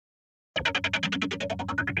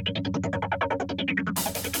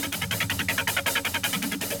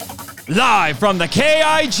Live from the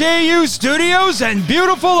KIJU studios in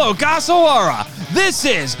beautiful Ogasawara, this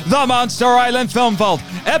is the Monster Island Film Vault,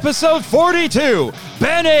 episode 42,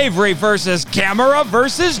 Ben Avery versus Gamera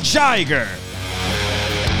versus Jiger.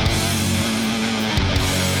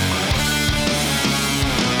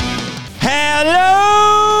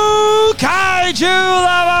 Hello, Kaiju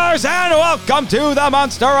lovers, and welcome to the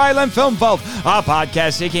Monster Island Film Vault, a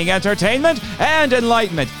podcast seeking entertainment and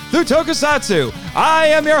enlightenment through tokusatsu. I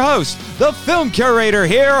am your host, the film curator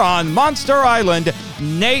here on Monster Island,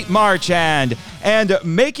 Nate Marchand. And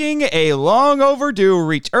making a long overdue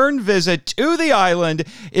return visit to the island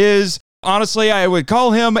is, honestly, I would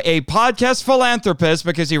call him a podcast philanthropist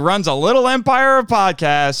because he runs a little empire of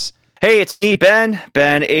podcasts. Hey, it's me, Ben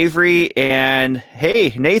Avery, and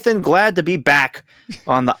hey, Nathan, glad to be back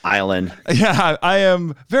on the island. Yeah, I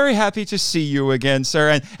am very happy to see you again,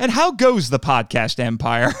 sir. And how goes the podcast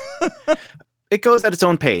empire? It goes at its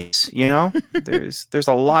own pace, you know? There's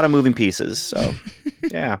a lot of moving pieces, so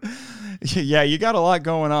yeah. Yeah, you got a lot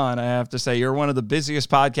going on, I have to say. You're one of the busiest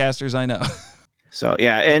podcasters I know. So,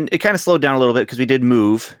 yeah, and it kind of slowed down a little bit because we did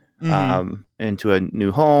move into a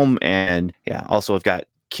new home, and yeah, also I've got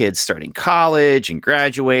kids starting college and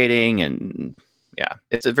graduating, and yeah,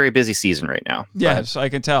 it's a very busy season right now. Yes, I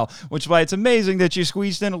can tell, which is why it's amazing that you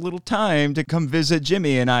squeezed in a little time to come visit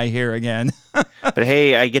Jimmy and I here again. But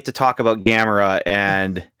hey, I get to talk about Gamera,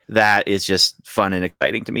 and that is just fun and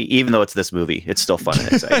exciting to me. Even though it's this movie, it's still fun and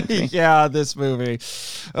exciting to me. Yeah, this movie.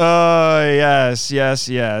 Oh, yes,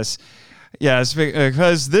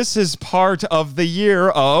 because this is part of the year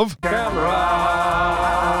of Gamera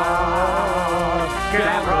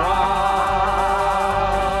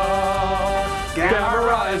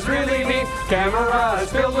is really neat. Gamera is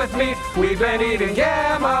filled with meat. We've been eating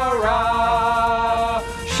Gamera.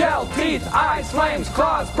 Shell, teeth, eyes, flames,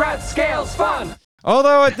 claws, breath, scales, fun.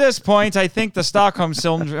 Although at this point, I think the Stockholm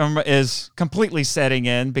Syndrome is completely setting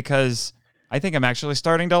in because I think I'm actually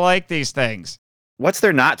starting to like these things. What's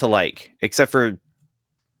there not to like, except for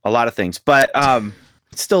a lot of things? But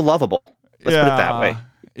it's still lovable. Let's put it that way.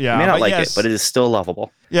 Yeah, you may not like it, but it is still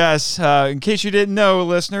lovable. Yes. In case you didn't know,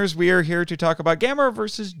 listeners, we are here to talk about Gamera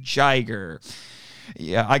versus Jiger.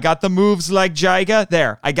 Yeah, I got the moves like Jiger.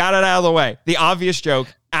 There, I got it out of the way. The obvious joke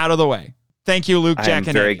out of the way. Thank you, Luke, Jack,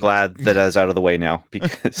 I'm very glad that is out of the way now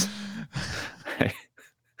because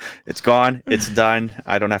it's gone. It's done.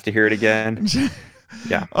 I don't have to hear it again.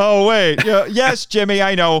 Yeah. Oh, wait. Yes, Jimmy,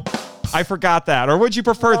 I know. I forgot that. Or would you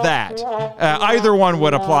prefer that? Either one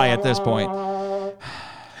would apply at this point.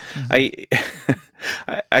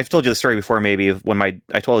 I've told you the story before, maybe, of when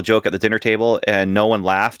I told a joke at the dinner table and no one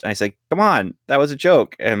laughed. And I said, come on, that was a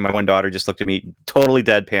joke. And my one daughter just looked at me totally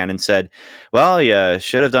deadpan and said, well, you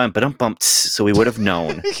should have done ba-dum-bum, so we would have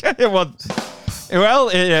known. Well,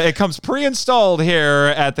 it comes pre-installed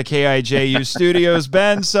here at the KIJU studios,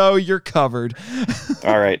 Ben, so you're covered.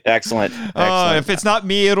 All right. Excellent. If it's not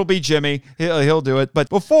me, it'll be Jimmy. He'll do it. But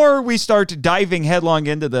before we start diving headlong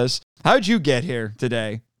into this, how'd you get here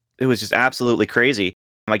today? It was just absolutely crazy.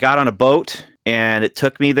 I got on a boat and it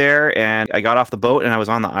took me there, and I got off the boat and I was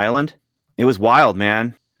on the island. It was wild,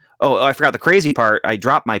 man. Oh, I forgot the crazy part. I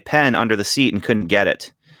dropped my pen under the seat and couldn't get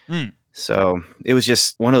it. So it was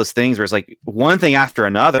just one of those things where it's like one thing after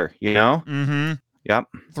another, you know? Mm-hmm. Yep.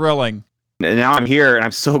 Thrilling. And now I'm here and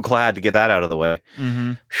I'm so glad to get that out of the way.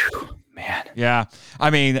 Mm-hmm. Whew, man. Yeah.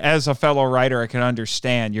 I mean, as a fellow writer, I can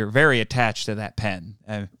understand you're very attached to that pen.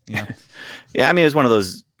 Yeah, I mean, it was one of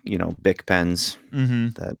those, Bic pens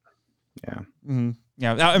that, yeah. Mm-hmm.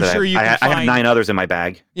 Yeah, I'm sure you can find... I have 9 others in my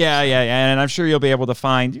bag. Yeah, and I'm sure you'll be able to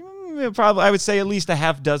find, probably, I would say at least a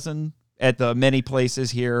half dozen at the many places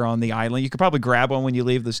here on the island. You could probably grab one when you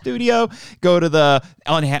leave the studio, go to the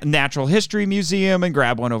Natural History Museum and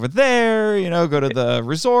grab one over there, go to the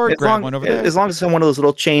resort, grab one over there. As long as it's on one of those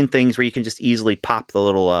little chain things where you can just easily pop the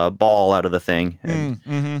little ball out of the thing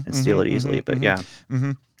and steal it easily. But yeah.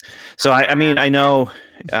 Mm-hmm. So, I mean, I know...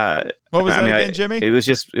 what was that again, Jimmy? It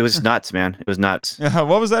was nuts, man. It was nuts.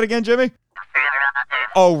 What was that again, Jimmy?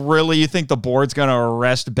 Oh, really? You think the board's going to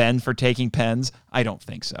arrest Ben for taking pens? I don't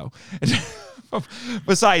think so.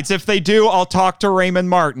 Besides, if they do, I'll talk to Raymond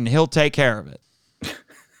Martin. He'll take care of it.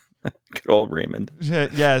 Good old Raymond.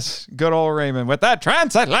 Yes, good old Raymond with that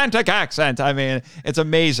transatlantic accent. I mean, it's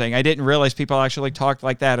amazing. I didn't realize people actually talked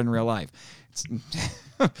like that in real life.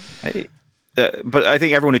 But I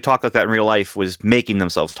think everyone who talked like that in real life was making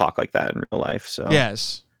themselves talk like that in real life. So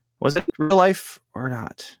yes. Was it real life or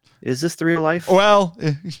not? Is this the real life? Well,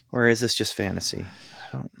 or is this just fantasy?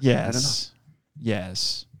 I don't know.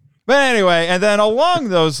 Yes. But anyway, and then along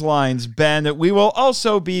those lines, Ben, we will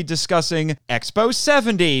also be discussing Expo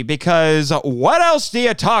 70, because what else do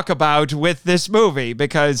you talk about with this movie?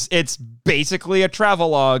 Because it's basically a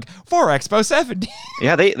travelogue for Expo 70.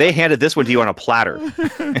 Yeah, they handed this one to you on a platter.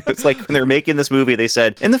 It's like when they're making this movie, they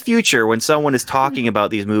said, in the future, when someone is talking about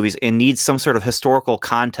these movies and needs some sort of historical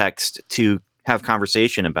context to have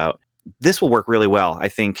conversation about, this will work really well. I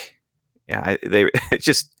think, yeah, they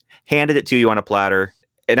just handed it to you on a platter.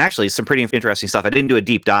 And actually, some pretty interesting stuff. I didn't do a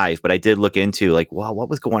deep dive, but I did look into, like, wow, what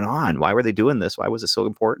was going on? Why were they doing this? Why was it so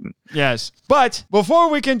important? Yes. But before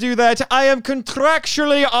we can do that, I am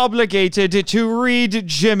contractually obligated to read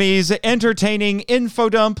Jimmy's entertaining info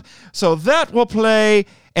dump. So that will play.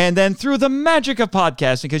 And then through the magic of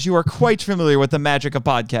podcasting, because you are quite familiar with the magic of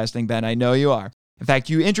podcasting, Ben, I know you are. In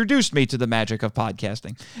fact, you introduced me to the magic of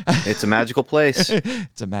podcasting. It's a magical place.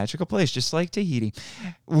 It's a magical place, just like Tahiti.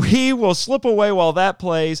 We will slip away while that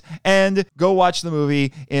plays and go watch the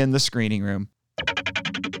movie in the screening room.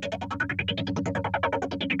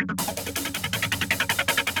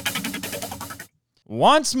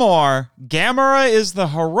 Once more, Gamera is the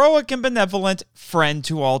heroic and benevolent friend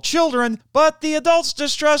to all children, but the adults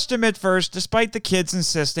distrust him at first, despite the kids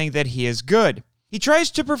insisting that he is good. He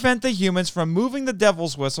tries to prevent the humans from moving the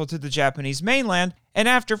Devil's Whistle to the Japanese mainland, and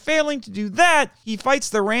after failing to do that, he fights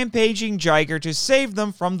the rampaging Jiger to save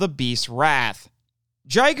them from the beast's wrath.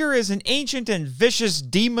 Jiger is an ancient and vicious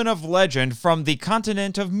demon of legend from the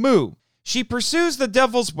continent of Mu. She pursues the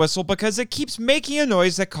Devil's Whistle because it keeps making a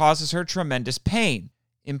noise that causes her tremendous pain.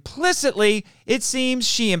 Implicitly, it seems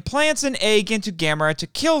she implants an egg into Gamera to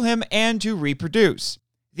kill him and to reproduce.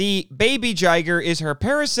 The baby Jiger is her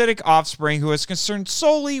parasitic offspring who is concerned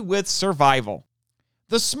solely with survival.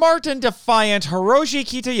 The smart and defiant Hiroshi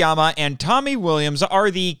Kitayama and Tommy Williams are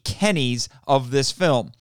the Kennys of this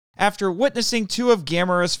film. After witnessing two of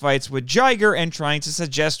Gamera's fights with Jiger and trying to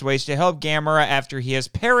suggest ways to help Gamera after he is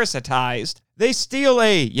parasitized, they steal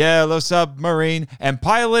a yellow submarine and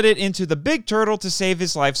pilot it into the big turtle to save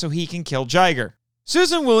his life so he can kill Jiger.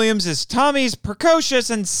 Susan Williams is Tommy's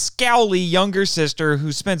precocious and scowly younger sister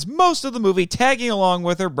who spends most of the movie tagging along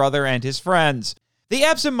with her brother and his friends. The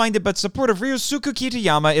absent-minded but supportive Ryosuke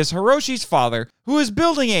Kitayama is Hiroshi's father, who is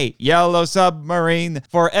building a yellow submarine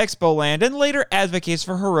for Expo Land and later advocates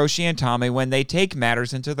for Hiroshi and Tommy when they take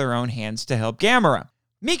matters into their own hands to help Gamera.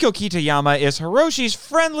 Miko Kitayama is Hiroshi's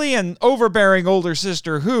friendly and overbearing older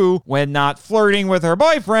sister who, when not flirting with her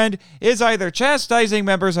boyfriend, is either chastising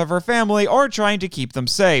members of her family or trying to keep them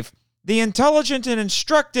safe. The intelligent and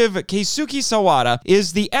instructive Keisuke Sawada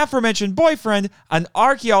is the aforementioned boyfriend, an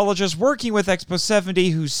archaeologist working with Expo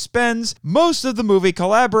 70 who spends most of the movie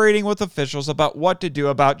collaborating with officials about what to do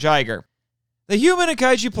about Jiger. The human and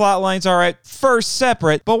kaiju plotlines are at first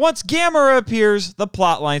separate, but once Gamera appears, the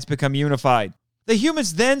plotlines become unified. The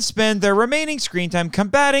humans then spend their remaining screen time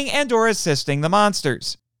combating and or assisting the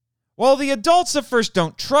monsters. While the adults at first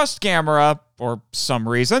don't trust Gamera, for some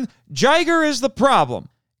reason, Jiger is the problem.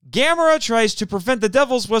 Gamera tries to prevent the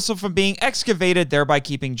Devil's Whistle from being excavated, thereby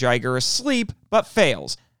keeping Jiger asleep, but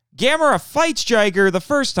fails. Gamera fights Jiger the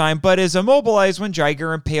first time, but is immobilized when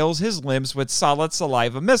Jiger impales his limbs with solid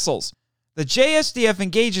saliva missiles. The JSDF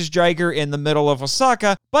engages Jiger in the middle of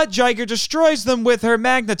Osaka, but Jiger destroys them with her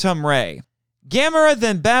magnetum ray. Gamera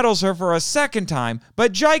then battles her for a second time,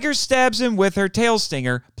 but Jiger stabs him with her tail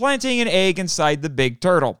stinger, planting an egg inside the big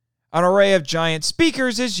turtle. An array of giant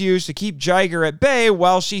speakers is used to keep Jiger at bay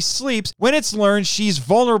while she sleeps when it's learned she's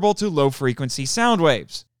vulnerable to low-frequency sound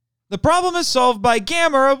waves. The problem is solved by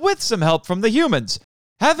Gamera with some help from the humans.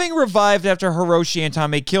 Having revived after Hiroshi and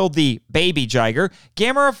Tommy killed the baby Jiger,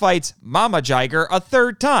 Gamera fights Mama Jiger a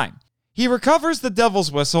third time. He recovers the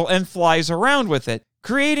Devil's Whistle and flies around with it,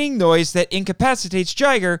 creating noise that incapacitates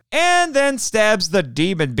Jiger, and then stabs the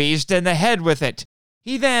demon beast in the head with it.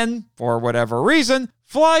 He then, for whatever reason,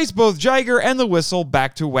 flies both Jiger and the whistle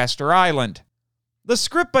back to Wester Island. The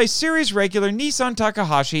script by series regular Nissan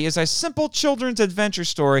Takahashi is a simple children's adventure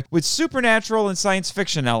story with supernatural and science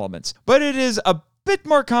fiction elements, but it is a bit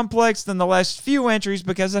more complex than the last few entries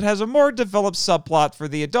because it has a more developed subplot for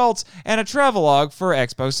the adults and a travelogue for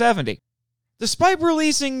Expo 70. Despite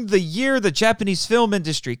releasing the year the Japanese film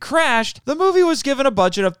industry crashed, the movie was given a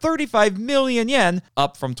budget of 35 million yen,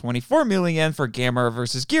 up from 24 million yen for Gamera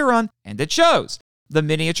vs. Giron, and it shows. The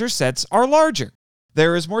miniature sets are larger.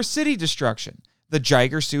 There is more city destruction. The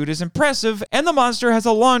Jiger suit is impressive, and the monster has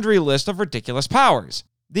a laundry list of ridiculous powers.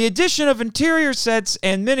 The addition of interior sets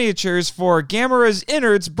and miniatures for Gamera's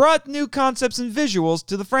innards brought new concepts and visuals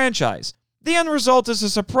to the franchise. The end result is a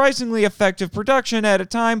surprisingly effective production at a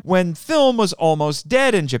time when film was almost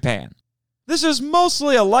dead in Japan. This is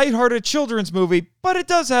mostly a lighthearted children's movie, but it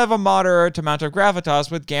does have a moderate amount of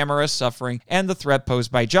gravitas with Gamera's suffering and the threat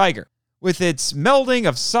posed by Jiger. With its melding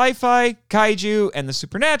of sci-fi, kaiju, and the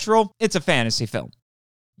supernatural, it's a fantasy film.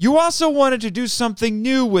 You also wanted to do something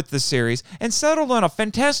new with the series and settled on a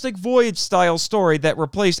Fantastic Voyage-style story that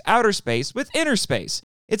replaced outer space with inner space.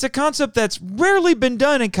 It's a concept that's rarely been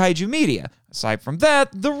done in kaiju media. Aside from that,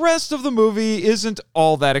 the rest of the movie isn't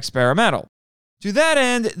all that experimental. To that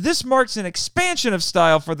end, this marks an expansion of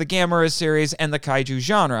style for the Gamera series and the kaiju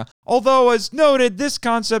genre, although, as noted, this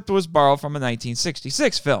concept was borrowed from a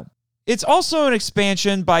 1966 film. It's also an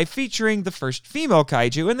expansion by featuring the first female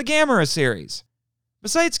kaiju in the Gamera series.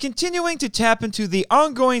 Besides continuing to tap into the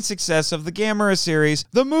ongoing success of the Gamera series,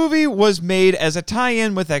 the movie was made as a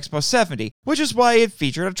tie-in with Expo 70, which is why it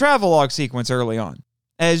featured a travelogue sequence early on.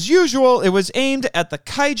 As usual, it was aimed at the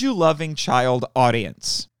kaiju-loving child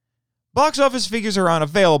audience. Box office figures are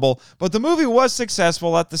unavailable, but the movie was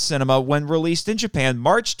successful at the cinema when released in Japan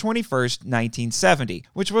March 21st, 1970,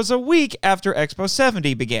 which was a week after Expo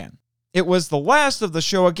 70 began. It was the last of the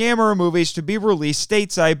Showa Gamera movies to be released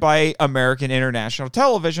stateside by American International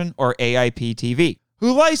Television, or AIP-TV,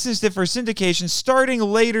 who licensed it for syndication starting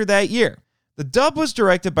later that year. The dub was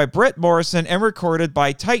directed by Brett Morrison and recorded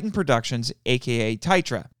by Titan Productions, aka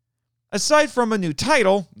Titra. Aside from a new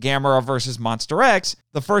title, Gamera vs. Monster X,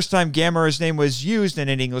 the first time Gamera's name was used in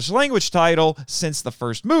an English language title since the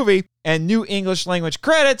first movie, and new English language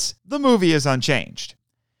credits, the movie is unchanged.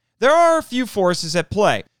 There are a few forces at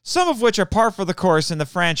play, some of which are par for the course in the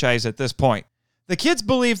franchise at this point. The kids'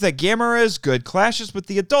 belief that Gamera is good clashes with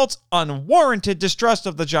the adults' unwarranted distrust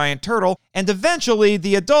of the giant turtle, and eventually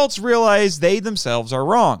the adults realize they themselves are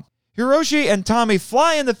wrong. Hiroshi and Tommy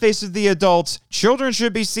fly in the face of the adults, children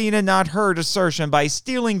should be seen and not heard assertion by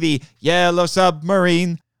stealing the yellow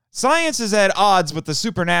submarine. Science is at odds with the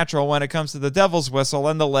supernatural when it comes to the devil's whistle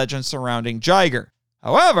and the legend surrounding Jiger.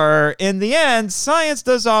 However, in the end, science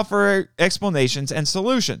does offer explanations and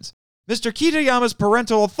solutions. Mr. Kitayama's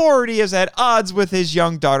parental authority is at odds with his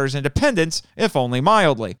young daughter's independence, if only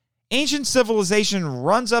mildly. Ancient civilization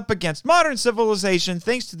runs up against modern civilization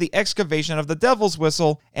thanks to the excavation of the Devil's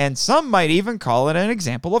Whistle, and some might even call it an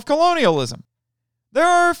example of colonialism. There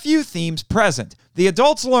are a few themes present. The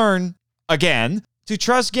adults learn, again, to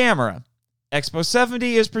trust Gamera. Expo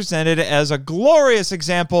 70 is presented as a glorious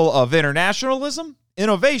example of internationalism,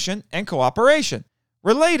 innovation, and cooperation.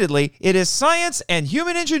 Relatedly, it is science and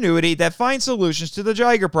human ingenuity that find solutions to the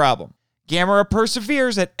Jiger problem. Gamera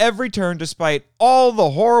perseveres at every turn despite all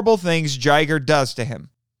the horrible things Jiger does to him.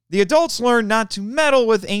 The adults learn not to meddle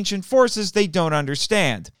with ancient forces they don't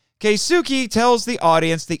understand. Keisuke tells the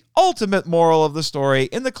audience the ultimate moral of the story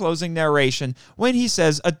in the closing narration when he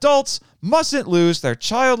says adults mustn't lose their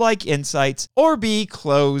childlike insights or be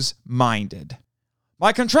close-minded.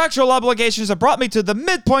 My contractual obligations have brought me to the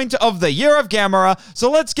midpoint of the year of Gamera, so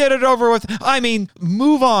let's get it over with.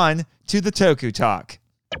 Move on to the Toku Talk.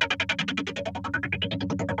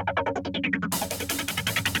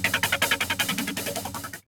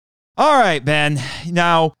 All right, Ben.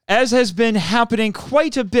 Now, as has been happening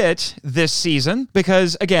quite a bit this season,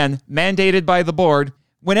 because, again, mandated by the board,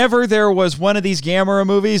 whenever there was one of these Gamera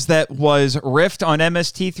movies that was riffed on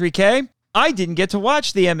MST3K, I didn't get to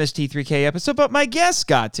watch the MST3K episode, but my guests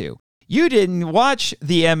got to. You didn't watch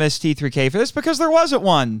the MST3K for this because there wasn't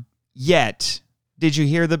one yet. Did you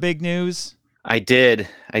hear the big news? I did,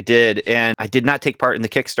 and I did not take part in the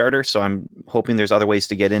Kickstarter, so I'm hoping there's other ways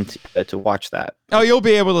to get into to watch that. Oh, you'll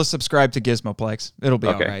be able to subscribe to Gizmoplex. It'll be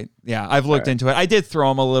okay. All right. Yeah, I've looked into it. I did throw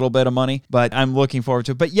them a little bit of money, but I'm looking forward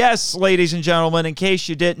to it. But yes, ladies and gentlemen, in case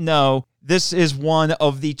you didn't know, this is one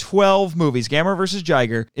of the 12 movies. Gamera vs.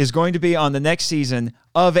 Jiger is going to be on the next season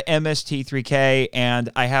of MST3K,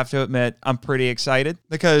 and I have to admit, I'm pretty excited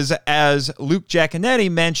because as Luke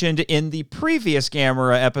Giaconetti mentioned in the previous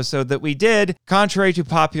Gamera episode that we did, contrary to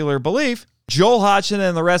popular belief, Joel Hodgson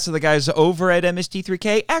and the rest of the guys over at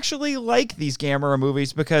MST3K actually like these Gamera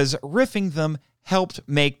movies because riffing them helped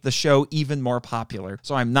make the show even more popular.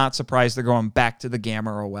 So I'm not surprised they're going back to the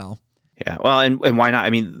Gamera well. Yeah, well, and why not?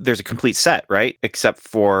 I mean, there's a complete set, right? Except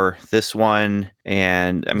for this one,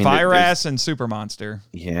 and I mean, Virus and Super Monster.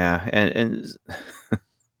 Yeah, and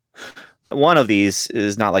one of these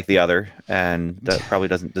is not like the other, and that probably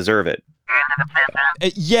doesn't deserve it.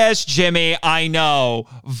 Yes, Jimmy, I know.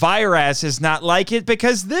 Virus is not like it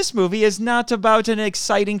because this movie is not about an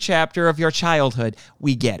exciting chapter of your childhood.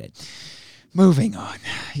 We get it. Moving on.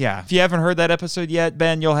 Yeah, if you haven't heard that episode yet,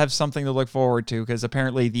 Ben, you'll have something to look forward to because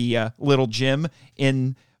apparently the little Jim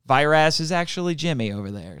in Virus is actually Jimmy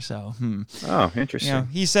over there. So, Oh, interesting. You know,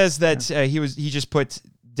 he says that he just put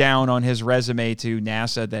down on his resume to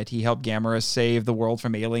NASA that he helped Gamera save the world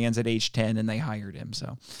from aliens at age 10, and they hired him.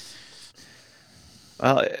 So,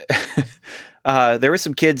 well, there were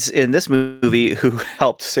some kids in this movie who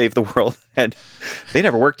helped save the world, and they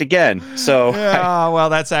never worked again. So, yeah, well,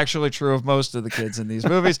 that's actually true of most of the kids in these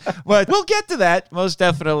movies. But we'll get to that. Most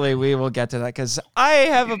definitely, we will get to that because I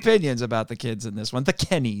have opinions about the kids in this one, the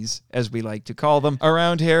Kennys, as we like to call them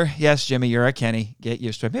around here. Yes, Jimmy, you're a Kenny. Get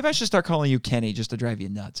used to it. Maybe I should start calling you Kenny just to drive you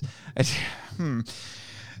nuts.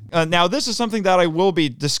 Now, this is something that I will be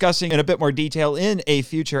discussing in a bit more detail in a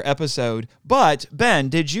future episode. But, Ben,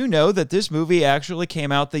 did you know that this movie actually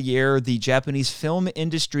came out the year the Japanese film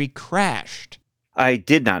industry crashed? I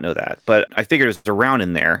did not know that, but I figured it was around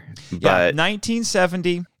in there. But Yeah,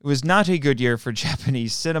 1970 was not a good year for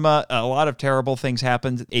Japanese cinema. A lot of terrible things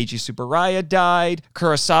happened. Eiji Tsuburaya died.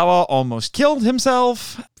 Kurosawa almost killed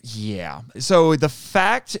himself. Yeah. So the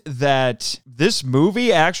fact that this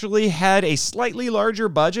movie actually had a slightly larger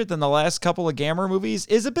budget than the last couple of Gamera movies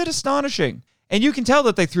is a bit astonishing. And you can tell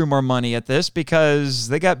that they threw more money at this because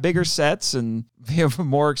they got bigger sets and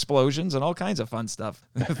more explosions and all kinds of fun stuff.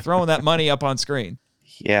 Throwing that money up on screen.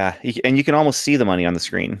 yeah, and you can almost see the money on the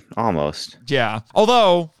screen, almost. Yeah.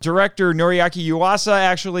 Although director Noriaki Yuasa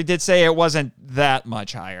actually did say it wasn't that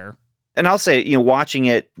much higher. And I'll say, watching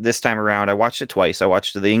it this time around, I watched it twice. I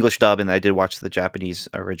watched the English dub, and I did watch the Japanese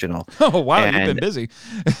original. Oh, wow. And You've been busy.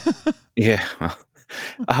 yeah.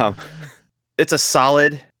 It's a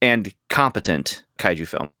solid and competent kaiju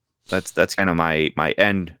film. That's kind of my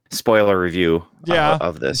end spoiler review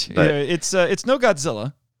of this. But yeah, it's no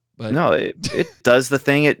Godzilla, but no, it does the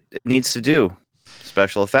thing it needs to do.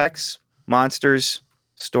 Special effects, monsters,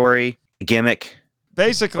 story, gimmick.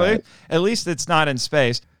 basically, at least it's not in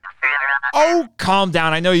space. Oh, calm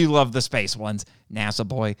down. I know you love the space ones, NASA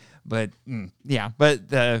boy, but yeah. But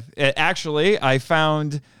actually, I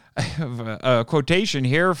found a quotation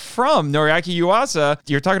here from Noriaki Yuasa.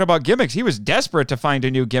 You're talking about gimmicks. He was desperate to find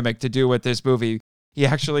a new gimmick to do with this movie. He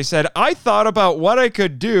actually said, I thought about what I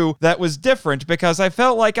could do that was different because I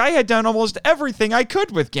felt like I had done almost everything I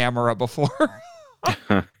could with Gamera before.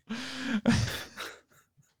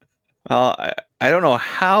 Well, I don't know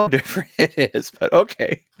how different it is, but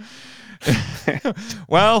okay.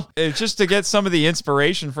 Well, just to get some of the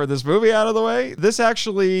inspiration for this movie out of the way, this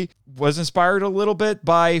actually was inspired a little bit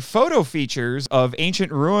by photo features of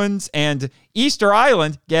ancient ruins and Easter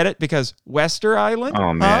Island. Get it? Because Wester Island?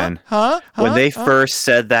 Oh, man. When they first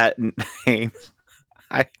said that name,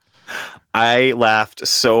 I laughed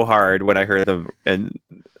so hard when I heard them. And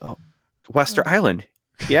Wester Island.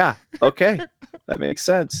 Yeah. Okay. That makes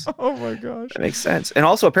sense. Oh, my gosh. That makes sense. And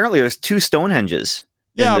also, apparently, there's 2 Stonehenges.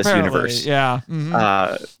 In this universe. Yeah.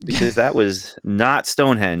 Because that was not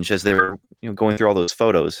Stonehenge as they were going through all those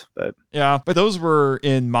photos. But yeah, but those were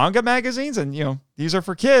in manga magazines, and these are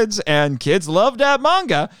for kids, and kids love that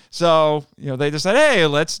manga. So they decided, hey,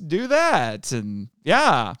 let's do that. And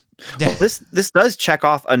yeah. Well, this does check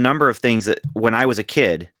off a number of things that when I was a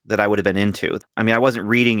kid that I would have been into. I mean, I wasn't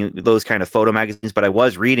reading those kind of photo magazines, but I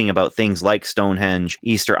was reading about things like Stonehenge,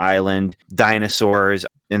 Easter Island, dinosaurs,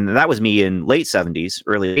 and that was me in late 70s,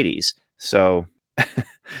 early 80s. So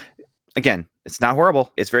again, it's not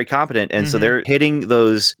horrible. It's very competent. And so they're hitting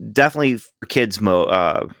those definitely for kids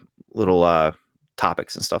little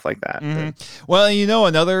topics and stuff like that. Well,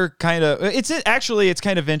 another kind of it's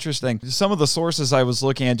kind of interesting. Some of the sources I was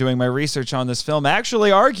looking at doing my research on this film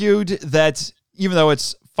actually argued that even though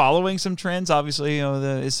it's following some trends, obviously,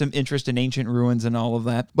 there's some interest in ancient ruins and all of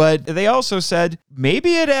that, but they also said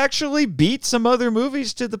maybe it actually beat some other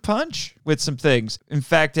movies to the punch with some things. In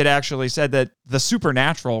fact, it actually said that the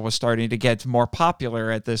supernatural was starting to get more popular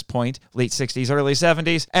at this point, late 60s, early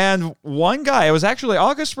 70s. And one guy, it was actually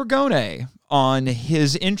August Ragone, on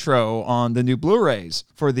his intro on the new Blu-rays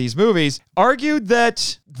for these movies, argued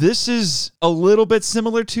that this is a little bit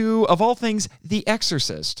similar to, of all things, The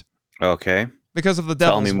Exorcist. Okay. Because of the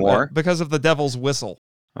devil's, Tell me more. Because of the devil's whistle.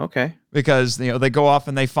 Okay. Because they go off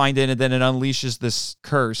and they find it, and then it unleashes this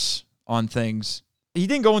curse on things. He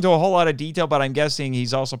didn't go into a whole lot of detail, but I'm guessing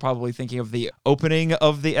he's also probably thinking of the opening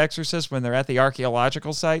of The Exorcist when they're at the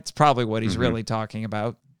archaeological site. It's probably what he's really talking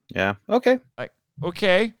about. Yeah. Okay.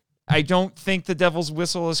 Okay. I don't think the devil's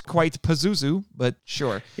whistle is quite Pazuzu, but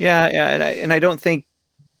sure. Yeah, and I don't think,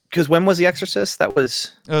 because when was The Exorcist? That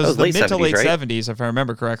was the late mid to 70s, late right? 70s, if I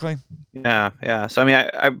remember correctly. Yeah. So I mean,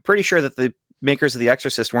 I'm pretty sure that the makers of The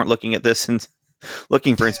Exorcist weren't looking at this and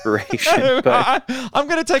looking for inspiration. But I'm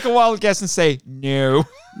going to take a wild guess and say no.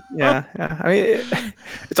 yeah. I mean,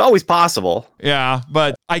 it's always possible. Yeah,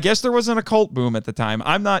 but I guess there was an occult boom at the time.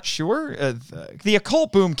 I'm not sure. The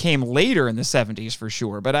occult boom came later in the 70s for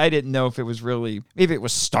sure, but I didn't know if it was really, maybe it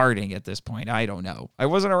was starting at this point. I don't know. I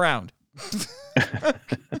wasn't around.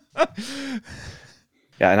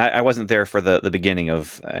 Yeah, and I wasn't there for the beginning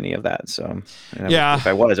of any of that. So yeah, if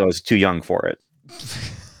I was too young for it.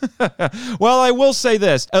 Well, I will say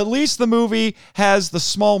this. At least the movie has the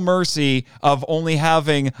small mercy of only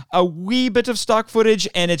having a wee bit of stock footage,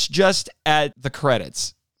 and it's just at the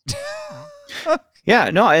credits. Yeah,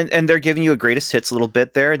 no, and they're giving you a greatest hits a little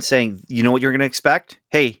bit there and saying, you know what you're going to expect?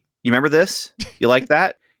 Hey, you remember this? You like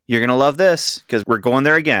that? You're going to love this because we're going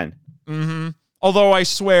there again. Mm-hmm. Although I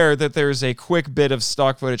swear that there's a quick bit of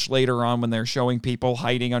stock footage later on when they're showing people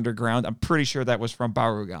hiding underground. I'm pretty sure that was from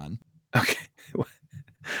Barugan. Okay.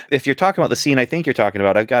 If you're talking about the scene I think you're talking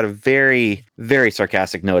about, I've got a very, very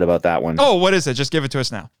sarcastic note about that one. Oh, what is it? Just give it to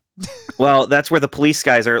us now. Well, that's where the police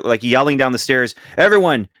guys are like yelling down the stairs,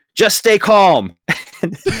 everyone, just stay calm.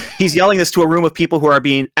 He's yelling this to a room of people who are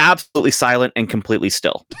being absolutely silent and completely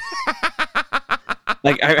still.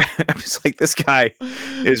 Like, I was like, this guy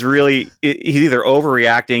is really, he's either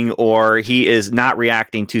overreacting or he is not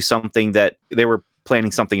reacting to something that they were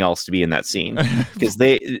planning something else to be in that scene, because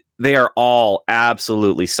they are all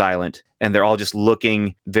absolutely silent and they're all just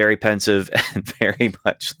looking very pensive and very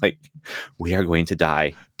much like we are going to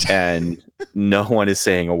die, and no one is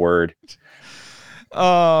saying a word.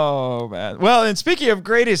 Oh man. Well, and speaking of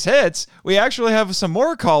greatest hits, we actually have some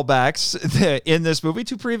more callbacks in this movie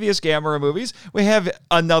to previous Gamera movies. We have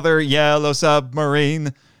another yellow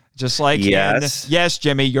submarine, just like yes,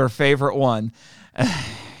 Jimmy, your favorite one.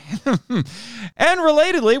 And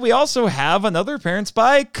relatedly, we also have another appearance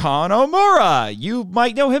by Kanomura. You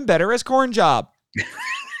might know him better as Cornjob.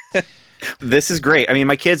 This is great. I mean,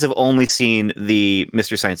 my kids have only seen the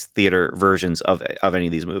Mystery Science Theater versions of any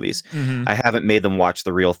of these movies. Mm-hmm. I haven't made them watch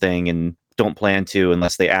the real thing and don't plan to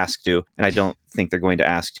unless they ask to. And I don't think they're going to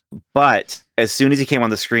ask to. But as soon as he came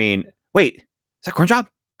on the screen, wait, is that Cornjob?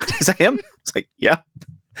 Is that him? It's like, yeah.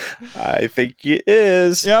 I think it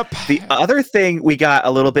is. Yep. The other thing we got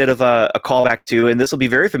a little bit of a callback to, and this will be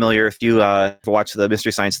very familiar if you watch the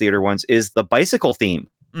Mystery Science Theater ones, is the bicycle theme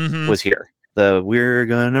was here. The we're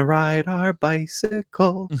gonna ride our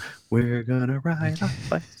bicycle. We're gonna ride our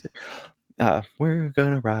bicycle. We're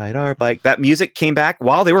gonna ride our bike. That music came back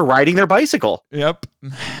while they were riding their bicycle. Yep.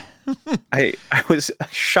 I was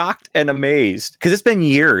shocked and amazed because it's been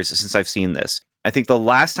years since I've seen this. I think the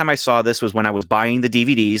last time I saw this was when I was buying the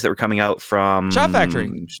DVDs that were coming out from Shout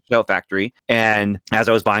Factory. And as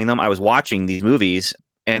I was buying them, I was watching these movies.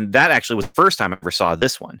 And that actually was the first time I ever saw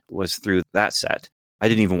this one, was through that set. I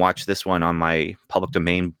didn't even watch this one on my public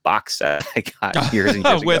domain box set I got years and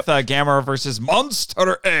years with ago. Gamera versus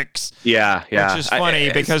Monster X. Yeah. Which is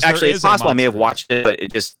funny because actually, it's possible I may have watched it, but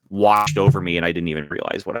it just washed over me and I didn't even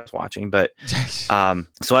realize what I was watching. But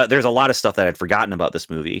so there's a lot of stuff that I'd forgotten about this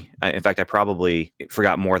movie. In fact, I probably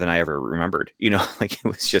forgot more than I ever remembered. You know, like it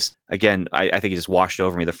was just, again, I think it just washed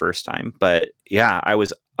over me the first time. But yeah, I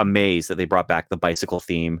was amazed that they brought back the bicycle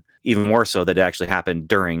theme, even more so that it actually happened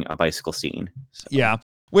during a bicycle scene. So. Yeah,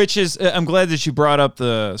 which is, I'm glad that you brought up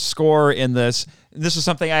the score in this. This is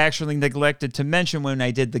something I actually neglected to mention when I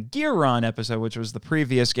did the Gearon episode, which was the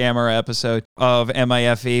previous Gamera episode of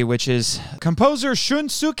MIFE, which is composer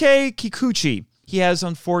Shunsuke Kikuchi. He has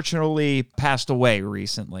unfortunately passed away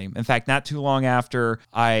recently. In fact, not too long after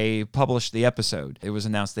I published the episode, it was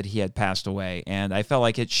announced that he had passed away, and I felt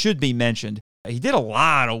like it should be mentioned. He did a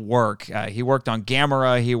lot of work. He worked on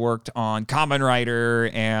Gamera, he worked on Kamen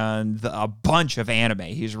Rider, and a bunch of anime.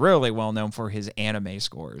 He's really well known for his anime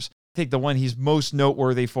scores. I think the one he's most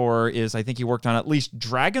noteworthy for is, I think he worked on at least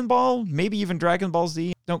Dragon Ball, maybe even Dragon Ball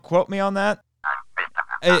Z. Don't quote me on that.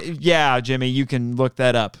 Yeah, Jimmy, you can look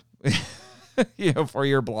that up for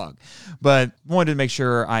your blog. But wanted to make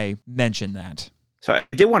sure I mentioned that. So I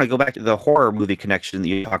did want to go back to the horror movie connection that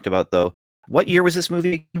you talked about, though. What year was this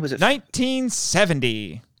movie? Was it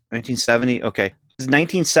 1970? 1970. Okay.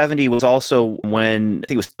 1970 was also when I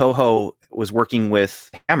think it was Toho was working with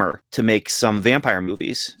Hammer to make some vampire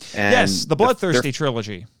movies. And yes, the Bloodthirsty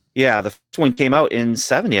trilogy. Yeah, the first one came out in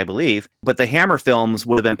 70, I believe. But the Hammer films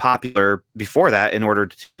would have been popular before that in order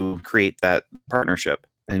to create that partnership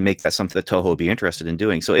and make that something that Toho would be interested in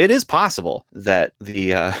doing. So it is possible that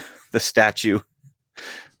the statue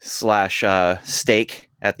 / stake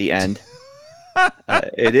at the end.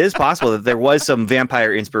 It is possible that there was some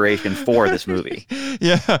vampire inspiration for this movie.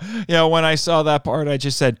 Yeah. When I saw that part, I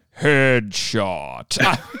just said headshot.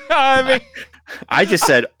 I mean, I just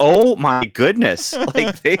said, "Oh my goodness!"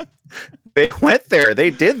 Like they went there. They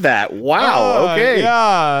did that. Wow. Okay.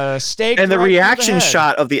 Yeah. Steak. And the right reaction through the head.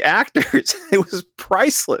 shot of the actors, it was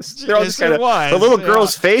priceless. They're all Yes, just kind it of, was, the little yeah.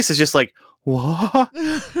 girl's face is just like, what?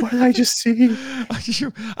 What did I just see?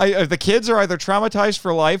 The kids are either traumatized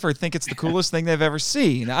for life or think it's the coolest thing they've ever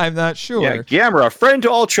seen. I'm not sure. Yeah, Gamera, a friend to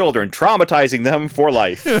all children, traumatizing them for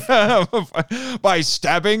life. By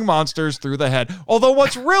stabbing monsters through the head. Although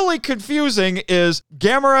what's really confusing is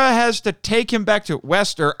Gamera has to take him back to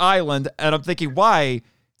Wester Island, and I'm thinking, why?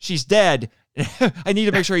 She's dead. I need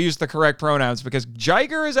to make sure I use the correct pronouns because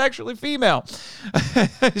Jiger is actually female.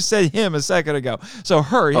 I said him a second ago. So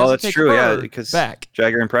her. He has to That's take true. her Yeah, because back.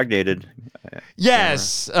 Jiger impregnated.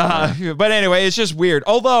 Yes. But anyway, it's just weird.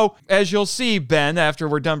 Although, as you'll see, Ben, after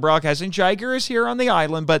we're done broadcasting, Jiger is here on the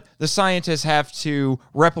island, but the scientists have to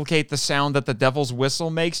replicate the sound that the devil's whistle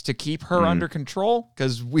makes to keep her under control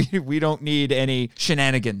because we don't need any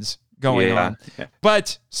shenanigans going on. Yeah.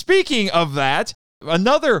 But speaking of that,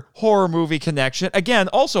 another horror movie connection, again,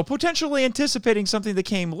 also potentially anticipating something that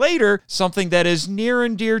came later, something that is near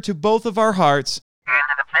and dear to both of our hearts,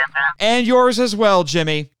 and yours as well,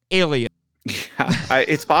 Jimmy, Alien. Yeah,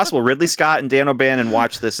 it's possible Ridley Scott and Dan O'Bannon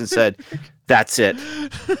watched this and said, that's it.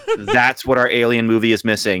 That's what our Alien movie is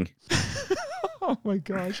missing. Oh my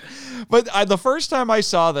gosh. But the first time I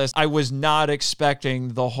saw this, I was not expecting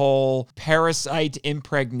the whole parasite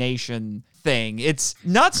impregnation thing. It's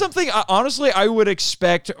not something, honestly, I would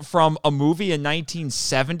expect from a movie in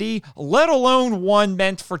 1970, let alone one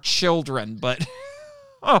meant for children. But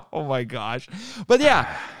oh my gosh. But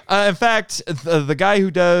yeah, in fact, the guy who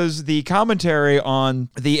does the commentary on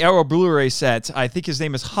the Arrow Blu-ray set, I think his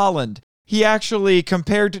name is Holland, he actually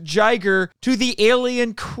compared Jiger to the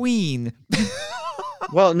Alien Queen.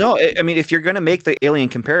 Well, no, I mean, if you're going to make the Alien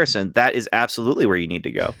comparison, that is absolutely where you need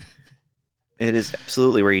to go. It is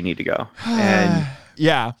absolutely where you need to go. And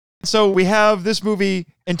yeah. So we have this movie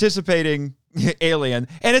anticipating Alien,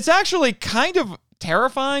 and it's actually kind of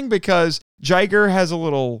terrifying because Jiger has a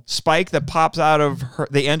little spike that pops out of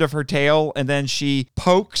the end of her tail, and then she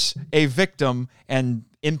pokes a victim and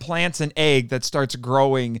implants an egg that starts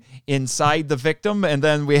growing inside the victim. And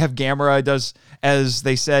then we have Gamera does, as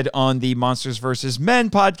they said on the Monsters vs.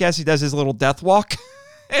 Men podcast, he does his little death walk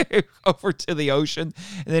over to the ocean,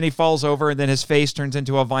 and then he falls over, and then his face turns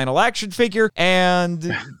into a vinyl action figure,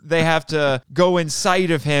 and they have to go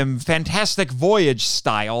inside of him, Fantastic Voyage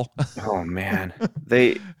style. Oh man,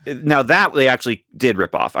 they actually did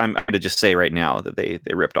rip off. I'm going to just say right now that they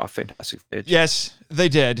ripped off Fantastic Voyage. Yes, they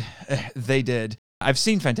did. They did. I've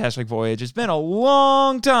seen Fantastic Voyage. It's been a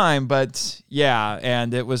long time, but yeah,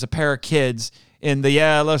 and it was a pair of kids in the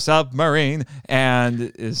yellow submarine,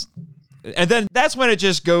 and then that's when it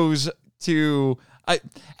just goes to I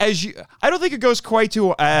don't think it goes quite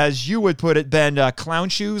to, as you would put it, Ben, clown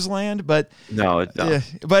shoes land, but no, it don't.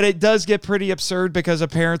 But it does get pretty absurd because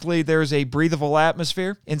apparently there's a breathable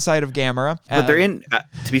atmosphere inside of Gamera. But they're in.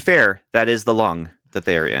 To be fair, that is the lung that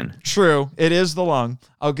they are in. True, it is the lung.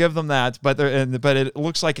 I'll give them that. But it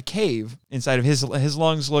looks like a cave inside of his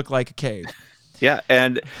lungs. Look like a cave. Yeah,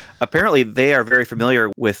 and apparently they are very familiar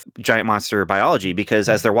with giant monster biology because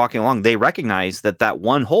as they're walking along, they recognize that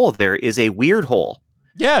one hole there is a weird hole.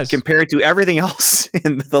 Yes. Compared to everything else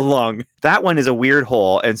in the lung. That one is a weird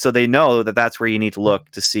hole, and so they know that that's where you need to look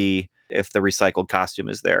to see if the recycled costume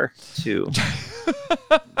is there to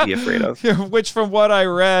be afraid of. Which, from what I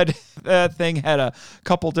read, that thing had a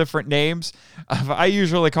couple different names. I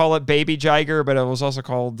usually call it Baby Jiger, but it was also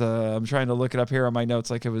called, I'm trying to look it up here on my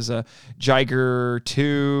notes, like it was a Jiger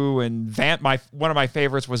 2, and one of my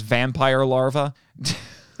favorites was Vampire Larva.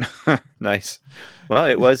 Nice. Well,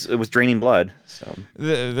 it was draining blood. So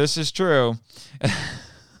this is true.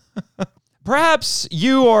 Perhaps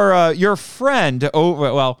you or your friend,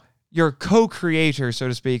 your co-creator, so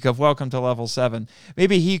to speak, of Welcome to Level 7,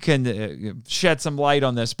 maybe he can shed some light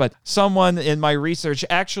on this, but someone in my research,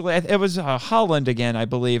 actually, it was Holland again, I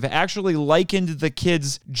believe, actually likened the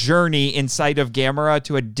kid's journey inside of Gamera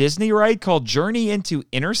to a Disney ride called Journey into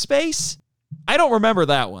Inner Space. I don't remember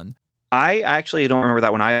that one. I actually don't remember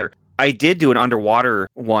that one either. I did do an underwater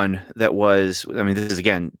one that was, I mean, this is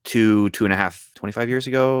again, 25 years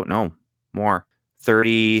ago? No, more.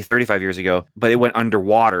 30, 35 years ago, but it went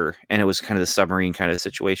underwater and it was kind of the submarine kind of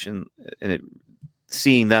situation. And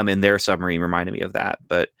seeing them in their submarine reminded me of that,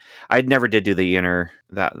 but I never did do the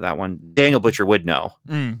that one. Daniel Butcher would know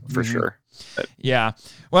for sure. But. Yeah.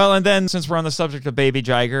 Well, and then since we're on the subject of Baby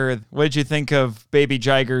Jiger, what did you think of Baby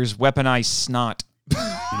Jiger's weaponized snot?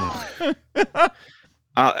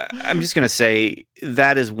 I'm just gonna say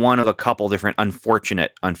that is one of a couple different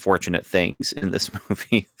unfortunate things in this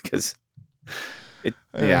movie because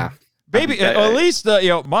yeah. Baby, at least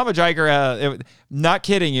Mama Jiger. Not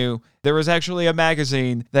kidding you. There was actually a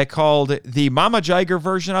magazine that called the Mama Jiger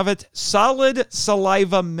version of it "Solid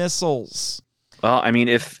Saliva Missiles." Well, I mean,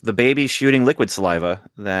 if the baby's shooting liquid saliva,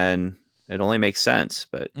 then it only makes sense.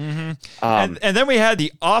 But and then we had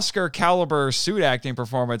the Oscar caliber suit acting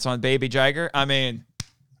performance on Baby Jiger. I mean,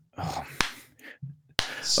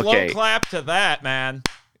 slow clap to that, man.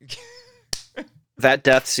 That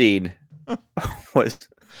death scene was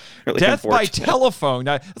really death by telephone.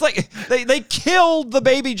 Now, it's like they killed the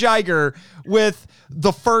Baby Jiger with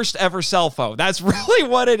the first ever cell phone. That's really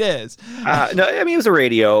what it is. No, I mean, it was a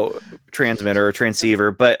radio transmitter or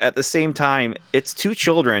transceiver, but at the same time, it's two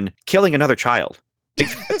children killing another child.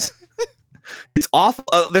 It's awful.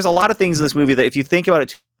 There's a lot of things in this movie that if you think about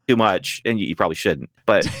it too much, and you probably shouldn't,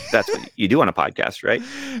 but that's what you do on a podcast, right?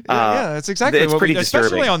 Yeah, that's exactly it's what pretty we do, disturbing,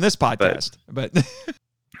 especially on this podcast. But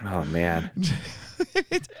oh man.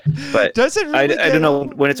 But does it really I don't know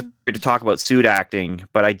when it's appropriate to talk about suit acting,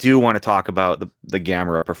 but I do want to talk about the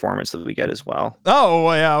Gamera performance that we get as well.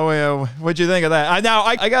 Oh yeah. What'd you think of that? I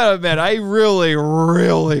gotta admit, I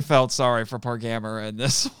really felt sorry for poor Gamera in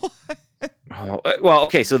this one. Well,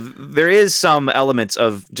 okay, so there is some elements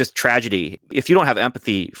of just tragedy. If you don't have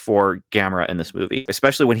empathy for Gamera in this movie,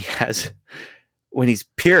 especially when he's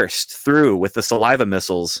pierced through with the saliva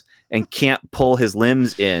missiles and can't pull his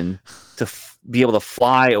limbs in to be able to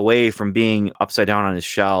fly away from being upside down on his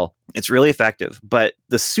shell, it's really effective. But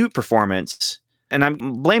the suit performance, and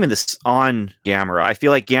I'm blaming this on Gamera. I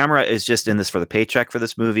feel like Gamera is just in this for the paycheck for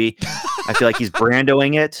this movie. I feel like he's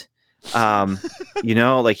brandoing it.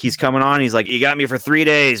 Like he's coming on. He's like, you got me for 3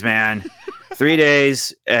 days, man. 3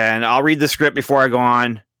 days, and I'll read the script before I go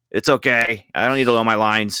on. It's okay. I don't need to know my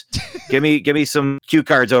lines. Give me some cue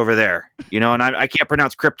cards over there. And I can't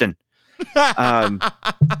pronounce Krypton.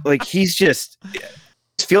 Like he's just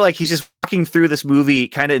feel like he's just walking through this movie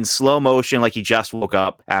kind of in slow motion, like he just woke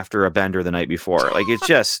up after a bender the night before. Like it's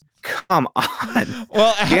just come on.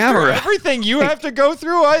 Well, after everything you have to go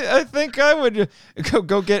through, I think I would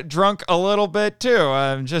go get drunk a little bit too.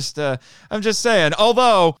 I'm just saying.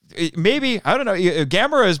 Although maybe I don't know.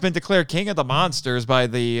 Gamera has been declared king of the monsters by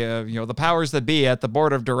the the powers that be at the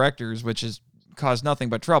board of directors, which has caused nothing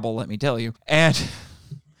but trouble. Let me tell you. And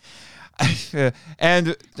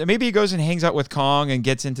maybe he goes and hangs out with Kong and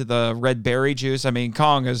gets into the red berry juice. I mean,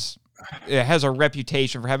 Kong has a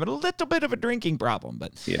reputation for having a little bit of a drinking problem,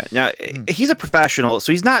 but yeah. Now he's a professional,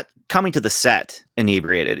 so he's not coming to the set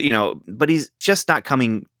inebriated, but he's just not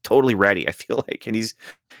coming totally ready. I feel like, and he's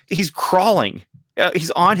crawling.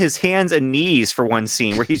 He's on his hands and knees for one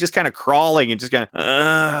scene where he's just kind of crawling and just kind of,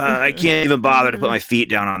 I can't even bother to put my feet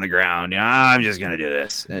down on the ground. I'm just going to do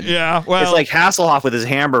this. And it's like Hasselhoff with his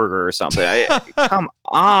hamburger or something. Come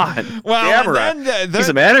on. Well, there's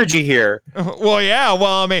some energy here. Well, yeah.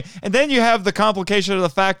 Well, I mean, and then you have the complication of the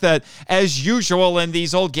fact that, as usual in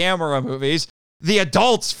these old Gamera movies, the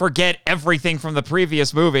adults forget everything from the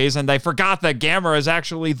previous movies, and they forgot that Gamera is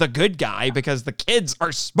actually the good guy because the kids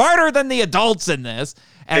are smarter than the adults in this.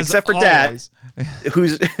 Except for Dad,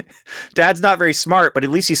 Dad's not very smart, but at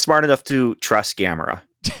least he's smart enough to trust Gamera.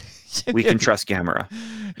 We can trust Gamera.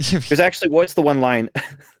 There's actually, what's the one line?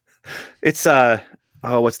 It's,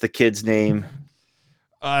 what's the kid's name?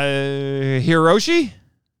 Hiroshi?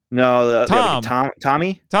 No,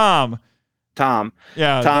 Tommy? Tom.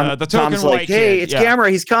 Yeah, Tom. the token Tom's white like, hey, kid. it's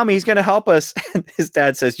Gamera. He's coming. He's going to help us. And his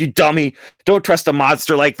dad says, you dummy. Don't trust a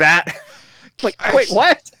monster like that. Like, wait,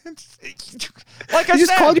 what? Like I said,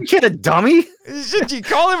 just called your kid a dummy? You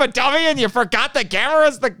call him a dummy and you forgot that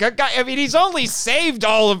Gamera's the good guy? I mean, he's only saved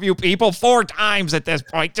all of you people 4 times at this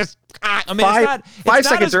point. Just, I mean, five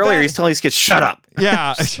seconds earlier, he's telling his kids, shut up.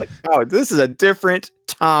 Yeah. Like, oh, this is a different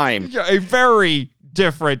time. Yeah, a very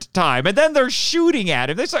different time. And then they're shooting at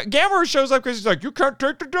him. Gamera shows up because he's like, you can't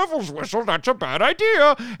take the devil's whistle. That's a bad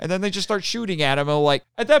idea. And then they just start shooting at him. And like,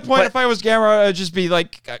 at that point, if I was Gamera, I'd just be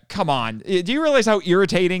like, come on. Do you realize how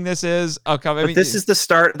irritating this is? Oh, come on. This is the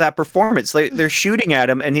start of that performance. Like, they're shooting at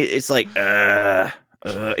him and it's like,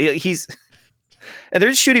 he's... And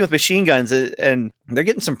they're just shooting with machine guns and they're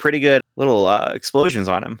getting some pretty good little explosions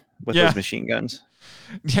on him with those machine guns.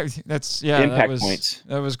 Yeah, impact points.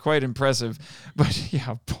 That was quite impressive. But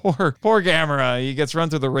yeah, poor Gamera. He gets run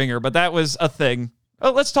through the ringer. But that was a thing.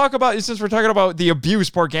 Let's talk about, since we're talking about the abuse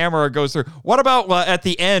poor Gamera goes through, what about at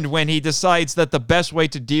the end when he decides that the best way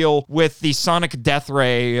to deal with the sonic death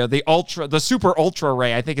ray, the super ultra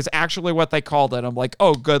ray, I think is actually what they called it. I'm like,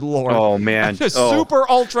 oh, good Lord. Oh, man. Super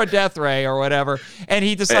ultra death ray or whatever. And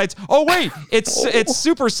he decides, oh, wait, it's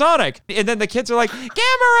supersonic. And then the kids are like,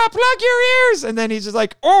 Gamera, plug your ears. And then he's just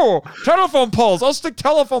like, oh, telephone poles. I'll stick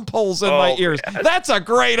telephone poles in my ears. Man. That's a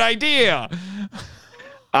great idea.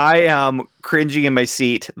 I am cringing in my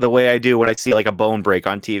seat the way I do when I see like a bone break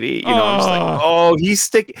on TV. I'm just like, oh, he's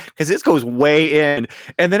sticking, because this goes way in.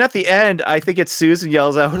 And then at the end, I think it's Susan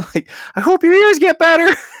yells out, like, I hope your ears get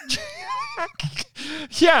better.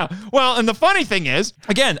 Yeah. Well, and the funny thing is,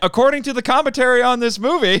 again, according to the commentary on this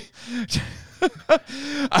movie,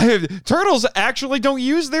 turtles actually don't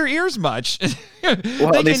use their ears much.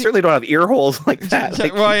 Well, they certainly don't have ear holes like that.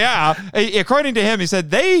 Well, yeah. According to him, he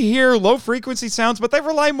said they hear low frequency sounds, but they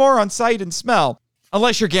rely more on sight and smell.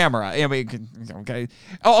 Unless you're Gamera. I mean, okay.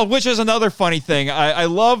 Oh, which is another funny thing. I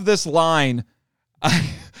love this line.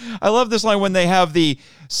 I love this line when they have the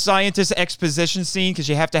scientist exposition scene, because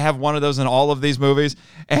you have to have one of those in all of these movies.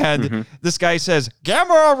 And this guy says,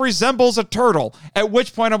 Gamera resembles a turtle. At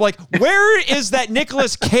which point I'm like, where is that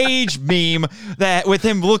Nicolas Cage meme that with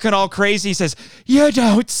him looking all crazy? He says, you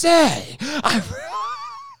don't say.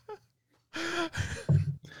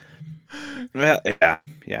 Well,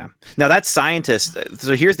 yeah. Now that scientist,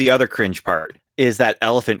 so here's the other cringe part, is that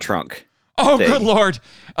elephant trunk. Oh, good Lord.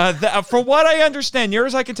 From what I understand, near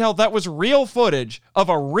as I can tell, that was real footage of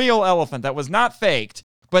a real elephant that was not faked,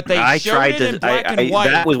 but they showed it in black and white.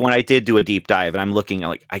 That was when I did do a deep dive, and I'm looking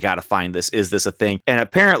like, I got to find this. Is this a thing? And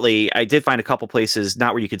apparently, I did find a couple places,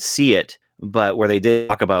 not where you could see it, but where they did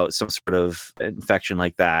talk about some sort of infection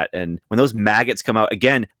like that. And when those maggots come out,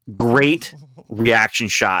 again, great reaction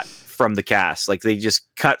shot from the cast. Like, they just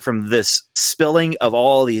cut from this spilling of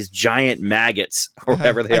all these giant maggots or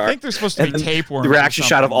whatever they are. I think they're supposed to be tapeworms. The reaction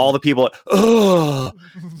shot of all the people, oh,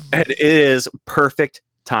 and it is perfect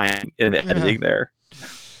time in the editing there.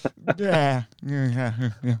 Yeah.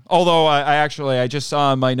 Although I just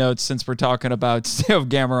saw in my notes, since we're talking about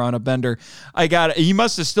Gamera on a bender, he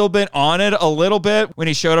must have still been on it a little bit when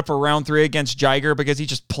he showed up for round 3 against Jiger, because he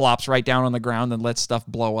just plops right down on the ground and lets stuff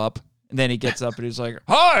blow up. And then he gets up and he's like,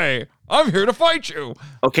 hi, I'm here to fight you.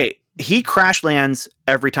 Okay, he crash lands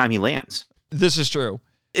every time he lands. This is true.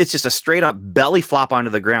 It's just a straight up belly flop onto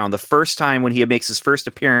the ground. The first time when he makes his first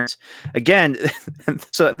appearance, again,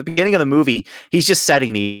 so at the beginning of the movie, he's just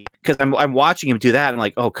setting me, because I'm watching him do that. And I'm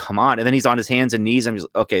like, oh, come on. And then he's on his hands and knees. I'm just,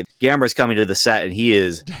 okay, Gamera's coming to the set and he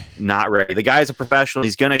is not ready. The guy's a professional.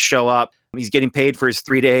 He's going to show up. He's getting paid for his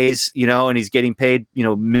 3 days, and he's getting paid,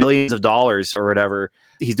 millions of dollars or whatever.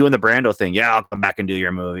 He's doing the Brando thing. Yeah, I'll come back and do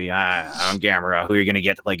your movie. I'm Gamera. Who are you going to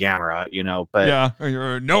get to play Gamera? But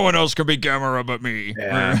yeah, no one else can be Gamera but me.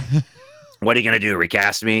 Yeah. What are you going to do?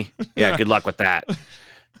 Recast me? Yeah, good luck with that.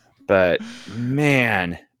 But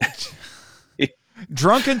man,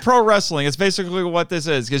 drunken pro wrestling is basically what this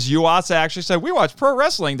is, because Yuasa actually said, we watch pro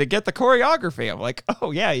wrestling to get the choreography. I'm like,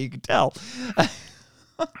 oh yeah, you can tell.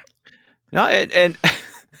 No, and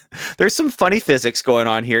there's some funny physics going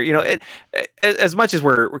on here. As much as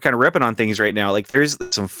we're kind of ripping on things right now, like, there's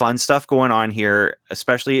some fun stuff going on here,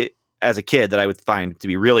 especially as a kid, that I would find to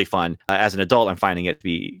be really fun. As an adult, I'm finding it to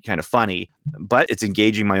be kind of funny, but it's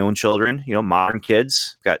engaging my own children, modern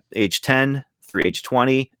kids, got age 10 through age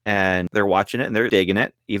 20, and they're watching it and they're digging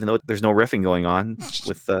it, even though there's no riffing going on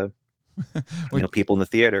with people in the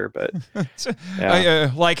theater. But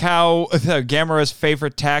yeah. Like how Gamera's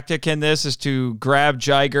favorite tactic in this is to grab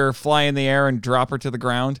Jiger, fly in the air, and drop her to the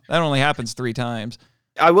ground. That only happens 3 times.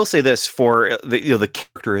 I will say this for the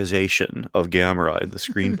characterization of Gamera in the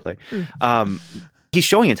screenplay. He's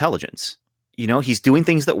showing intelligence. He's doing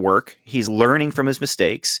things that work. He's learning from his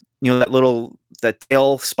mistakes. That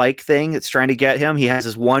tail spike thing that's trying to get him. He has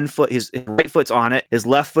his one foot, his right foot's on it. His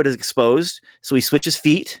left foot is exposed. So he switches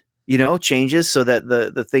feet, changes so that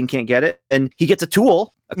the thing can't get it. And he gets a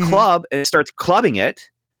tool, a club, and starts clubbing it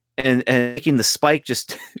and making the spike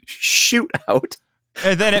just shoot out.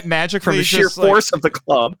 And then it magically from the sheer force of the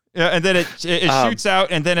club. Yeah, and then it shoots out,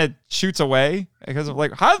 and then it shoots away, because I'm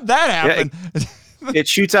like, how did that happen? Yeah, it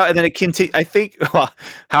shoots out, and then it continues. I think,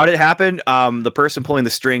 how did it happen? The person pulling the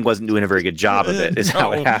string wasn't doing a very good job of it. Is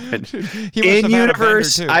how it happened. In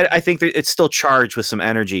universe, I think that it's still charged with some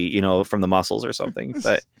energy, from the muscles or something.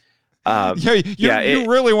 But you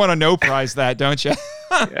really want to no prize that, don't you?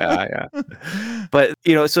 yeah. But,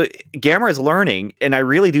 so Gamera is learning, and I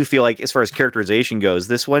really do feel like, as far as characterization goes,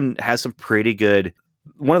 this one has some pretty good.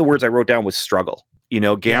 One of the words I wrote down was struggle.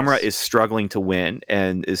 Gamera Yes. is struggling to win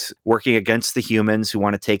and is working against the humans who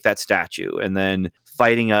want to take that statue, and then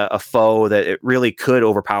fighting a foe that it really could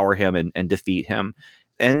overpower him and defeat him.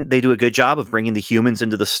 And they do a good job of bringing the humans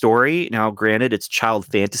into the story. Now, granted, it's child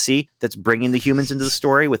fantasy that's bringing the humans into the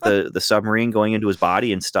story with the submarine going into his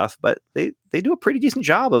body and stuff, but they do a pretty decent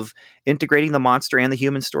job of integrating the monster and the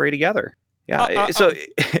human story together. Yeah, so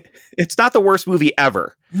it's not the worst movie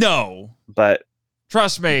ever. No. But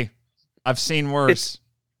trust me, I've seen worse.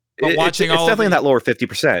 It's definitely in that lower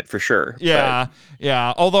 50% for sure. Yeah,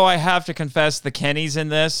 yeah. Although I have to confess, the Kennys in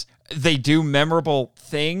this, they do memorable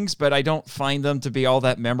things, but I don't find them to be all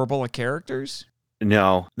that memorable of characters.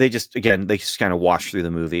 No, they just kind of wash through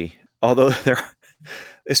the movie. Although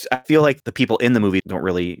I feel like the people in the movie don't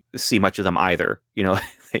really see much of them either.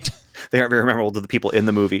 They aren't very memorable to the people in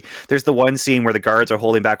the movie. There's the one scene where the guards are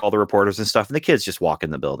holding back all the reporters and stuff, and the kids just walk in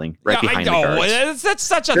the building behind the guards. That's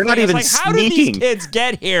such a They're thing. not even it's like, how did these kids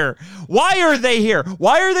get here? Why are they here?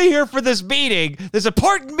 Why are they here for this meeting? This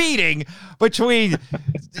important meeting between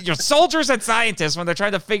soldiers and scientists when they're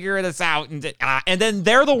trying to figure this out, and then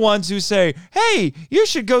they're the ones who say, "Hey, you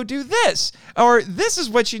should go do this," or "This is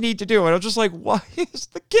what you need to do." And I'm just like, why is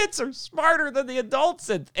the kids are smarter than the adults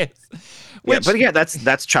in this? But again,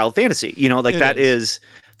 that's child fantasy. That is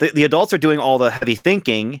the adults are doing all the heavy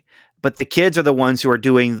thinking, but the kids are the ones who are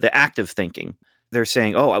doing the active thinking. They're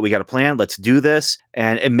saying, "Oh, we got a plan. Let's do this,"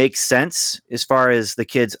 and it makes sense as far as the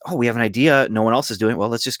kids. "Oh, we have an idea. No one else is doing it. Well,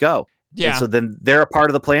 let's just go." Yeah. And so then they're a part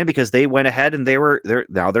of the plan because they went ahead and they're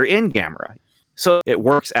in Gamera. So it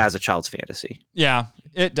works as a child's fantasy. Yeah,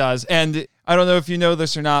 it does. And I don't know if you know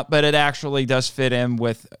this or not, but it actually does fit in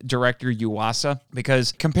with director Yuasa,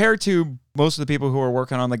 because compared to most of the people who were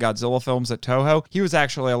working on the Godzilla films at Toho, he was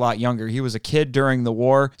actually a lot younger. He was a kid during the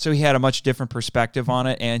war, so he had a much different perspective on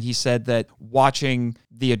it. And he said that watching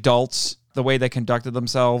the adults, the way they conducted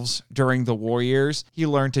themselves during the war years, he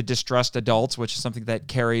learned to distrust adults, which is something that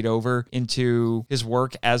carried over into his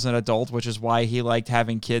work as an adult, which is why he liked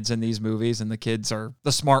having kids in these movies, and the kids are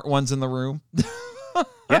the smart ones in the room.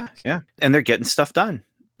 Yeah. And they're getting stuff done.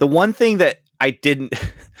 The one thing that I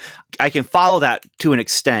can follow that to an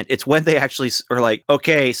extent. It's when they actually are like,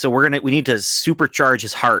 "Okay, so we need to supercharge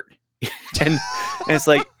his heart." and it's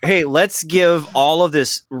like, "Hey, let's give all of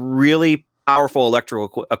this really powerful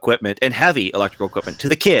electrical equipment and heavy electrical equipment to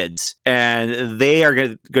the kids, and they are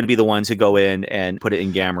going to be the ones who go in and put it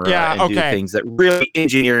in Gamera and do things that really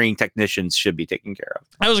engineering technicians should be taking care of."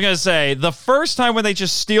 I was going to say, the first time when they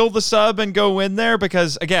just steal the sub and go in there,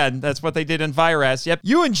 because, again, that's what they did in Virus. Yep,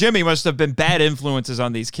 you and Jimmy must have been bad influences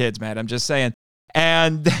on these kids, man. I'm just saying.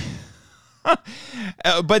 And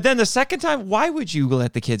but then the second time, why would you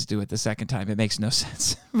let the kids do it the second time? It makes no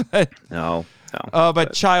sense. No.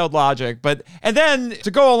 But child logic. And then to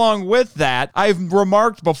go along with that, I've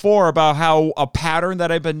remarked before about how a pattern that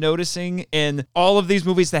I've been noticing in all of these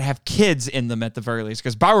movies that have kids in them at the very least,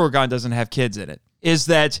 because Barugan doesn't have kids in it, is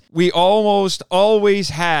that we almost always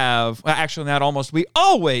have, well, actually not almost, we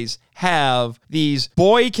always have these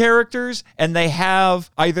boy characters, and they have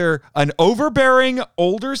either an overbearing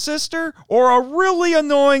older sister or a really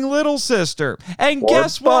annoying little sister. And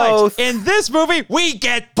guess both. what? In this movie, we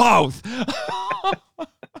get both.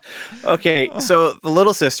 Okay, so the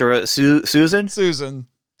little sister, Susan,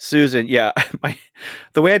 yeah.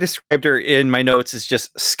 The way I described her in my notes is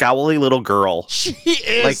just scowly little girl. She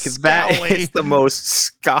is like scowly. That is the most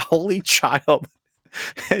scowly child.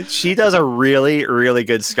 She does a really, really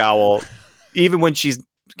good scowl, even when she's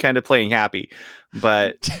kind of playing happy.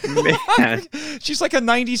 But man, she's like a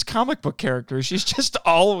 90s comic book character. She's just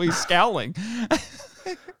always scowling.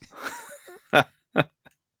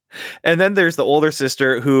 And then there's the older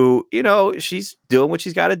sister who, she's doing what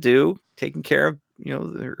she's got to do, taking care of,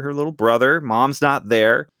 her little brother. Mom's not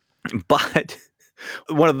there. But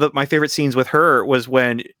one of my favorite scenes with her was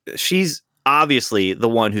when she's obviously the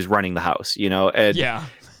one who's running the house, and yeah.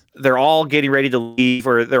 They're all getting ready to leave,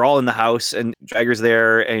 or they're all in the house, and Jiger's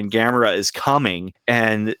there, and Gamera is coming,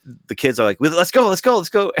 and the kids are like, let's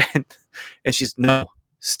go. And she's, "No,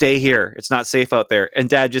 stay here. It's not safe out there." And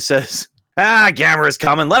Dad just says, "Gamera's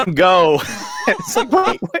coming. Let him go." It's like,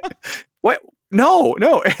 wait, what? No.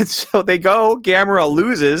 And so they go. Gamera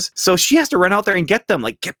loses, so she has to run out there and get them.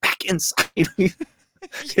 Like, get back inside.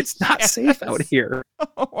 It's not safe out here.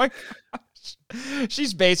 Oh my gosh.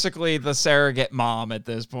 She's basically the surrogate mom at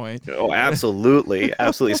this point. Oh, absolutely.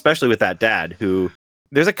 Especially with that dad who,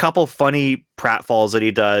 there's a couple funny pratfalls that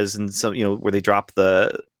he does, and some, where they drop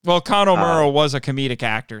the. Well, Kanomura was a comedic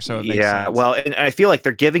actor, so it makes sense. Well, and I feel like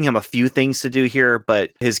they're giving him a few things to do here,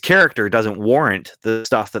 but his character doesn't warrant the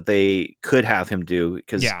stuff that they could have him do,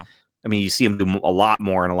 because I mean, you see him do a lot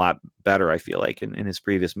more and a lot better, I feel like, in his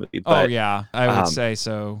previous movie. But, oh, yeah, I would say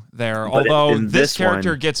so there. but Although in this this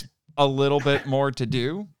character one- gets a little bit more to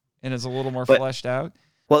do and is a little more But- fleshed out.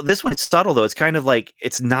 Well, this one's subtle, though. It's kind of like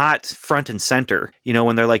it's not front and center. You know,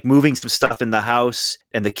 when they're like moving some stuff in the house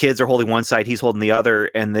and the kids are holding one side, he's holding the other,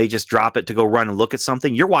 and they just drop it to go run and look at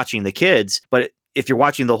something. You're watching the kids, but if you're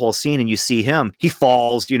watching the whole scene and you see him, he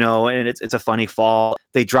falls, you know, and it's a funny fall.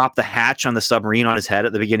 They drop the hatch on the submarine on his head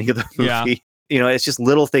at the beginning of the movie. Yeah. You know, it's just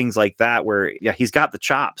little things like that where, yeah, he's got the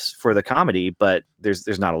chops for the comedy, but there's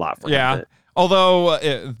not a lot for Yeah. him. Although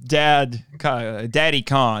Daddy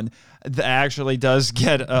Khan actually does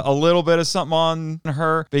get a little bit of something on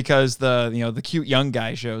her because the cute young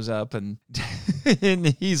guy shows up and and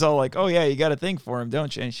he's all like, oh yeah, you got a thing for him,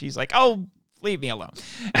 don't you? And she's like, oh, leave me alone.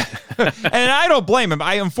 And I don't blame him.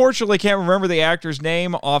 I unfortunately can't remember the actor's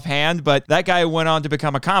name offhand, but that guy went on to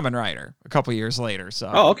become a Kamen Rider a couple years later.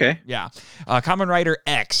 So Oh, okay. yeah, Kamen Rider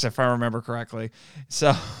X, if I remember correctly.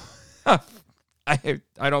 So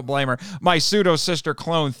I don't blame her. My pseudo sister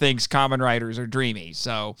clone thinks Kamen Riders are dreamy,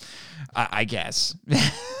 so I guess.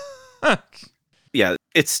 Yeah,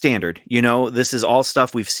 it's standard. You know, this is all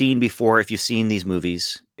stuff we've seen before if you've seen these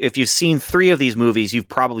movies. If you've seen 3 of these movies, you've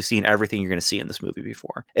probably seen everything you're going to see in this movie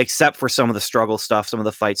before, except for some of the struggle stuff, some of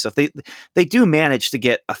the fight stuff. They do manage to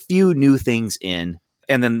get a few new things in,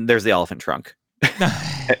 and then there's the elephant trunk.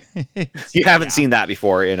 You haven't seen that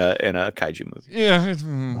before in a kaiju movie. Yeah.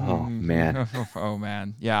 Oh man. Oh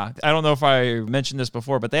man. Yeah. I don't know if I mentioned this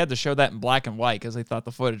before, but they had to show that in black and white because they thought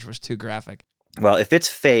the footage was too graphic. Well, if it's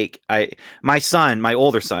fake, my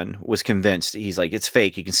older son was convinced. He's like, it's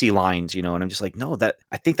fake. You can see lines, you know, and I'm just like, no,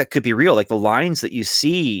 I think that could be real. Like the lines that you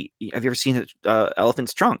see. Have you ever seen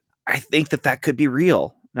elephant's trunk? I think that could be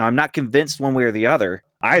real. Now, I'm not convinced one way or the other.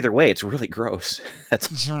 Either way, it's really gross.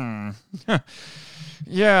 That's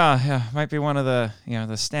Yeah, might be one of the the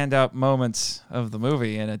standout moments of the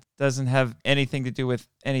movie, and it doesn't have anything to do with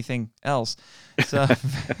anything else. So,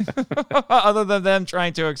 other than them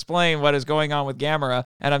trying to explain what is going on with Gamera,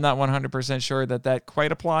 and I'm not 100% sure that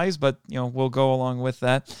quite applies, but we'll go along with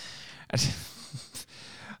that.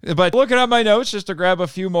 But looking at my notes just to grab a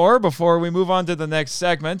few more before we move on to the next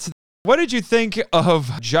segment. What did you think of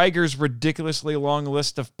Jiger's ridiculously long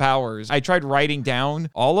list of powers? I tried writing down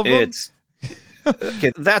all of them.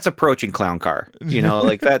 Okay, that's approaching clown car. You know,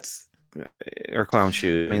 like that's or clown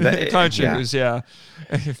shoes. I mean, clown shoes, yeah.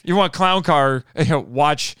 If you want clown car,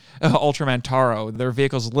 watch Ultraman Taro. Their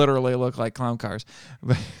vehicles literally look like clown cars.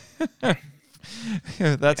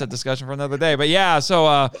 That's a discussion for another day. But yeah,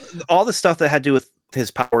 so all the stuff that had to do with his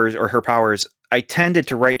powers or her powers, I tended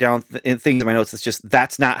to write down things in my notes. It's just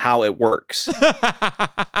that's not how it works.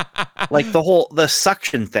 Like the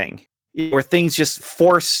suction thing. Where things just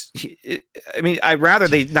force. I mean, I'd rather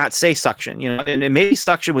they not say suction, and maybe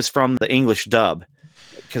suction was from the English dub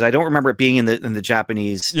because I don't remember it being in the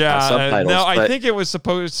Japanese subtitles. No, I think it was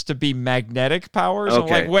supposed to be magnetic powers. Okay.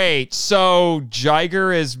 I'm like, wait, so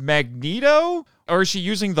Jiger is Magneto, or is she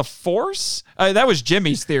using the Force? That was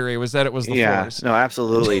Jimmy's theory, was that it was the Force. No,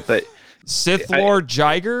 absolutely, but Sith Lord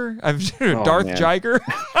Jiger, Darth man. Jiger.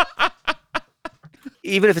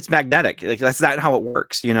 Even if it's magnetic, like that's not how it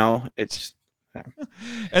works, It's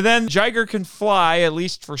and then Jiger can fly at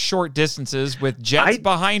least for short distances with jets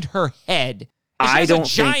behind her head. I don't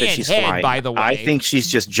think that she's flying. By the way, I think she's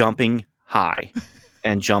just jumping high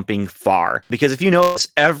and jumping far. Because if you notice,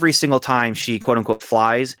 every single time she quote unquote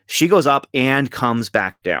flies, she goes up and comes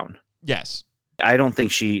back down. Yes. I don't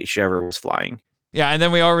think she ever was flying. Yeah, and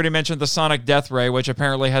then we already mentioned the Sonic Death Ray, which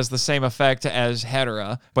apparently has the same effect as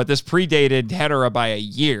Hedera, but this predated Hedera by a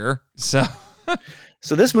year, so...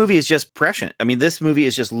 So this movie is just prescient. I mean, this movie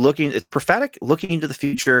is just it's prophetic, looking into the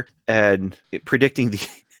future and predicting the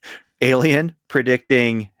alien,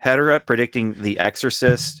 predicting Hedera, predicting the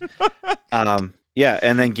Exorcist. Yeah,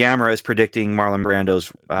 and then Gamera is predicting Marlon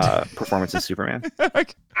Brando's performance as Superman.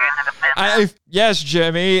 Yes,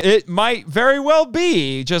 Jimmy, it might very well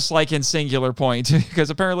be just like in Singular Point, because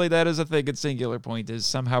apparently that is a thing in Singular Point, is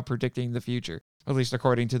somehow predicting the future, at least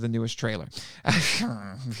according to the newest trailer.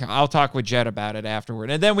 I'll talk with Jet about it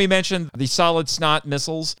afterward. And then we mentioned the solid snot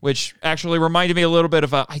missiles, which actually reminded me a little bit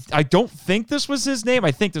of I don't think this was his name.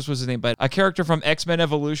 I think this was his name, but a character from X-Men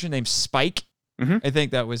Evolution named Spike. Mm-hmm. I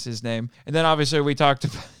think that was his name. And then obviously we talked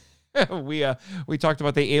about we talked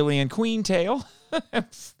about the alien queen tail.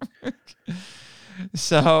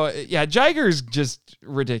 So yeah, Jiger's just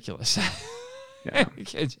ridiculous. Yeah.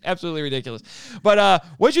 It's absolutely ridiculous. But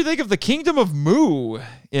what'd you think of the Kingdom of Mu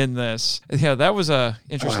in this? Yeah, that was a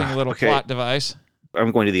interesting little plot device.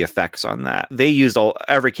 I'm going to the effects on that. They used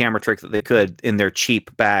every camera trick that they could in their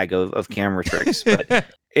cheap bag of camera tricks, but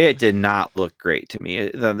it did not look great to me.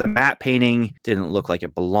 The matte painting didn't look like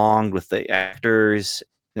it belonged with the actors.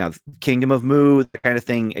 Kingdom of Mu, the kind of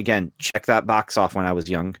thing. Again, check that box off when I was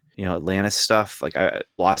young. Atlantis stuff, like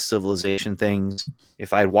Lost Civilization things.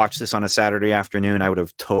 If I had watched this on a Saturday afternoon, I would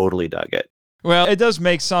have totally dug it. Well, it does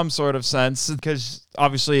make some sort of sense because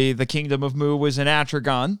obviously the Kingdom of Mu was in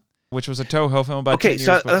Atragon, which was a Toho film about 10 years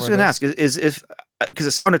before. Okay, so I was going to ask, is if, because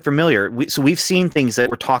it sounded familiar, so we've seen things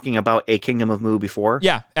that were talking about a Kingdom of Mu before?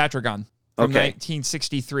 Yeah, Atragon. From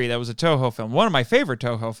 1963. That was a Toho film. One of my favorite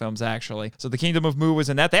Toho films, actually. So the Kingdom of Mu was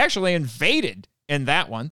in that. They actually invaded in that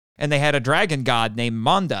one, and they had a dragon god named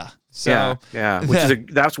Manda. So yeah.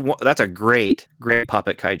 That's a great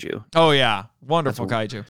puppet kaiju. Oh yeah, wonderful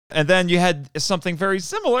kaiju. And then you had something very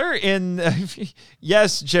similar in,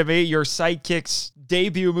 yes, Jimmy, your sidekick's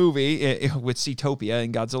debut movie with Seatopia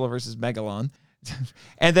and Godzilla vs. Megalon.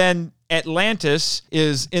 And then Atlantis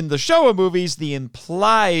is, in the Showa movies, the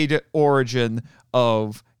implied origin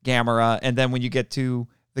of Gamera. And then when you get to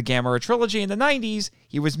the Gamera trilogy in the 90s,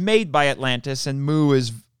 he was made by Atlantis, and Mu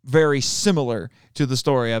is very similar to the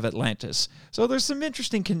story of Atlantis. So there's some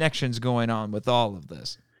interesting connections going on with all of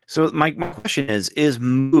this. So my question is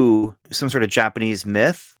Mu some sort of Japanese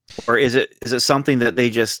myth, or is it something that they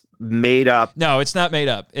just made up? No, it's not made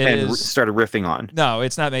up. Started riffing on. No,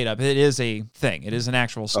 it's not made up. It is a thing. It is an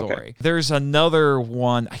actual story. Okay. There's another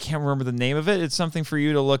one. I can't remember the name of it. It's something for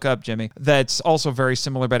you to look up, Jimmy. That's also very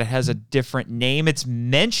similar, but it has a different name. It's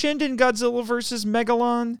mentioned in Godzilla vs.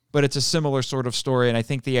 Megalon, but it's a similar sort of story. And I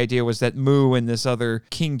think the idea was that Mu and this other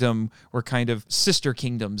kingdom were kind of sister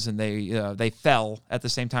kingdoms, and they fell at the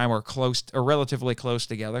same time, or relatively close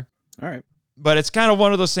together. All right. But it's kind of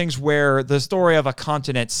one of those things where the story of a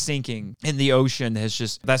continent sinking in the ocean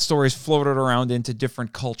that story's floated around into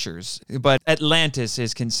different cultures. But Atlantis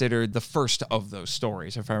is considered the first of those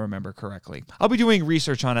stories, if I remember correctly. I'll be doing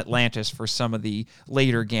research on Atlantis for some of the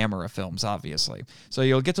later Gamera films, obviously. So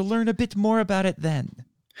you'll get to learn a bit more about it then.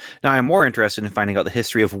 Now, I'm more interested in finding out the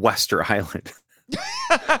history of Wester Island.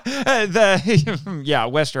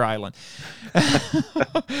 Wester Island.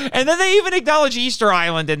 And then they even acknowledge Easter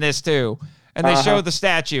Island in this, too. And they show the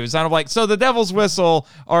statues. And I'm like, so the Devil's Whistle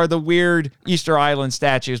are the weird Easter Island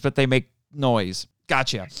statues, but they make noise.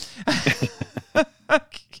 Gotcha.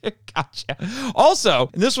 Gotcha. Also,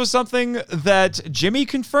 and this was something that Jimmy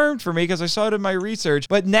confirmed for me because I saw it in my research,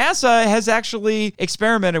 but NASA has actually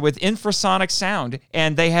experimented with infrasonic sound,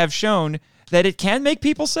 and they have shown that it can make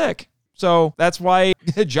people sick. So that's why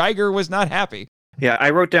Jiger was not happy. Yeah, I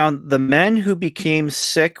wrote down the men who became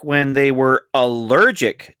sick when they were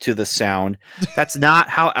allergic to the sound. That's not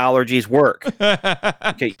how allergies work.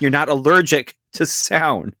 Okay, you're not allergic to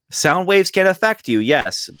sound. Sound waves can affect you,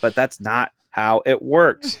 yes, but that's not how it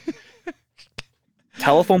works.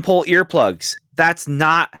 Telephone pole earplugs. That's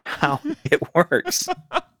not how it works.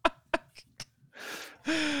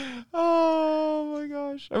 Oh my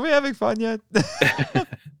gosh. Are we having fun yet?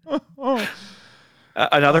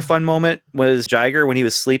 Another fun moment was Jiger when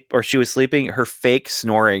she was sleeping, her fake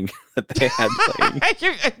snoring that they had playing.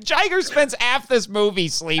 Jiger spends half this movie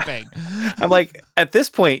sleeping. I'm like, at this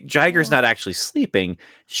point, Jiger's not actually sleeping.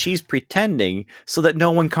 She's pretending so that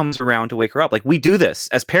no one comes around to wake her up. Like, we do this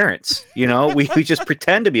as parents, we just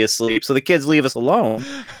pretend to be asleep so the kids leave us alone.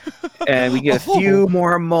 And we get a few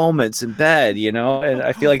more moments in bed, and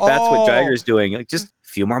I feel like that's what Jiger's doing. Like, just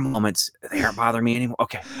few more moments. They aren't bothering me anymore.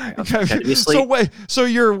 Okay. All right, I'll pretend to be asleep.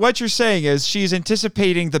 So what you're saying is she's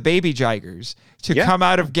anticipating the baby Jigers to come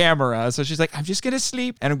out of Gamera. So she's like, I'm just going to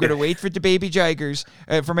sleep and I'm going to wait for the baby Jigers,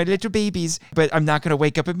 for my little babies, but I'm not going to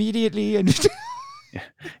wake up immediately. And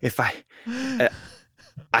if I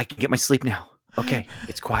can get my sleep now. Okay,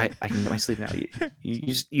 it's quiet. I can get my sleep now.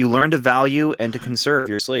 You learn to value and to conserve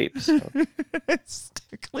your sleep. So.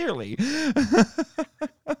 Clearly.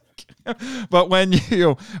 But when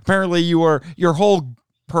apparently your whole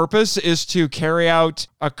purpose is to carry out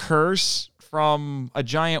a curse from a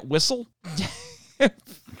giant whistle.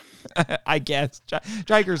 I guess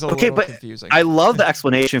Jiger's a little confusing. I love the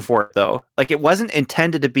explanation for it, though. Like, it wasn't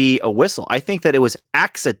intended to be a whistle. I think that it was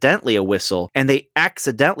accidentally a whistle, and they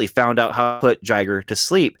accidentally found out how to put Jiger to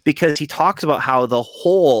sleep, because he talks about how the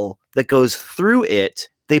hole that goes through it,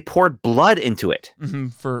 they poured blood into it.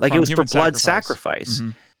 Mm-hmm, it was for blood sacrifice.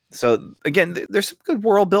 Mm-hmm. So again, there's some good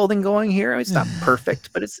world building going here. It's not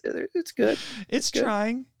perfect, but it's good. It's good.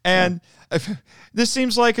 Trying. And this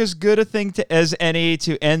seems like as good a thing as any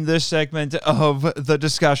to end this segment of the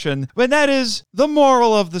discussion. But that is the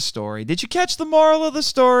moral of the story. Did you catch the moral of the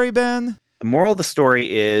story, Ben? The moral of the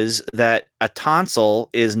story is that a tonsil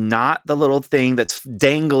is not the little thing that's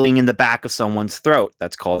dangling in the back of someone's throat.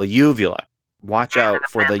 That's called a uvula. Watch out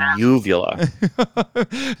for the uvula.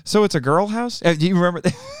 So it's a girl house? Do you remember?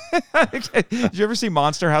 Did you ever see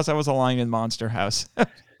Monster House? I was a line in Monster House.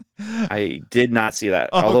 I did not see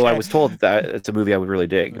that, Oh, although I okay. was told that it's a movie I would really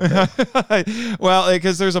dig. Well,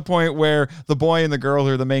 because there's a point where the boy and the girl,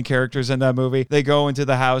 who are the main characters in that movie, they go into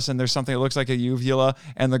the house and there's something that looks like a uvula,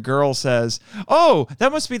 and the girl says, "Oh,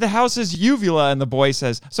 that must be the house's uvula," and the boy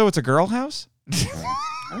says, "So it's a girl house?"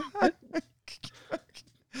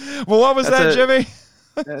 Well, what was that, Jimmy?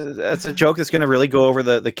 That's a joke that's going to really go over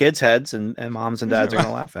the kids' heads, and moms and dads are going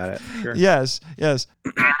to laugh at it. Sure. Yes.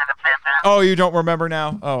 Oh, you don't remember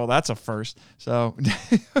now? Oh, that's a first. So,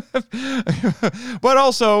 but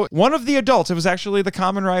also one of the adults, it was actually the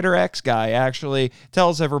Kamen Rider X guy, actually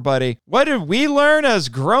tells everybody, what did we learn as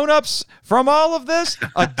grown-ups from all of this?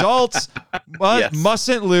 Adults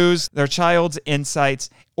mustn't lose their child's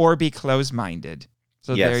insights or be closed-minded.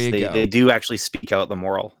 So there you go. They do actually speak out the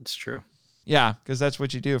moral. It's true. Yeah, because that's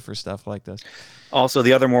what you do for stuff like this. Also,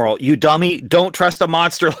 the other moral, you dummy, don't trust a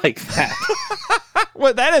monster like that.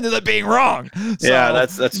 Well, that ended up being wrong. So, yeah,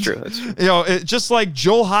 that's true. That's true. You know, just like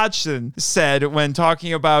Joel Hodgson said when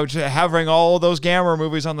talking about having all those Gamera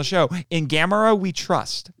movies on the show, in Gamera, we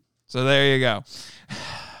trust. So there you go.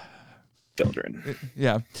 Children.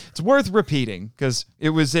 Yeah, it's worth repeating because it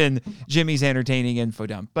was in Jimmy's entertaining info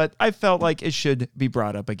dump, but I felt like it should be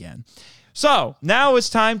brought up again. So now it's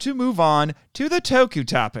time to move on to the Toku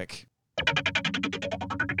topic.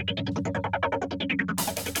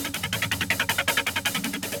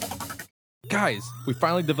 Guys, we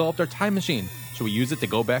finally developed our time machine. Should we use it to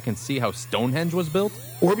go back and see how Stonehenge was built?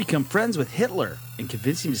 Or become friends with Hitler and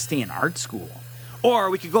convince him to stay in art school. Or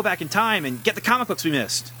we could go back in time and get the comic books we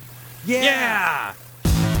missed. Yeah!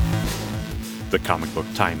 The Comic Book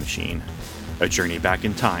Time Machine. A journey back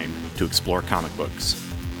in time to explore comic books.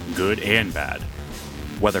 Good and bad.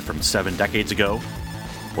 Whether from 7 decades ago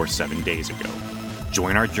or 7 days ago.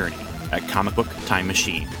 Join our journey at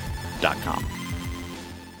comicbooktimemachine.com.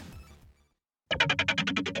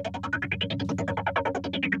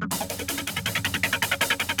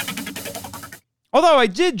 Although I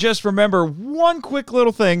did just remember one quick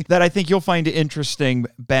little thing that I think you'll find interesting,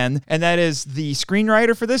 Ben, and that is the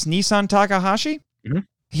screenwriter for this, Nissan Takahashi,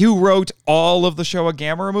 who wrote all of the Showa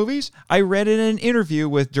Gamera movies. I read in an interview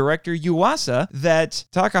with director Yuasa that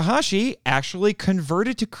Takahashi actually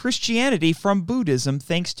converted to Christianity from Buddhism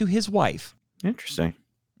thanks to his wife. Interesting.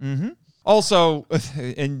 Also,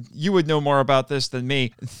 and you would know more about this than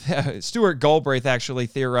me, Stuart Galbraith actually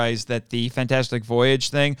theorized that the Fantastic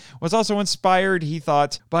Voyage thing was also inspired, he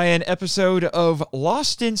thought, by an episode of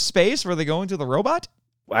Lost in Space where they go into the robot.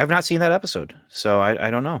 I've not seen that episode, so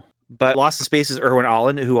I don't know. But Lost in Space is Irwin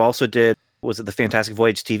Allen, who also did, was it the Fantastic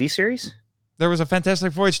Voyage TV series? There was a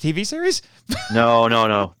Fantastic Voyage TV series?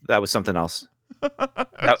 No. That was something else.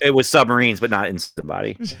 It was submarines, but not in the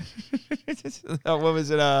body. What was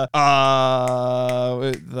it? The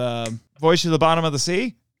Voyage to the Bottom of the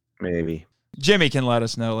Sea? Maybe. Jimmy can let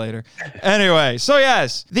us know later. Anyway, so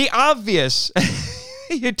yes, the obvious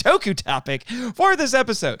Toku topic for this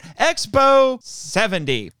episode, Expo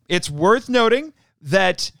 70. It's worth noting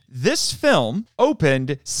that this film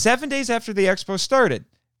opened 7 days after the Expo started.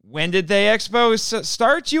 When did the Expo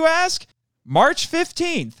start, you ask? March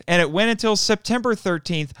 15th, and it went until September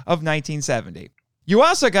 13th of 1970. You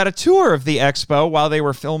also got a tour of the Expo while they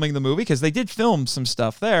were filming the movie, because they did film some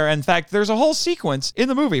stuff there. In fact, there's a whole sequence in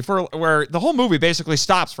the movie where the whole movie basically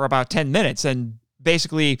stops for about 10 minutes, and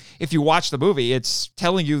basically, if you watch the movie, it's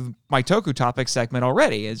telling you my Toku topic segment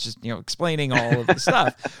already. It's just, explaining all of the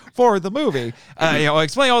stuff for the movie.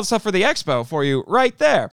 Explaining all the stuff for the Expo for you right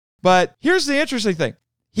there. But here's the interesting thing.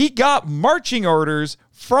 He got marching orders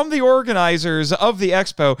from the organizers of the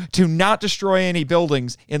Expo to not destroy any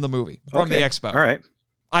buildings in the movie from the Expo. All right.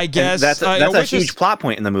 I guess and that's a huge plot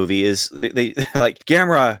point in the movie. Is they like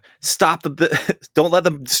Gamera, stop don't let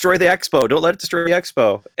them destroy the Expo. Don't let it destroy the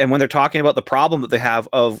Expo. And when they're talking about the problem that they have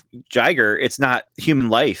of Jiger, it's not human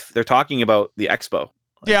life. They're talking about the Expo.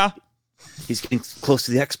 Yeah. He's getting close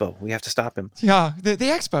to the Expo. We have to stop him. Yeah, the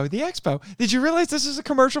Expo. Did you realize this is a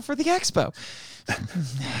commercial for the Expo?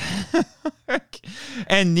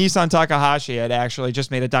 And Nissan Takahashi had actually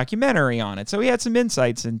just made a documentary on it, so he had some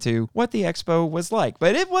insights into what the Expo was like.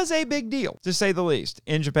 But it was a big deal, to say the least,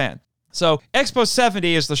 in Japan. So Expo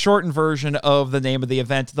 70 is the shortened version of the name of the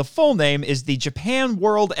event. The full name is the Japan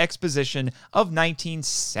World Exposition of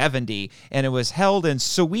 1970, and it was held in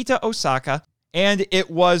Suita, Osaka, and it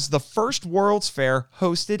was the first World's Fair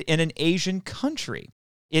hosted in an Asian country.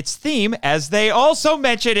 Its theme, as they also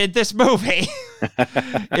mentioned in this movie,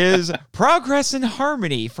 is progress and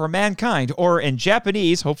harmony for mankind, or in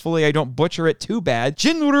Japanese, hopefully I don't butcher it too bad,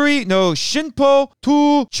 Jinrui no Shinpo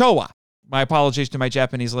to Showa. My apologies to my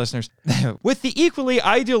Japanese listeners. With the equally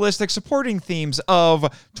idealistic supporting themes of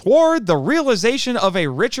toward the realization of a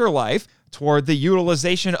richer life, toward the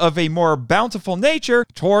utilization of a more bountiful nature,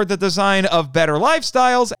 toward the design of better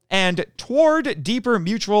lifestyles, and toward deeper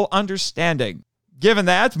mutual understanding. Given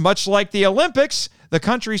that, much like the Olympics, the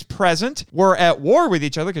countries present were at war with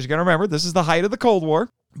each other, because you got to remember, this is the height of the Cold War,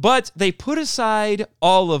 but they put aside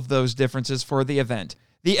all of those differences for the event.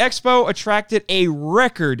 The expo attracted a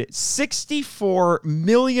record 64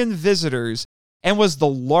 million visitors and was the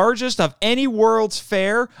largest of any World's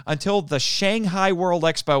Fair until the Shanghai World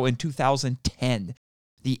Expo in 2010.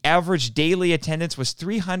 The average daily attendance was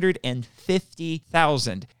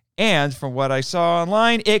 350,000. And from what I saw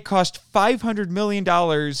online, it cost $500 million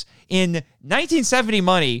in 1970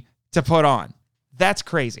 money to put on. That's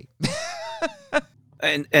crazy.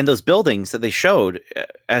 And those buildings that they showed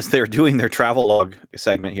as they're doing their travelogue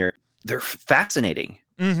segment here, they're fascinating.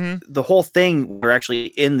 Mm-hmm. The whole thing, we're actually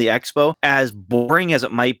in the expo, as boring as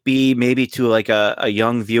it might be, maybe to like a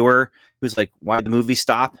young viewer who's like, why did the movie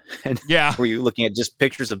stop? And were you looking at just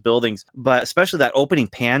pictures of buildings? But especially that opening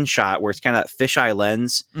pan shot where it's kind of that fisheye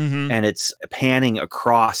lens and it's panning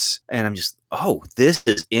across. And I'm just, oh, this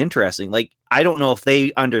is interesting. Like, I don't know if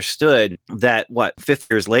they understood that,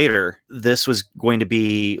 50 years later, this was going to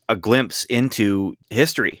be a glimpse into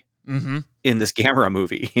history in this Gamera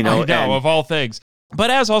movie. You know, I know, of all things. But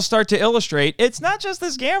as I'll start to illustrate, it's not just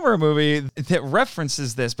this Gamera movie that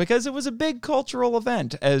references this, because it was a big cultural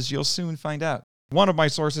event, as you'll soon find out. One of my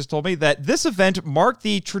sources told me that this event marked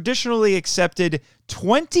the traditionally accepted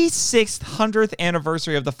 2600th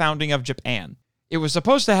anniversary of the founding of Japan. It was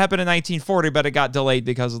supposed to happen in 1940, but it got delayed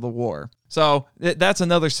because of the war. So that's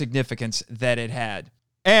another significance that it had.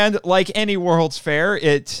 And like any World's Fair,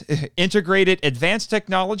 it integrated advanced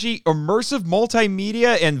technology, immersive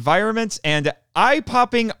multimedia environments, and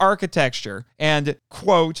eye-popping architecture, and,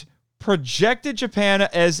 quote, projected Japan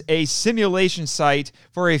as a simulation site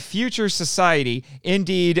for a future society.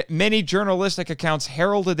 Indeed, many journalistic accounts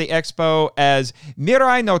heralded the expo as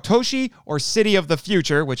Mirai no Toshi, or City of the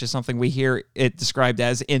Future, which is something we hear it described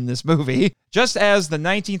as in this movie, just as the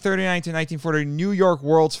 1939 to 1940 New York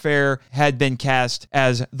World's Fair had been cast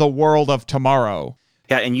as the World of Tomorrow.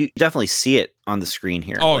 Yeah, and you definitely see it on the screen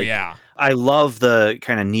here. Oh, yeah. I love the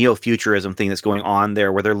kind of neo-futurism thing that's going on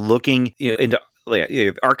there, where they're looking into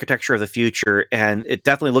architecture of the future, and it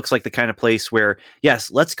definitely looks like the kind of place where,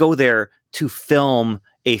 yes, let's go there to film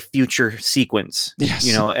a future sequence,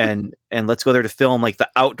 you know, and let's go there to film like the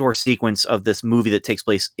outdoor sequence of this movie that takes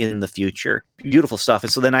place in the future. Beautiful stuff.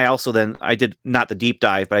 And so then I did not the deep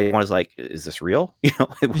dive, but I was like, is this real? You know,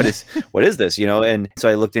 what is this? You know, and so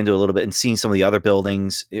I looked into it a little bit and seen some of the other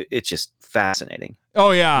buildings. It's just fascinating.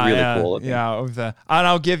 Oh yeah, really cool looking. Yeah. And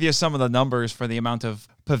I'll give you some of the numbers for the amount of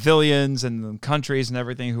pavilions and countries and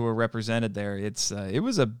everything who were represented there. It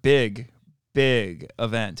was a big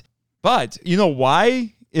event. But you know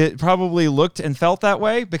why it probably looked and felt that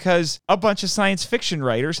way? Because a bunch of science fiction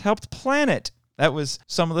writers helped plan it. That was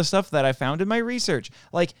some of the stuff that I found in my research,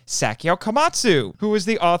 like Sakio Komatsu, who was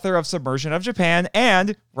the author of Submersion of Japan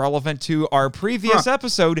and, relevant to our previous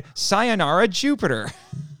episode, Sayonara Jupiter.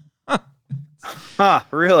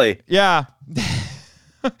 Really? Yeah.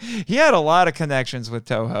 He had a lot of connections with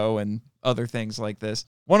Toho and other things like this.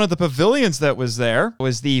 One of the pavilions that was there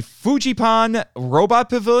was the Fujipan Robot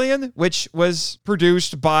Pavilion, which was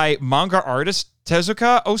produced by manga artist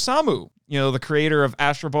Tezuka Osamu, you know, the creator of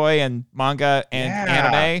Astro Boy and manga and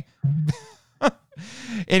anime.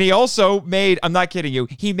 And he also made, I'm not kidding you,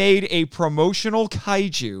 he made a promotional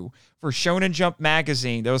kaiju for Shonen Jump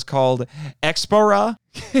magazine that was called Expora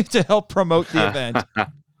to help promote the event.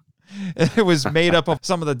 It was made up of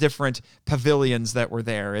some of the different pavilions that were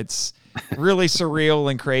there. It's really surreal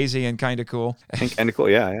and crazy and kind of cool. Kind of cool,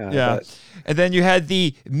 yeah. And then you had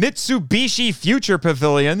the Mitsubishi Future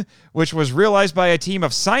Pavilion, which was realized by a team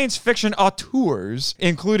of science fiction auteurs,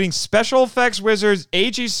 including special effects wizards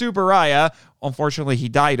Eiji Tsuburaya. Unfortunately, he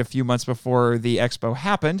died a few months before the expo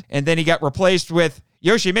happened. And then he got replaced with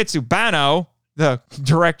Yoshimitsu Banno, the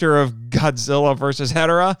director of Godzilla vs.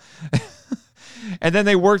 Hedorah. And then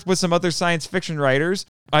they worked with some other science fiction writers.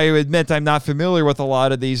 I admit I'm not familiar with a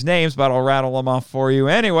lot of these names, but I'll rattle them off for you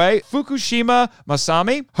anyway. Fukushima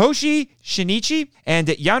Masami, Hoshi Shinichi, and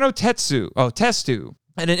Yano Testu,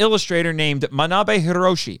 and an illustrator named Manabe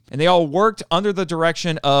Hiroshi. And they all worked under the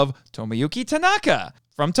direction of Tomoyuki Tanaka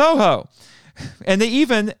from Toho. And they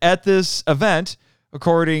even, at this event,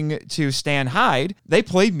 according to Stan Hyde, they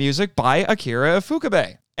played music by Akira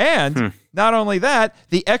Ifukube. And not only that,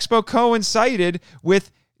 the expo coincided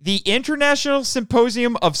with the International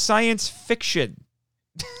Symposium of Science Fiction,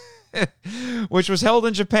 which was held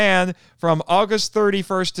in Japan from August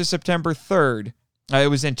 31st to September 3rd. It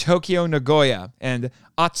was in Tokyo, Nagoya, and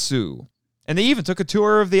Atsu. And they even took a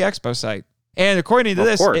tour of the expo site. And according to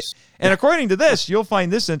this, you'll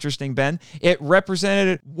find this interesting, Ben. It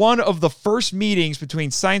represented one of the first meetings between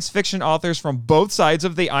science fiction authors from both sides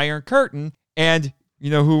of the Iron Curtain. And you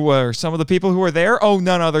know who were some of the people who were there? Oh,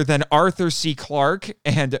 none other than Arthur C. Clarke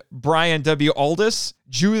and Brian W. Aldiss,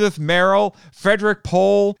 Judith Merrill, Frederick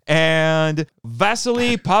Pohl, and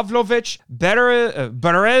Vasily Pavlovich Bereznoy.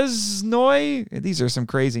 These are some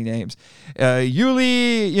crazy names.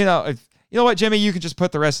 Yuli, you know what, Jimmy? You can just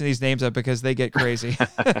put the rest of these names up because they get crazy.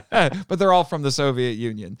 But they're all from the Soviet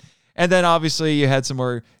Union. And then obviously you had some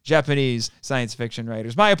more Japanese science fiction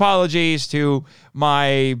writers. My apologies to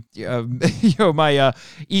my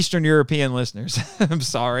Eastern European listeners. I'm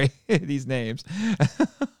sorry, these names.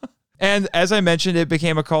 And as I mentioned, it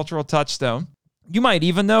became a cultural touchstone. You might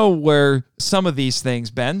even know where some of these things,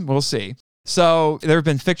 Ben. We'll see. So there have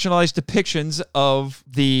been fictionalized depictions of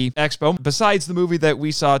the expo. Besides the movie that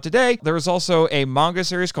we saw today, there was also a manga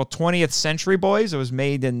series called 20th Century Boys. It was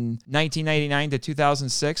made in 1999 to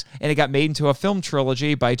 2006, and it got made into a film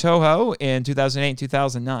trilogy by Toho in 2008 and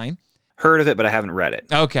 2009. Heard of it, but I haven't read it.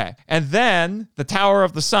 Okay. And then The Tower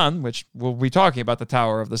of the Sun, which we'll be talking about The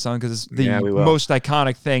Tower of the Sun because it's the most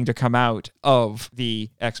iconic thing to come out of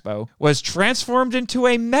the expo, was transformed into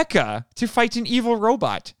a mecha to fight an evil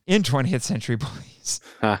robot in 20th Century Boys.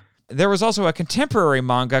 Huh. There was also a contemporary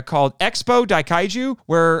manga called Expo Daikaiju,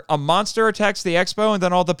 where a monster attacks the expo and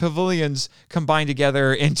then all the pavilions combine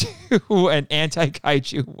together into an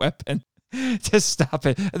anti-kaiju weapon to stop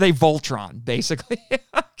it. They Voltron, basically.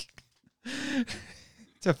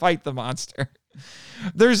 To fight the monster.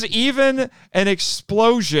 There's even an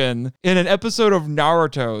explosion in an episode of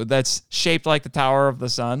Naruto that's shaped like the Tower of the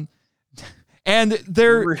Sun. And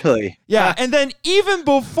they're really, yeah. And then even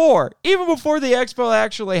before the expo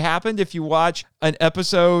actually happened, if you watch an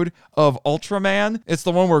episode of Ultraman, it's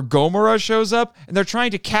the one where Gamera shows up, and they're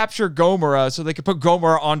trying to capture Gamera so they could put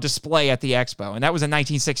Gamera on display at the expo, and that was in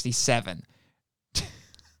 1967.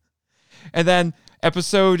 And then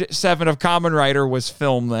episode 7 of Kamen Rider was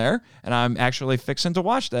filmed there, and I'm actually fixing to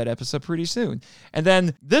watch that episode pretty soon. And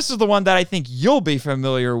then this is the one that I think you'll be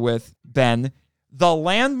familiar with, Ben. The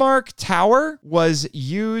Landmark Tower was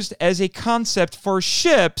used as a concept for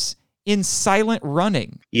ships in Silent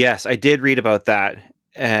Running. Yes, I did read about that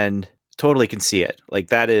and totally can see it. Like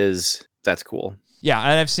that's cool. Yeah,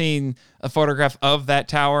 and I've seen a photograph of that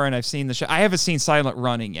tower, and I've seen the ship. I haven't seen Silent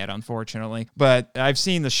Running yet, unfortunately, but I've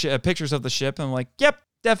seen the pictures of the ship, and I'm like, yep,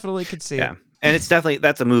 definitely could see it. And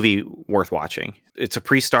that's a movie worth watching. It's a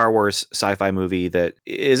pre-Star Wars sci-fi movie that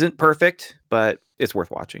isn't perfect, but it's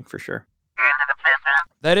worth watching for sure.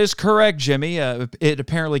 That is correct, Jimmy. It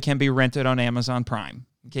apparently can be rented on Amazon Prime,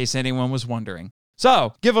 in case anyone was wondering.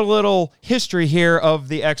 So, give a little history here of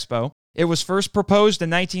the expo. It was first proposed in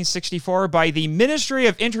 1964 by the Ministry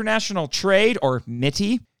of International Trade, or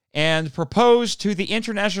MITI, and proposed to the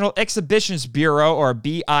International Exhibitions Bureau, or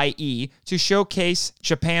BIE, to showcase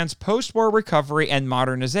Japan's post-war recovery and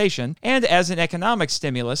modernization, and as an economic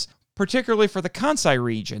stimulus, particularly for the Kansai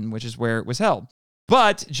region, which is where it was held.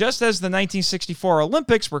 But just as the 1964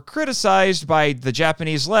 Olympics were criticized by the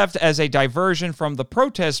Japanese left as a diversion from the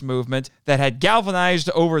protest movement that had galvanized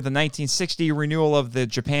over the 1960 renewal of the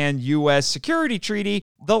Japan-U.S. Security Treaty,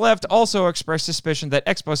 the left also expressed suspicion that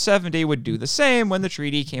Expo 70 would do the same when the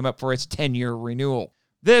treaty came up for its 10-year renewal.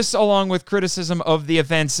 This, along with criticism of the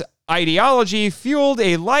event's ideology, fueled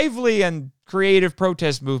a lively and creative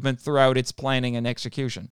protest movement throughout its planning and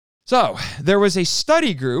execution. So, there was a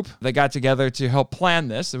study group that got together to help plan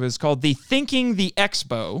this. It was called the Thinking the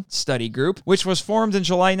Expo Study Group, which was formed in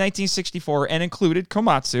July 1964 and included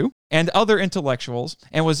Komatsu and other intellectuals,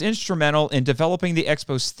 and was instrumental in developing the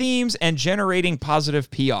Expo's themes and generating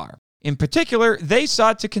positive PR. In particular, they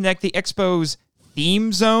sought to connect the Expo's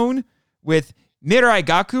theme zone with Mirai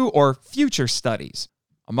Gaku, or future studies.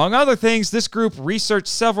 Among other things, this group researched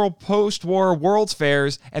several post-war World's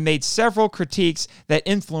Fairs and made several critiques that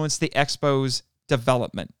influenced the Expo's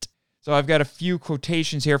development. So I've got a few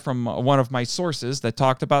quotations here from one of my sources that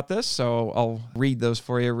talked about this, so I'll read those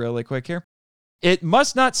for you really quick here. It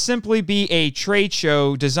must not simply be a trade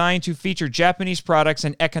show designed to feature Japanese products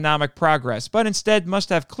and economic progress, but instead must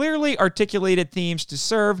have clearly articulated themes to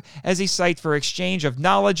serve as a site for exchange of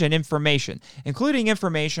knowledge and information, including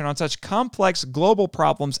information on such complex global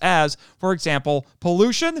problems as, for example,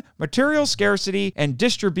 pollution, material scarcity and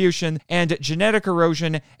distribution, and genetic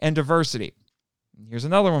erosion and diversity. Here's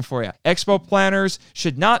another one for you. Expo planners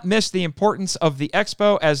should not miss the importance of the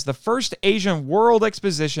Expo as the first Asian World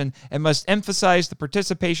Exposition and must emphasize the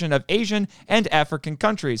participation of Asian and African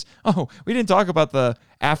countries. Oh, we didn't talk about the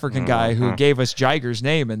African guy who gave us Jiger's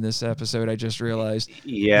name in this episode, I just realized.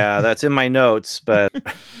 Yeah, that's in my notes, but...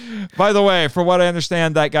 By the way, for what I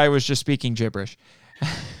understand, that guy was just speaking gibberish.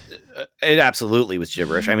 It absolutely was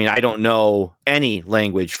gibberish. I mean, I don't know any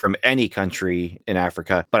language from any country in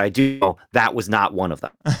Africa, but I do know that was not one of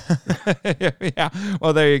them. Yeah,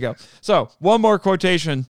 well, there you go. So, one more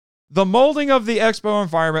quotation. The molding of the expo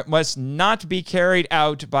environment must not be carried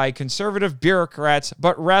out by conservative bureaucrats,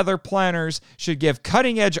 but rather planners should give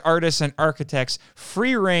cutting-edge artists and architects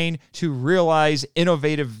free rein to realize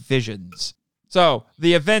innovative visions. So,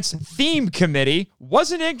 the event's theme committee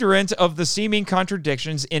wasn't ignorant of the seeming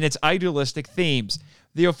contradictions in its idealistic themes.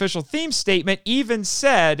 The official theme statement even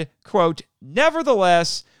said, quote,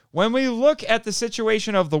 "Nevertheless, when we look at the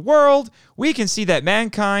situation of the world, we can see that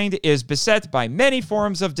mankind is beset by many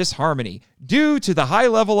forms of disharmony. Due to the high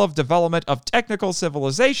level of development of technical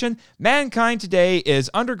civilization, mankind today is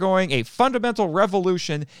undergoing a fundamental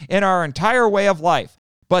revolution in our entire way of life.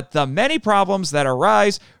 But the many problems that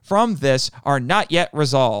arise from this are not yet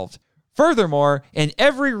resolved. Furthermore, in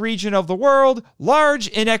every region of the world, large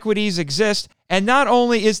inequities exist, and not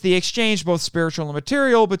only is the exchange both spiritual and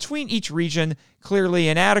material between each region clearly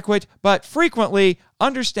inadequate, but frequently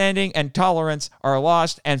understanding and tolerance are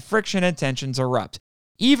lost and friction and tensions erupt.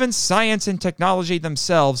 Even science and technology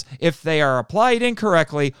themselves, if they are applied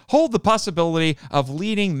incorrectly, hold the possibility of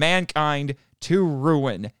leading mankind to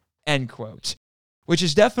ruin." End quote. Which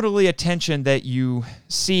is definitely a tension that you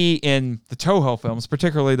see in the Toho films,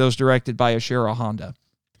 particularly those directed by Ishiro Honda.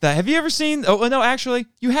 Have you ever seen... Oh, no, actually,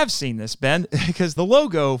 you have seen this, Ben, because the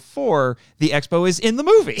logo for the expo is in the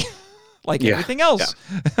movie, like everything else.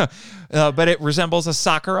 Yeah. But it resembles a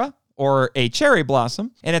sakura or a cherry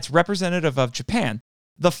blossom, and it's representative of Japan.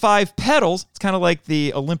 The 5 petals, it's kind of like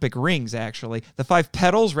the Olympic rings, actually. The 5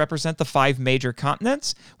 petals represent the 5 major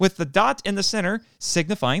continents, with the dot in the center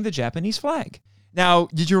signifying the Japanese flag. Now,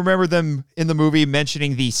 did you remember them in the movie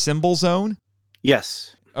mentioning the symbol zone?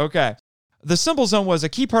 Yes. Okay. The symbol zone was a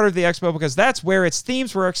key part of the expo because that's where its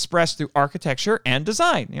themes were expressed through architecture and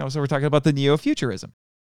design. So we're talking about the neo-futurism.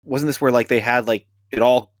 Wasn't this where they had it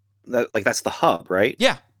all, that's the hub, right?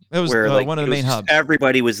 Yeah. It was where, one of the main hubs.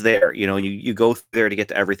 Everybody was there. You go there to get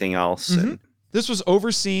to everything else. Mm-hmm. And... This was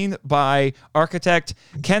overseen by architect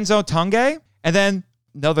Kenzo Tange, and then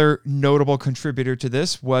another notable contributor to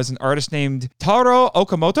this was an artist named Taro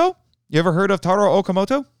Okamoto. You ever heard of Taro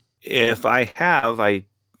Okamoto? If I have, I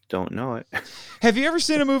don't know it. Have you ever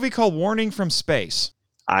seen a movie called Warning from Space?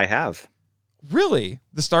 I have. Really?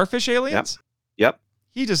 The starfish aliens? Yep.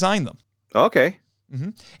 He designed them. Okay. Mm-hmm.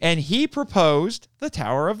 And he proposed the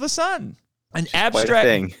Tower of the Sun. An abstract quite a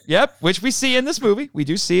thing. Yep, which we see in this movie. We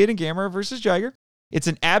do see it in Gamera versus Jiger. It's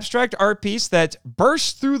an abstract art piece that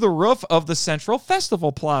bursts through the roof of the Central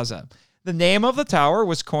Festival Plaza. The name of the tower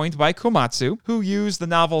was coined by Komatsu, who used the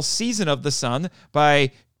novel Season of the Sun by,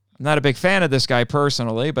 I'm not a big fan of this guy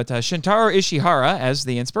personally, but Shintaro Ishihara as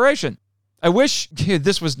the inspiration. I wish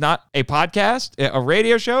this was not a podcast, a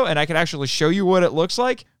radio show, and I could actually show you what it looks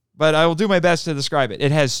like, but I will do my best to describe it.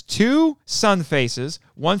 It has 2 sun faces,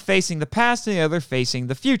 one facing the past and the other facing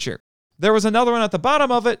the future. There was another one at the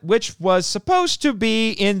bottom of it, which was supposed to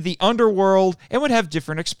be in the underworld and would have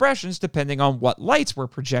different expressions depending on what lights were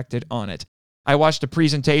projected on it. I watched a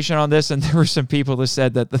presentation on this, and there were some people that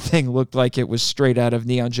said that the thing looked like it was straight out of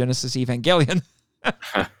Neon Genesis Evangelion.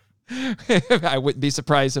 I wouldn't be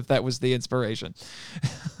surprised if that was the inspiration.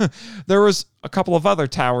 There was a couple of other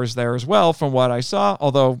towers there as well, from what I saw,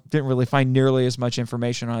 although didn't really find nearly as much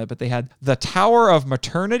information on it, but they had the Tower of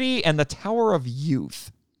Maternity and the Tower of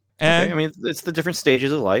Youth. And, okay, I mean, it's the different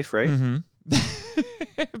stages of life, right?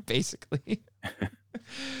 Mm-hmm. Basically.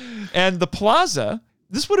 And the plaza,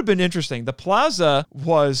 this would have been interesting. The plaza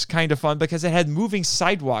was kind of fun because it had moving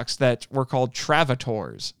sidewalks that were called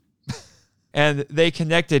travators. And they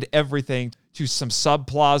connected everything to some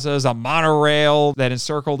sub-plazas, a monorail that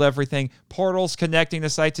encircled everything, portals connecting the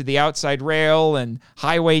site to the outside rail, and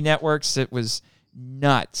highway networks. It was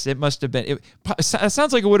nuts. It must have been, it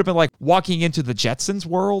sounds like it would have been like walking into the Jetsons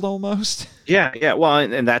world almost. Yeah. Well,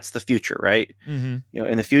 and that's the future, right? Mm-hmm. You know,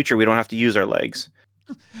 in the future, we don't have to use our legs.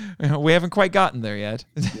 We haven't quite gotten there yet.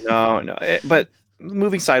 No. But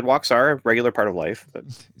moving sidewalks are a regular part of life. But...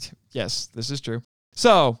 Yes, this is true.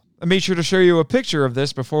 So I made sure to show you a picture of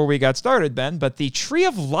this before we got started, Ben, but the Tree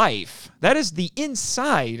of Life, that is the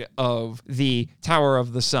inside of the Tower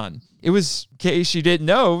of the Sun. It was, in case you didn't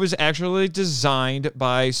know, it was actually designed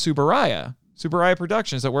by Subaraya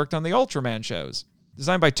Productions that worked on the Ultraman shows.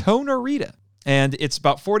 Designed by To Narita. And it's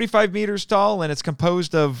about 45 meters tall, and it's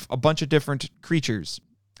composed of a bunch of different creatures.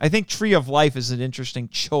 I think Tree of Life is an interesting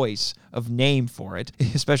choice of name for it,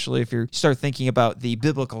 especially if you start thinking about the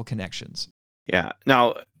biblical connections. Yeah.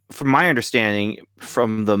 Now, from my understanding,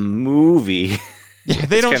 from the movie, yeah,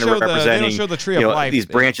 they don't show the Tree of Life. These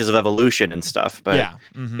branches of evolution and stuff, but yeah.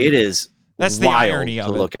 It is that's the irony of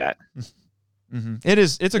to it. look at. Mm-hmm.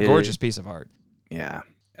 It's a gorgeous piece of art. Yeah.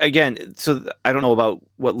 Again, so I don't know about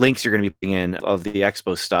what links you're going to be putting in of the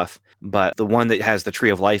expo stuff, but the one that has the Tree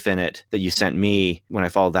of Life in it that you sent me, when I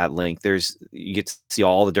followed that link, you get to see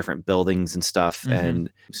all the different buildings and stuff. Mm-hmm. And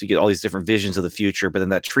so you get all these different visions of the future, but then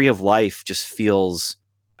that Tree of Life just feels,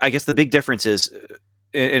 I guess the big difference is,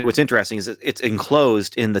 and what's interesting is it's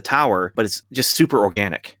enclosed in the tower, but it's just super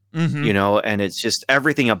organic. Mm-hmm. You know, and it's just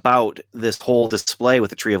everything about this whole display with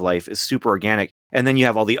the Tree of Life is super organic. And then you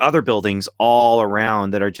have all the other buildings all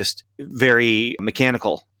around that are just very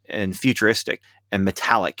mechanical and futuristic and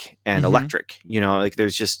metallic and electric. You know, like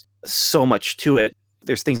there's just so much to it.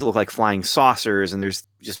 There's things that look like flying saucers, and there's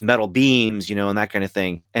just metal beams, you know, and that kind of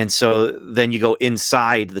thing. And so then you go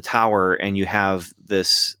inside the tower and you have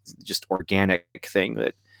this just organic thing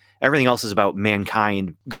that everything else is about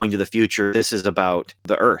mankind going to the future. This is about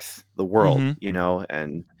the earth, the world, you know,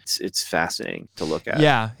 and it's fascinating to look at.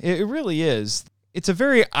 Yeah, it really is. It's a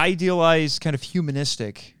very idealized kind of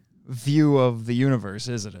humanistic view of the universe,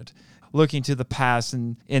 isn't it? Looking to the past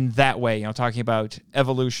and in that way, you know, talking about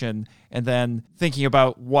evolution and then thinking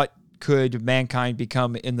about what could mankind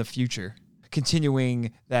become in the future,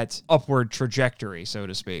 continuing that upward trajectory, so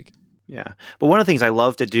to speak. Yeah. But one of the things I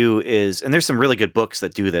love to do is, and there's some really good books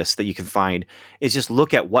that do this that you can find, is just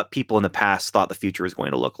look at what people in the past thought the future was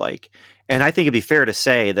going to look like. And I think it'd be fair to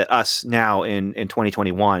say that us now in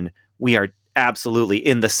 2021, we are absolutely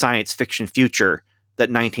in the science fiction future that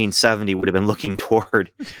 1970 would have been looking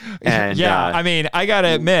toward. And yeah, I mean, I got to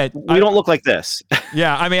admit, we don't look like this.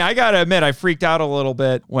 Yeah, I mean, I got to admit, I freaked out a little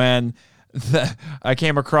bit when I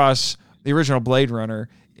came across the original Blade Runner.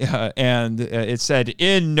 And it said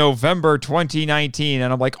in November 2019,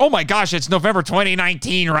 and I'm like, oh my gosh, it's November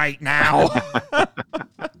 2019 right now.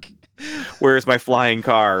 Where's my flying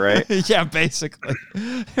car, right? Yeah, basically.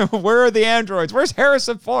 Where are the androids? Where's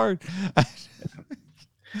Harrison Ford?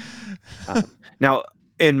 Now,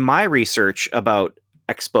 in my research about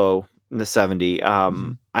Expo in the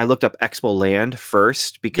 70s, I looked up Expo Land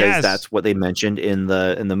first because that's what they mentioned in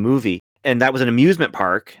the movie. And that was an amusement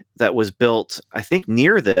park that was built, I think,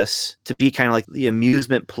 near this to be kind of like the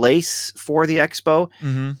amusement place for the expo.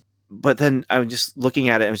 Mm-hmm. But then I was just looking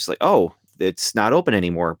at it and I was just like, oh, it's not open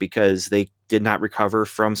anymore because they did not recover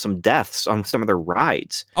from some deaths on some of their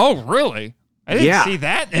rides. Oh, really? I didn't see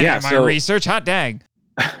that in my research. Hot dang.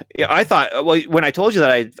 Yeah, I thought, well, when I told you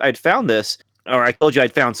that I'd found this, or I told you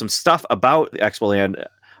I'd found some stuff about the Expo Land,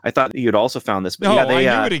 I thought you'd also found this. But no, I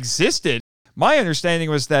knew it existed. My understanding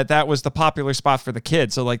was that was the popular spot for the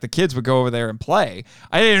kids. So like the kids would go over there and play.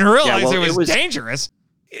 I didn't realize it was dangerous.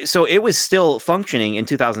 So it was still functioning in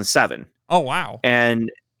 2007. Oh, wow.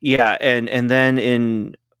 And yeah. And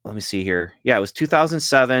then let me see here. Yeah, it was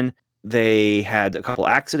 2007. They had a couple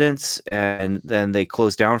accidents and then they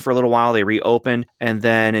closed down for a little while. They reopened. And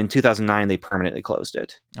then in 2009, they permanently closed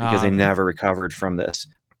it because they never recovered from this.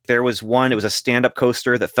 There was one, it was a stand-up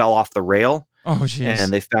coaster that fell off the rail. Oh, jeez.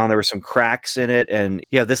 And they found there were some cracks in it. And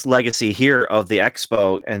you have this legacy here of the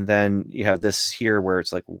expo. And then you have this here where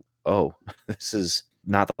it's like, oh, this is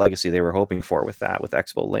not the legacy they were hoping for with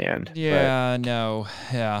Expo Land. Yeah, no.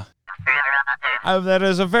 Yeah. That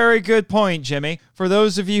is a very good point, Jimmy. For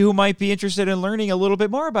those of you who might be interested in learning a little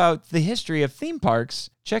bit more about the history of theme parks,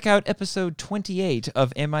 check out episode 28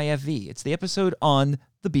 of MIFV. It's the episode on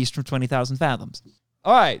The Beast from 20,000 Fathoms.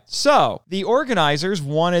 All right, so the organizers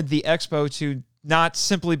wanted the expo to not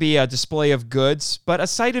simply be a display of goods, but a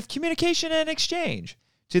site of communication and exchange.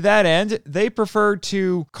 To that end, they preferred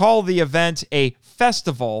to call the event a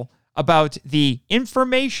festival about the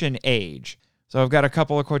information age. So I've got a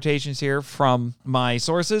couple of quotations here from my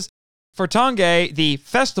sources. For Tongay, the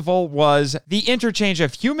festival was the interchange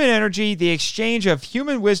of human energy, the exchange of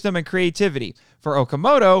human wisdom and creativity. For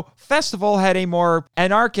Okamoto, festival had a more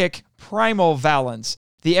anarchic, primal valence.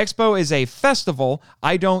 The expo is a festival.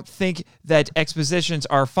 I don't think that expositions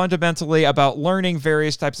are fundamentally about learning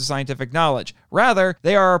various types of scientific knowledge. Rather,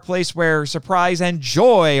 they are a place where surprise and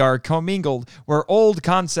joy are commingled, where old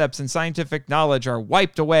concepts and scientific knowledge are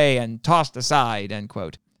wiped away and tossed aside, end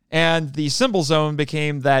quote. And the symbol zone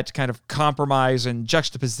became that kind of compromise and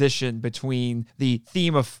juxtaposition between the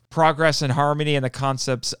theme of progress and harmony and the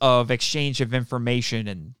concepts of exchange of information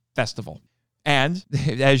and festival. And,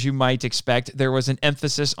 as you might expect, there was an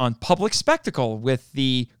emphasis on public spectacle with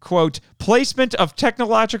the, quote, placement of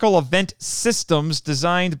technological event systems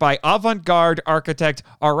designed by avant-garde architect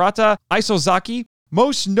Arata Isozaki,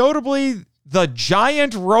 most notably the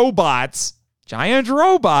giant robots. Giant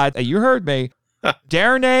robot, you heard me.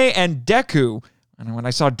 Darnay and Deku. And when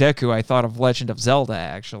I saw Deku, I thought of Legend of Zelda,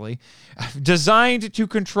 actually. Designed to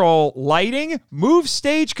control lighting, move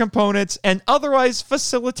stage components, and otherwise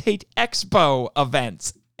facilitate expo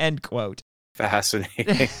events. End quote.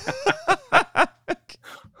 Fascinating.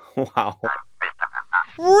 Wow.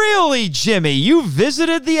 Really, Jimmy? You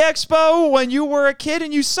visited the expo when you were a kid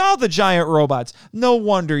and you saw the giant robots. No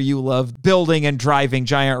wonder you love building and driving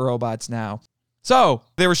giant robots now. So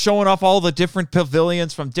they were showing off all the different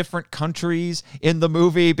pavilions from different countries in the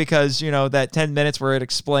movie because, you know, that 10 minutes where it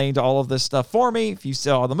explained all of this stuff for me, if you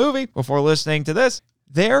saw the movie before listening to this,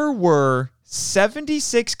 there were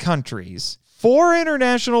 76 countries, 4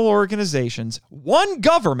 international organizations, 1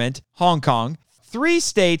 government, Hong Kong, 3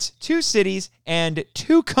 states, 2 cities, and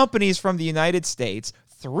 2 companies from the United States,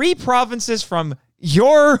 3 provinces from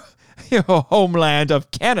your homeland of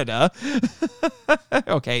Canada.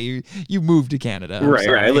 Okay, you moved to Canada. Right.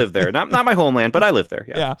 I live there. Not my homeland, but I live there.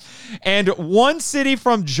 Yeah. And 1 city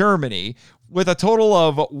from Germany with a total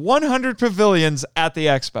of 100 pavilions at the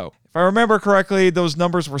expo. If I remember correctly, those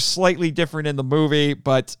numbers were slightly different in the movie,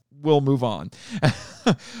 but we'll move on.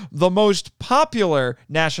 The most popular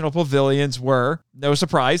national pavilions were, no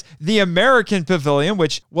surprise, the American Pavilion,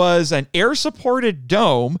 which was an air-supported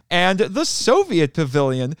dome, and the Soviet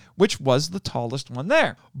Pavilion, which was the tallest one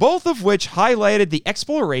there, both of which highlighted the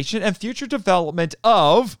exploration and future development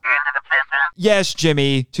of, yes,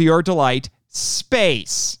 Jimmy, to your delight,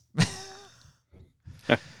 space.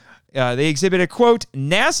 They exhibited, quote,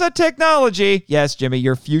 NASA technology, yes, Jimmy,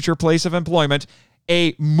 your future place of employment,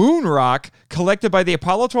 a moon rock collected by the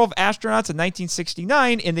Apollo 12 astronauts in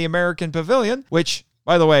 1969 in the American Pavilion, which,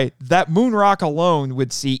 by the way, that moon rock alone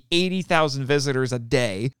would see 80,000 visitors a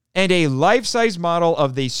day, and a life-size model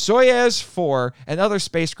of the Soyuz 4 and other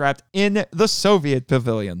spacecraft in the Soviet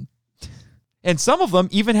Pavilion. And some of them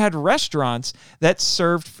even had restaurants that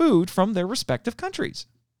served food from their respective countries.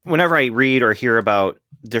 Whenever I read or hear about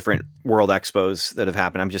different world expos that have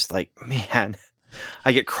happened, I'm just like, man,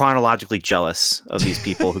 I get chronologically jealous of these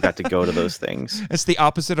people who got to go to those things. It's the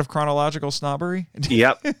opposite of chronological snobbery.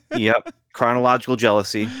 Yep. Chronological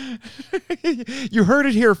jealousy. You heard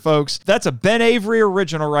it here, folks. That's a Ben Avery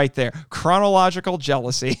original right there. Chronological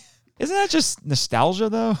jealousy. Isn't that just nostalgia,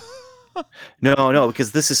 though? No,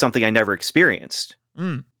 because this is something I never experienced.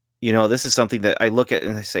 Mm. You know, this is something that I look at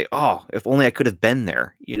and I say, oh, if only I could have been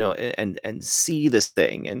there, you know, and see this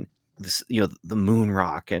thing and this, you know, the moon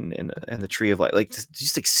rock and the tree of life, like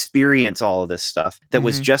just experience all of this stuff that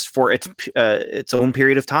was just for its own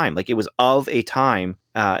period of time. Like it was of a time,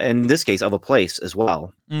 in this case, of a place as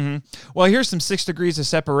well. Mm-hmm. Well, here's some 6 degrees of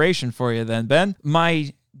separation for you then, Ben.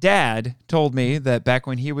 My dad told me that back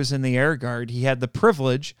when he was in the Air Guard, he had the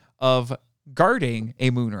privilege of guarding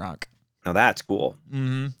a moon rock. Now that's cool.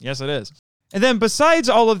 Mm-hmm. Yes, it is. And then besides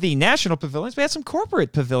all of the national pavilions, we had some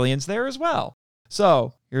corporate pavilions there as well.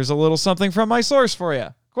 So here's a little something from my source for you.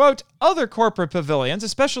 Quote, other corporate pavilions,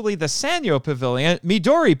 especially the Sanyo Pavilion,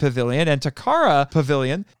 Midori Pavilion, and Takara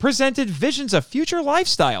Pavilion, presented visions of future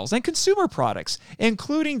lifestyles and consumer products,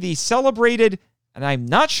 including the celebrated, and I'm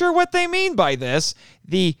not sure what they mean by this,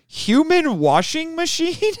 the human washing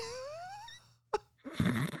machine?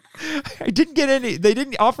 They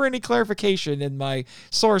didn't offer any clarification in my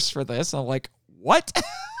source for this. I'm like, what?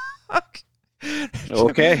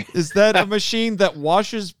 Okay. Is that a machine that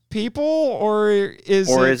washes people, or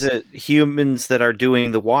is it humans that are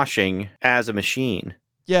doing the washing as a machine?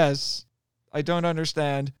 Yes. I don't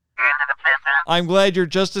understand. I'm glad you're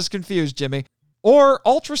just as confused, Jimmy. or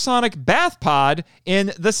ultrasonic bath pod in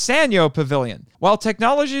the Sanyo Pavilion, while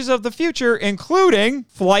technologies of the future, including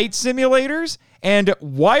flight simulators and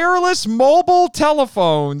wireless mobile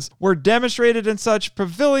telephones, were demonstrated in such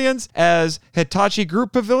pavilions as Hitachi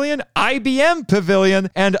Group Pavilion, IBM Pavilion,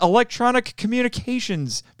 and Electronic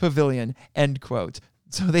Communications Pavilion, end quote.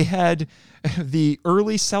 So they had the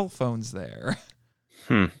early cell phones there.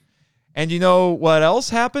 And you know what else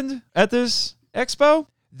happened at this expo?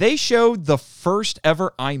 They showed the first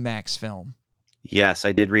ever IMAX film. Yes,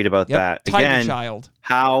 I did read about that. Tiger Again, Child.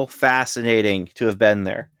 how fascinating to have been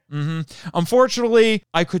there. Unfortunately,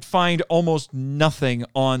 I could find almost nothing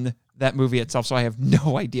on that movie itself, so I have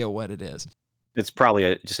no idea what it is. It's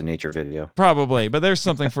probably just a nature video. Probably, but there's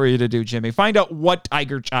something for you to do, Jimmy. Find out what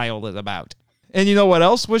Tiger Child is about. And you know what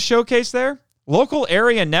else was showcased there? Local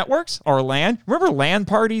area networks, or LAN. Remember LAN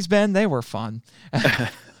parties, Ben? They were fun.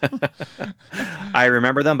 I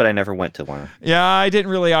remember them, but I never went to one. Yeah, I didn't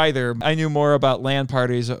really either. I knew more about LAN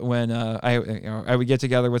parties when I would get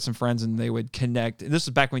together with some friends and they would connect. This is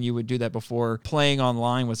back when you would do that before playing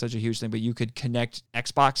online was such a huge thing, but you could connect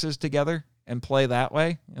Xboxes together and play that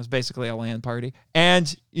way. It was basically a LAN party.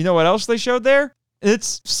 And you know what else they showed there?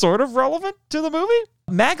 It's sort of relevant to the movie.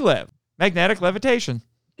 Maglev, magnetic levitation.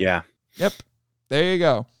 Yeah. Yep. There you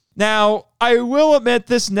go. Now, I will admit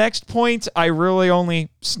this next point I really only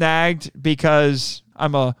snagged because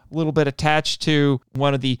I'm a little bit attached to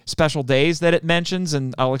one of the special days that it mentions,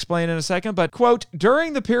 and I'll explain in a second. But, quote,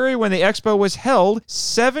 during the period when the expo was held,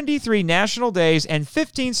 73 national days and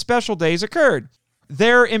 15 special days occurred.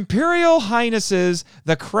 Their Imperial Highnesses,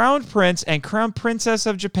 the Crown Prince and Crown Princess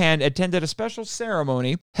of Japan, attended a special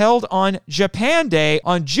ceremony held on Japan Day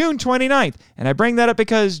on June 29th. And I bring that up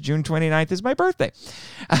because June 29th is my birthday.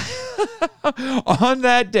 On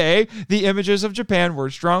that day, the images of Japan were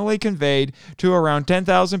strongly conveyed to around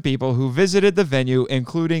 10,000 people who visited the venue,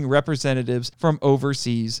 including representatives from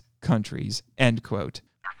overseas countries, end quote.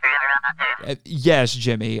 Yes,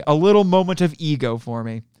 Jimmy, a little moment of ego for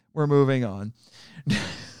me. We're moving on.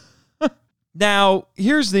 Now,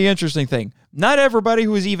 here's the interesting thing. Not everybody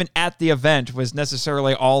who was even at the event was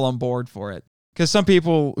necessarily all on board for it. Because some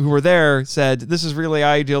people who were there said, this is really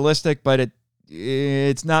idealistic, but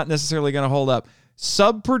it's not necessarily going to hold up.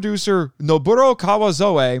 Sub-producer Noburo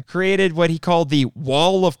Kawazoe created what he called the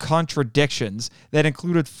Wall of Contradictions that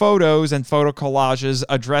included photos and photo collages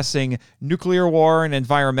addressing nuclear war and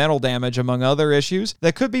environmental damage, among other issues,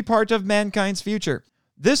 that could be part of mankind's future.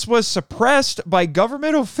 This was suppressed by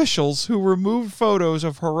government officials who removed photos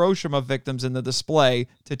of Hiroshima victims in the display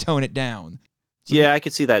to tone it down. Yeah, I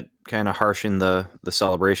could see that kind of harshing the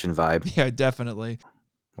celebration vibe. Yeah, definitely.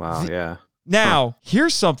 Wow, yeah. Now,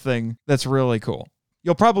 here's something that's really cool.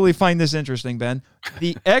 You'll probably find this interesting, Ben.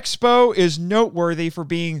 The expo is noteworthy for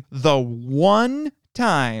being the one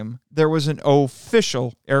time there was an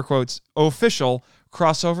official, air quotes, official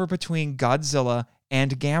crossover between Godzilla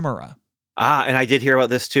and Gamera. Ah, and I did hear about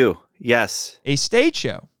this too. Yes. A stage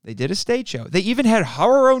show. They did a stage show. They even had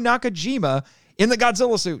Haruo Nakajima in the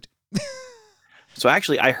Godzilla suit. So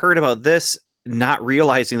actually, I heard about this not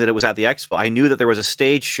realizing that it was at the expo. I knew that there was a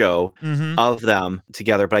stage show of them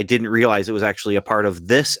together, but I didn't realize it was actually a part of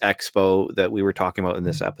this expo that we were talking about in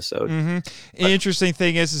this episode. The interesting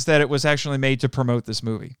thing is that it was actually made to promote this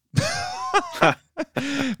movie.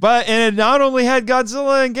 And it not only had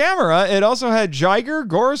Godzilla and Gamera, it also had Jiger,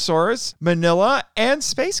 Gorosaurus, Manila, and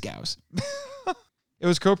Space Gauss. It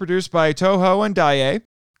was co-produced by Toho and Daiei.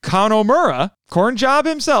 Kanomura, Corn Job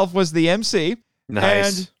himself, was the MC.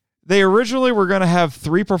 Nice. And they originally were going to have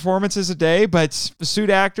 3 performances a day, but suit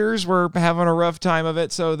actors were having a rough time of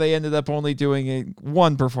it, so they ended up only doing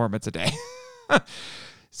 1 performance a day.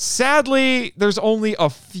 Sadly, there's only a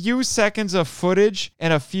few seconds of footage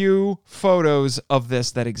and a few photos of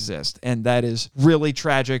this that exist, and that is really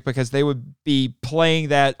tragic because they would be playing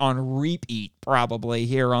that on repeat probably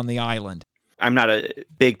here on the island. I'm not a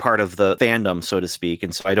big part of the fandom, so to speak,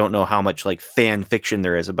 and so I don't know how much like fan fiction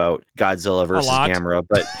there is about Godzilla versus Gamera,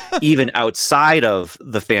 but even outside of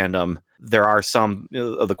the fandom, there are some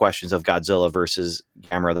of the questions of Godzilla versus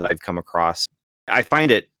Gamera that I've come across. I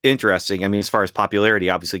find it interesting. I mean, as far as popularity,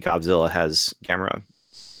 obviously Godzilla has Gamera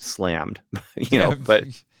slammed, but...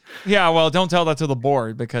 Yeah, well, don't tell that to the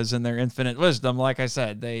board because in their infinite wisdom, like I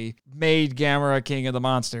said, they made Gamera king of the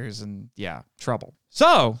monsters and, yeah, trouble.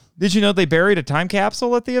 So, did you know they buried a time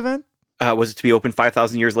capsule at the event? Was it to be opened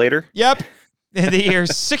 5,000 years later? Yep, in the year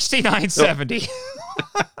 6970.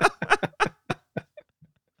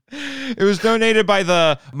 It was donated by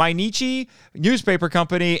the Mainichi newspaper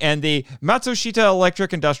company and the Matsushita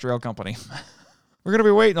Electric Industrial Company. We're going to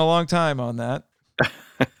be waiting a long time on that.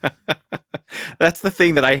 That's the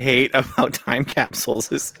thing that I hate about time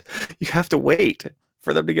capsules is you have to wait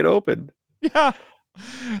for them to get opened. Yeah.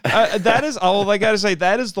 That is all I gotta say.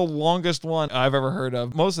 That is the longest one I've ever heard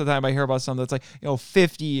of. Most of the time I hear about something that's like,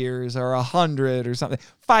 50 years or 100 or something.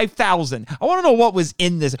 5,000. I want to know what was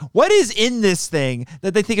in this. What is in this thing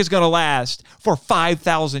that they think is going to last for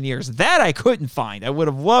 5,000 years? That I couldn't find. I would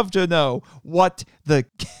have loved to know what the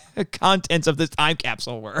contents of this time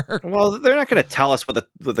capsule were. Well, they're not going to tell us what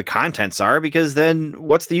the contents are, because then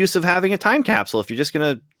what's the use of having a time capsule if you're just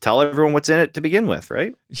going to tell everyone what's in it to begin with,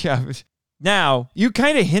 right? Yeah. Now, you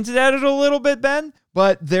kind of hinted at it a little bit, Ben,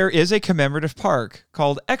 but there is a commemorative park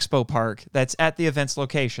called Expo Park that's at the event's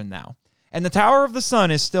location now. And the Tower of the Sun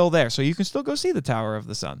is still there, so you can still go see the Tower of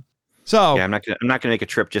the Sun. So yeah, I'm not gonna make a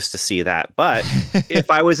trip just to see that. But if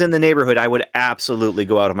I was in the neighborhood, I would absolutely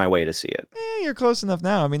go out of my way to see it. You're close enough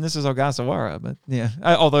now. I mean, this is Ogasawara, but yeah.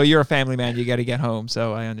 Although you're a family man, you got to get home,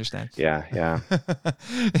 so I understand. Yeah.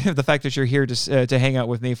 The fact that you're here to hang out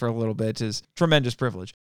with me for a little bit is tremendous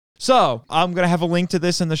privilege. So I'm going to have a link to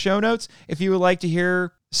this in the show notes. If you would like to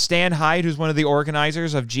hear Stan Hyde, who's one of the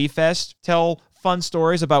organizers of G-Fest, tell fun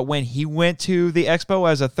stories about when he went to the expo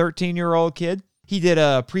as a 13-year-old kid. He did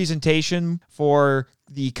a presentation for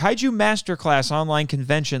the Kaiju Masterclass online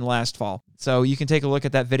convention last fall. So you can take a look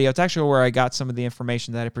at that video. It's actually where I got some of the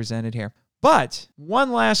information that I presented here. But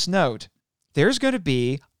one last note, there's going to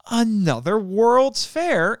be another World's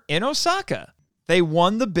Fair in Osaka. They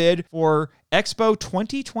won the bid for Expo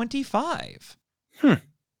 2025.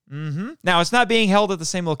 Now, it's not being held at the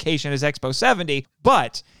same location as Expo 70,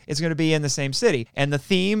 but it's going to be in the same city. And the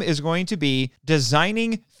theme is going to be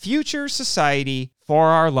designing future society for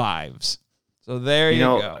our lives. So there you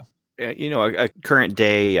go. A current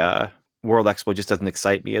day World Expo just doesn't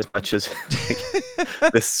excite me as much as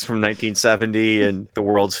this from 1970 and the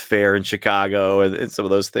World's Fair in Chicago and some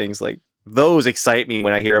of those things. Like, those excite me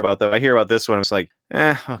when I hear about them. I hear about this one, it's like,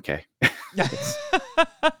 okay.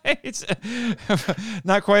 It's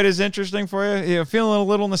not quite as interesting for you. You're feeling a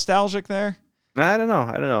little nostalgic there? I don't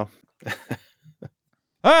know.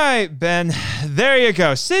 All right, Ben, there you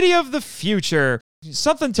go. City of the Future.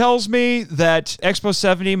 Something tells me that Expo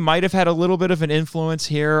 70 might have had a little bit of an influence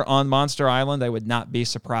here on Monster Island. I would not be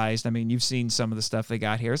surprised. I mean, you've seen some of the stuff they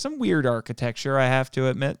got here. Some weird architecture, I have to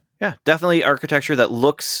admit. Yeah, definitely architecture that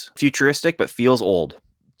looks futuristic but feels old.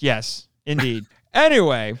 Yes, indeed.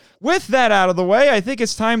 Anyway, with that out of the way, I think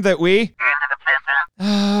it's time that we...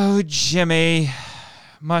 Oh, Jimmy.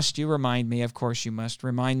 Must you remind me? Of course you must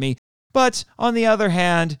remind me. But on the other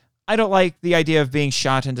hand, I don't like the idea of being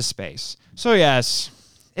shot into space. So yes,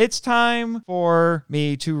 it's time for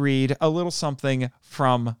me to read a little something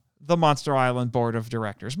from the Monster Island Board of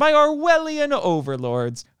Directors, my Orwellian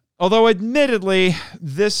overlords. Although admittedly,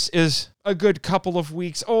 this is a good couple of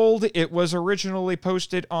weeks old. It was originally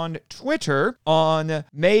posted on Twitter on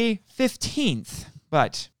May 15th.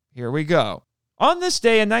 But here we go. On this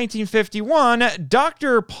day in 1951,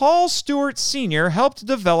 Dr. Paul Stewart Sr. helped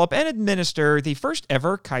develop and administer the first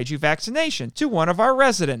ever kaiju vaccination to one of our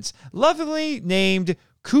residents, lovingly named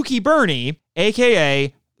Kooky Bernie,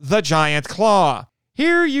 aka the Giant Claw.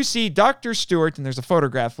 Here you see Dr. Stewart, and there's a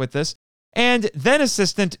photograph with this, and then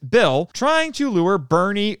assistant Bill trying to lure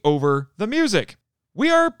Bernie over the music. We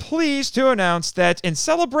are pleased to announce that in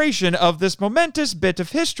celebration of this momentous bit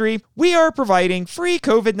of history, we are providing free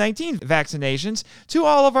COVID-19 vaccinations to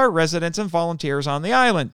all of our residents and volunteers on the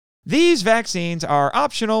island. These vaccines are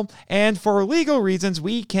optional, and for legal reasons,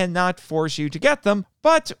 we cannot force you to get them,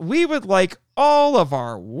 but we would like all of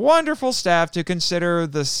our wonderful staff to consider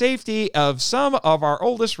the safety of some of our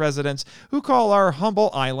oldest residents who call our humble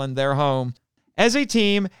island their home. As a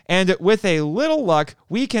team, and with a little luck,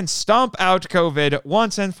 we can stomp out COVID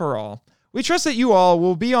once and for all. We trust that you all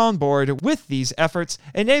will be on board with these efforts,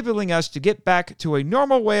 enabling us to get back to a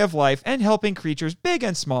normal way of life and helping creatures big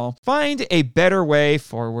and small find a better way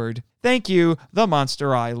forward. Thank you, the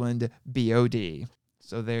Monster Island BOD.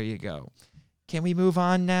 So there you go. Can we move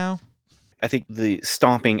on now? I think the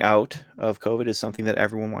stomping out of COVID is something that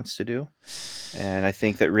everyone wants to do. And I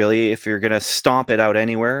think that really, if you're going to stomp it out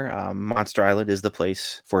anywhere, Monster Island is the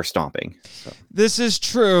place for stomping. So. This is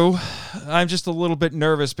true. I'm just a little bit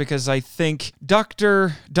nervous because I think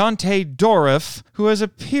Dr. Dante Dorif, who has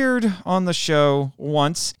appeared on the show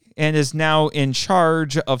once and is now in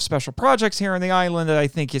charge of special projects here on the island, I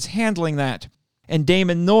think is handling that. And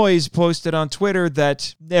Damon Noyes posted on Twitter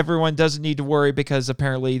that everyone doesn't need to worry because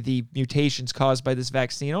apparently the mutations caused by this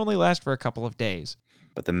vaccine only last for a couple of days.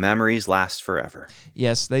 But the memories last forever.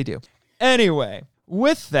 Yes, they do. Anyway,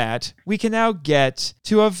 with that, we can now get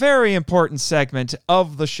to a very important segment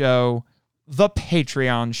of the show, the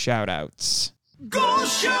Patreon shoutouts.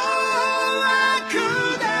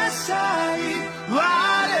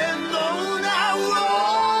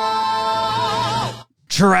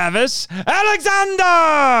 Travis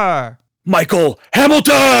Alexander! Michael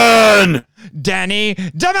Hamilton! Danny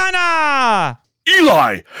Damana!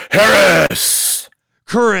 Eli Harris!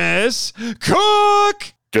 Chris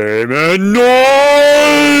Cook! Damon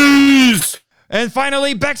Noyes! And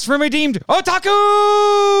finally, Bex from Redeemed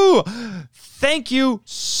Otaku! Thank you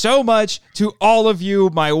so much to all of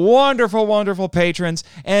you, my wonderful, wonderful patrons.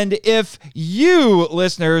 And if you,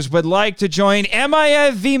 listeners, would like to join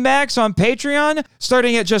MIFV Max on Patreon,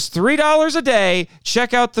 starting at just $3 a day,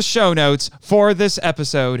 check out the show notes for this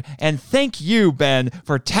episode. And thank you, Ben,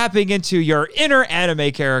 for tapping into your inner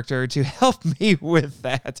anime character to help me with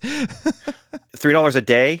that. $3 a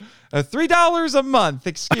day? $3 a month,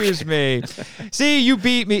 excuse me. See, you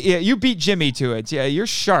beat me. Yeah, you beat Jimmy to it. Yeah, you're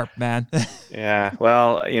sharp, man. Yeah,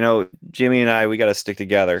 well, Jimmy and I, we got to stick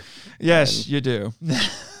together. Yes, you do.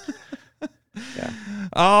 Yeah.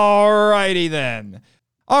 All righty then.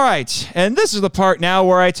 All right, and this is the part now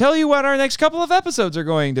where I tell you what our next couple of episodes are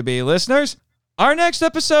going to be, listeners. Our next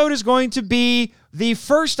episode is going to be the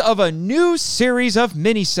first of a new series of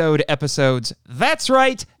minisode episodes. That's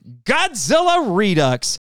right, Godzilla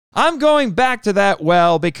Redux. I'm going back to that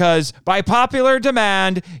well because by popular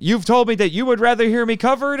demand, you've told me that you would rather hear me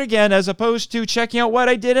cover it again as opposed to checking out what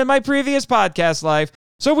I did in my previous podcast life.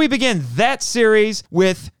 So we begin that series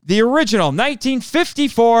with the original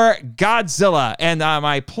 1954 Godzilla. And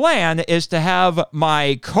my plan is to have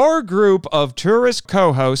my core group of tourist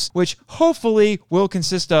co-hosts, which hopefully will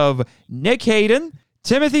consist of Nick Hayden,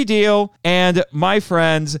 Timothy Deal, and my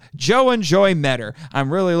friends Joe and Joy Metter.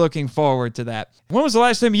 I'm really looking forward to that. When was the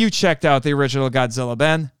last time you checked out the original Godzilla,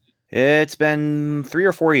 Ben? It's been 3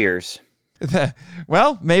 or 4 years.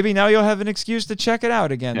 Well, maybe now you'll have an excuse to check it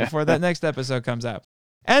out again before that next episode comes out.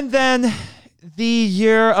 And then the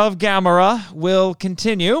year of Gamera will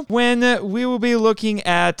continue when we will be looking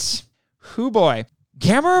at,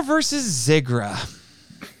 Gamera versus Zigra.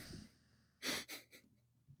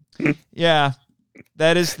 Yeah.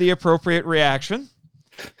 That is the appropriate reaction.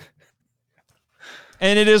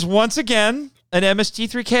 And it is once again an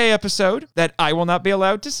MST3K episode that I will not be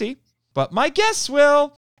allowed to see, but my guests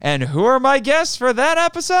will. And who are my guests for that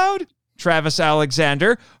episode? Travis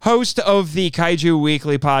Alexander, host of the Kaiju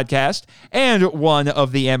Weekly podcast and one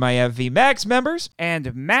of the MIFV Max members,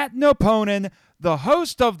 and Matt Noponen, the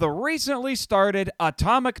host of the recently started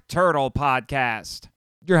Atomic Turtle podcast.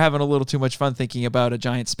 You're having a little too much fun thinking about a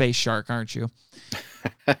giant space shark, aren't you?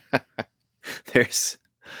 There's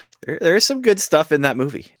some good stuff in that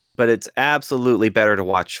movie, but it's absolutely better to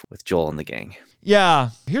watch with Joel and the gang.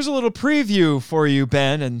 Yeah, here's a little preview for you,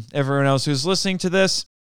 Ben, and everyone else who's listening to this.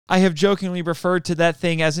 I have jokingly referred to that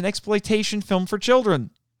thing as an exploitation film for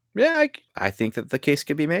children. Yeah, I think that the case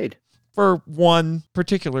could be made. For one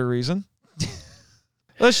particular reason.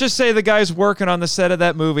 Let's just say the guys working on the set of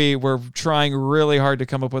that movie were trying really hard to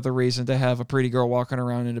come up with a reason to have a pretty girl walking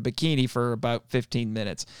around in a bikini for about 15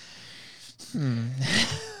 minutes.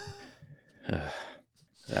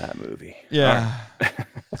 That movie. Yeah.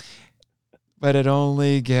 But it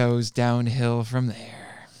only goes downhill from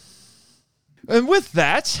there. And with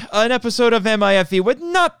that, an episode of MIFE would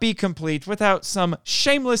not be complete without some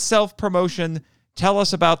shameless self-promotion. Tell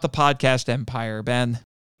us about the podcast empire, Ben.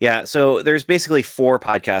 Yeah, so there's basically 4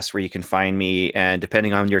 podcasts where you can find me, and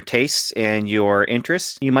depending on your tastes and your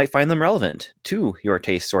interests, you might find them relevant to your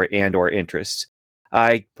tastes or interests.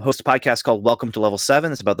 I host a podcast called Welcome to Level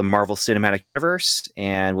 7. It's about the Marvel Cinematic Universe,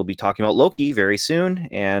 and we'll be talking about Loki very soon,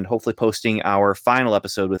 and hopefully posting our final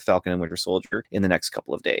episode with Falcon and Winter Soldier in the next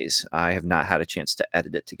couple of days. I have not had a chance to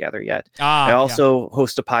edit it together yet. I also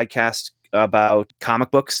host a podcast about comic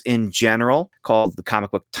books in general called The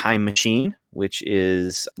Comic Book Time Machine, which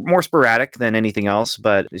is more sporadic than anything else,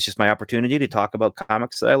 but it's just my opportunity to talk about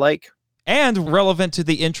comics that I like. And relevant to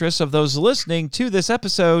the interests of those listening to this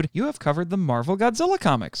episode, you have covered the Marvel Godzilla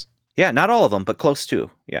comics. Yeah, not all of them, but close to.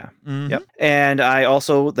 Yeah. Mm-hmm. Yep. And I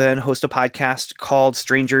also then host a podcast called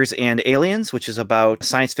Strangers and Aliens, which is about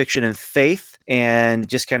science fiction and faith, and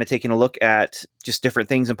just kind of taking a look at just different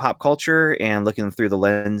things in pop culture and looking through the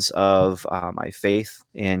lens of my faith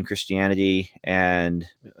in Christianity and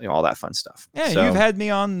all that fun stuff. Yeah, so, you've had me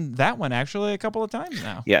on that one actually a couple of times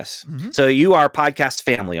now. Yes. Mm-hmm. So you are podcast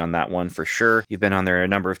family on that one for sure. You've been on there a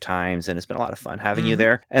number of times, and it's been a lot of fun having you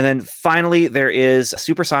there. And then finally, there is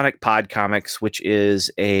Supersonic Pod Comics, which is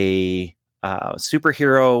a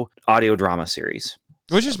superhero audio drama series.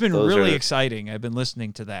 Which has been really exciting. I've been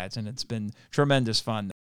listening to that, and it's been tremendous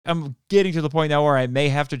fun. I'm getting to the point now where I may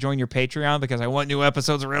have to join your Patreon because I want new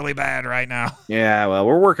episodes really bad right now. Yeah, well,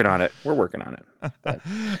 we're working on it. But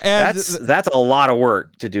And that's a lot of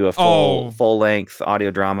work to do a full length audio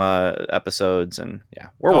drama episodes, and yeah,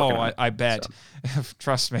 we're working on it. I bet. So.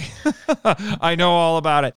 Trust me. I know all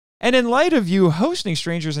about it. And in light of you hosting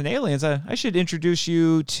Strangers and Aliens, I should introduce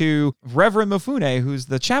you to Reverend Mifune, who's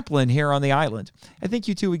the chaplain here on the island. I think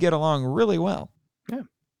you two would get along really well. Yeah.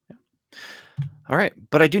 All right,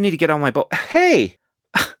 but I do need to get on my boat. Hey,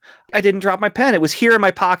 I didn't drop my pen. It was here in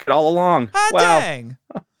my pocket all along. Wow. Dang.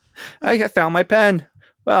 I found my pen.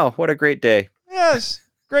 Wow, what a great day. Yes,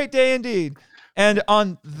 great day indeed. And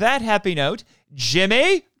on that happy note,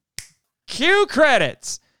 Jimmy, cue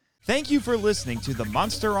credits. Thank you for listening to the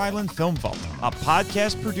Monster Island Film Vault, a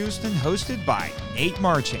podcast produced and hosted by Nate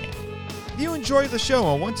Marchand. If you enjoy the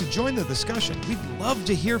show and want to join the discussion, we'd love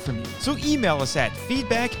to hear from you. So email us at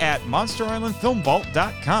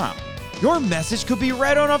feedback@monsterislandfilmvault.com. Your message could be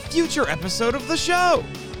read on a future episode of the show.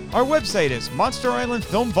 Our website is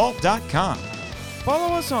monsterislandfilmvault.com.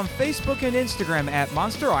 Follow us on Facebook and Instagram at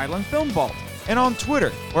Monster Island Film Vault, and on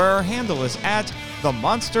Twitter, where our handle is at the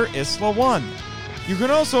Monster Isla 1. You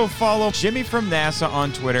can also follow Jimmy from NASA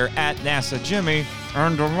on Twitter at NASA Jimmy,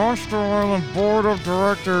 and the Monster Island Board of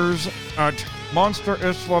Directors at Monster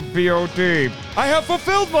Isla BOD. I have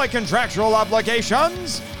fulfilled my contractual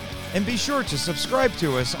obligations! And be sure to subscribe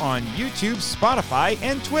to us on YouTube, Spotify,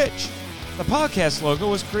 and Twitch. The podcast logo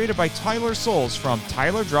was created by Tyler Souls from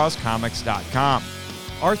TylerDrawsComics.com.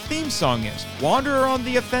 Our theme song is Wanderer on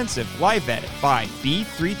the Offensive live edit by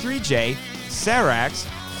B33J, Sarax,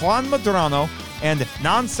 Juan Madrano, and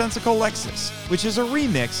Nonsensical Lexus, which is a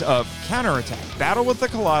remix of Counterattack, Battle with the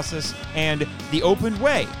Colossus, and The Open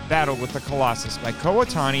Way, Battle with the Colossus by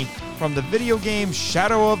Kowatani from the video game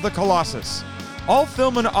Shadow of the Colossus. All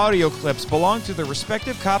film and audio clips belong to the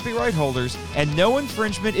respective copyright holders, and no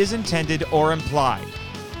infringement is intended or implied.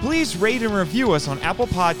 Please rate and review us on Apple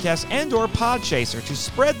Podcasts and or Podchaser to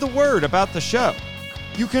spread the word about the show.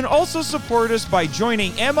 You can also support us by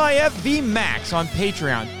joining MIFV Max on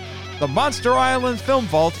Patreon. The Monster Island Film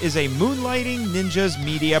Vault is a Moonlighting Ninjas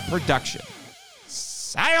media production.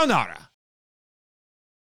 Sayonara!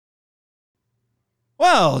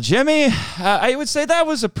 Well, Jimmy, I would say that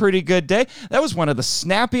was a pretty good day. That was one of the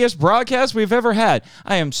snappiest broadcasts we've ever had.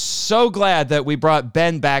 I am so glad that we brought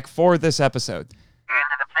Ben back for this episode.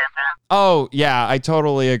 Oh, yeah, I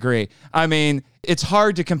totally agree. I mean, it's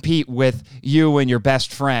hard to compete with you and your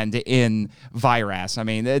best friend in Virus. I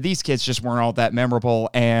mean, these kids just weren't all that memorable,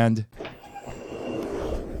 and...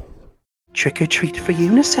 Trick or treat for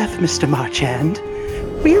UNICEF, Mr. Marchand.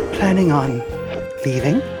 Were you planning on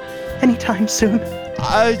leaving anytime soon?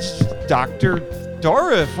 Dr.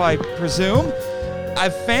 Dora, if I presume. I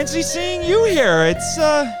fancy seeing you here. It's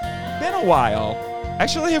been a while.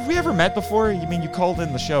 Actually, have we ever met before? You mean you called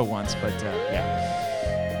in the show once, but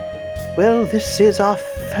yeah. Well, this is our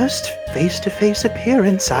first face-to-face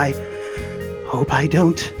appearance. I hope I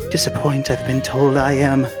don't disappoint. I've been told I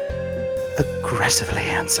am aggressively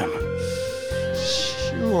handsome.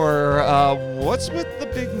 Sure. What's with the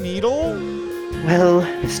big needle? Well,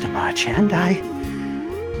 Mr. Marchand, I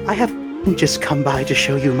have just come by to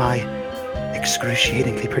show you my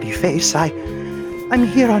excruciatingly pretty face. I'm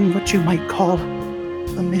here on what you might call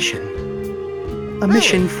a mission. A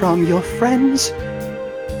mission from your friends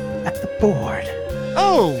at the board.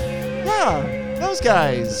 Oh, yeah, those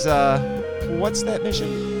guys. What's that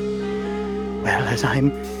mission? Well, as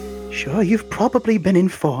I'm sure you've probably been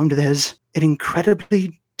informed, there's an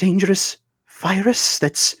incredibly dangerous virus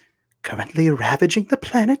that's currently ravaging the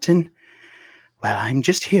planet, and, well, I'm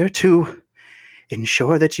just here to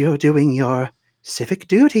ensure that you're doing your civic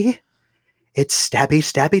duty. It's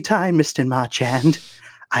stabby time, Mr. Marchand.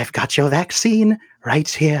 I've got your vaccine right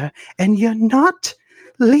here, and you're not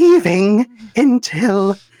leaving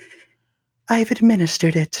until I've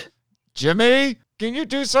administered it. Jimmy, can you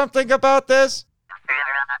do something about this?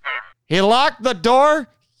 He locked the door?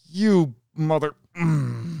 You mother...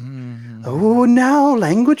 Oh, now,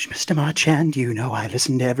 language, Mr. Marchand. You know I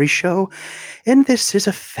listen to every show, and this is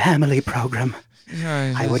a family program.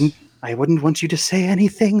 Yeah, I wouldn't want you to say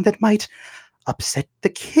anything that might upset the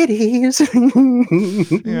kiddies.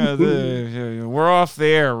 We're off the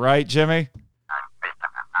air, right, Jimmy?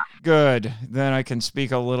 Good. Then I can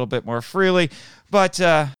speak a little bit more freely. But,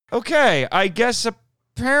 okay, I guess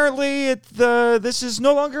apparently this is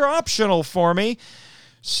no longer optional for me.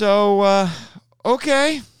 So,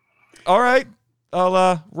 okay. All right.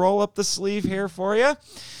 I'll roll up the sleeve here for you.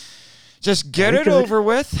 Just get it over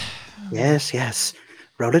with. Yes.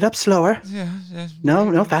 Roll it up slower. Yeah.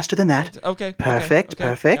 No, faster than that. Okay. Perfect, okay.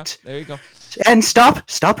 perfect. Yeah, there you go. And stop.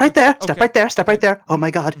 Stop right there. Stop Okay. right there. Stop right there. Oh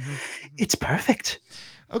my God. It's perfect.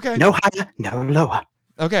 Okay. No higher, no lower.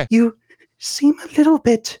 Okay. You seem a little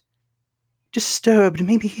bit disturbed,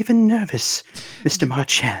 maybe even nervous, Mr.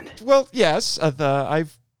 Marchand. Well, yes.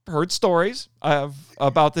 I've heard stories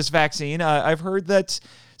about this vaccine. I've heard that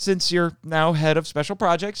since you're now head of special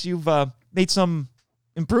projects, you've made some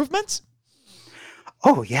improvements.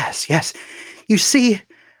 Oh, yes. You see,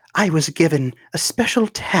 I was given a special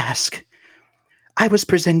task. I was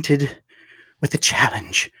presented with a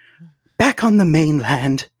challenge. Back on the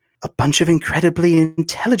mainland, a bunch of incredibly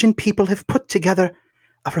intelligent people have put together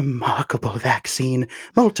a remarkable vaccine.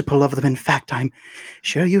 Multiple of them, in fact. I'm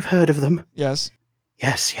sure you've heard of them. Yes.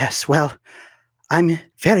 Yes. Well, I'm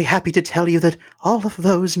very happy to tell you that all of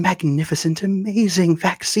those magnificent, amazing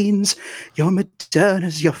vaccines, your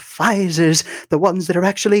Modernas, your Pfizers, the ones that are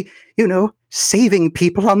actually, saving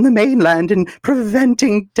people on the mainland and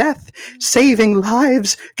preventing death, saving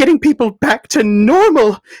lives, getting people back to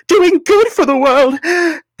normal, doing good for the world.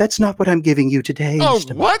 That's not what I'm giving you today,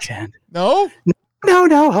 Mr. What? Marchand. No,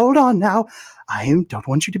 hold on now. I don't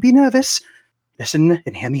want you to be nervous. Listen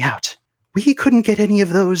and hear me out. We couldn't get any of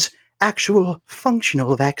those actual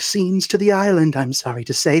functional vaccines to the island, I'm sorry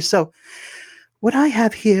to say. So what I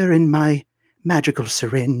have here in my magical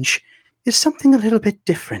syringe is something a little bit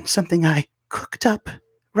different, something I cooked up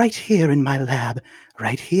right here in my lab,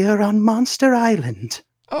 right here on Monster Island.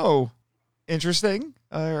 Oh, interesting.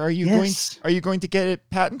 Are you going to get it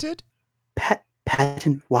patented?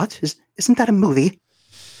 Patent what? Isn't that a movie?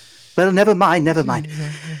 Well, never mind.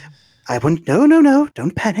 I won't. No.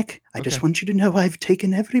 Don't panic. I just want you to know I've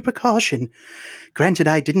taken every precaution. Granted,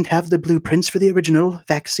 I didn't have the blueprints for the original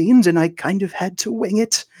vaccines, and I kind of had to wing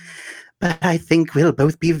it. But I think we'll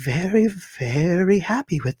both be very, very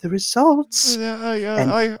happy with the results.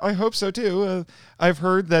 I hope so too. I've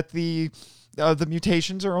heard that the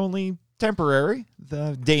mutations are only temporary.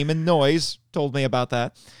 The Damon Noise told me about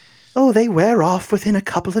that. Oh, they wear off within a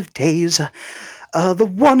couple of days. The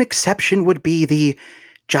one exception would be the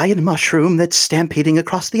giant mushroom that's stampeding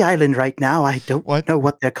across the island right now. I don't know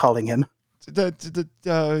what they're calling him.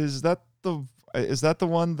 Is that the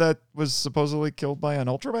one that was supposedly killed by an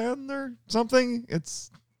Ultraman or something?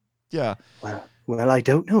 Yeah. Well, I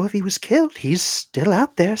don't know if he was killed. He's still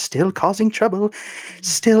out there, still causing trouble,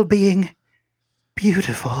 still being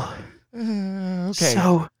beautiful. Okay.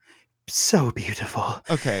 So beautiful.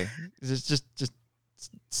 Okay. Just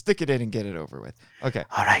stick it in and get it over with. Okay.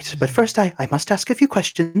 All right. But first, I must ask a few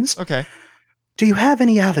questions. Okay. Do you have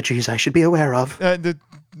any allergies I should be aware of?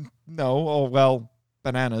 No. Oh, well,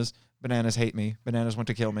 bananas. Bananas hate me. Bananas want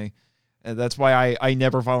to kill me. That's why I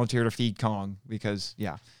never volunteer to feed Kong, because,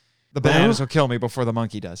 the bananas will kill me before the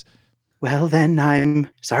monkey does. Well, then I'm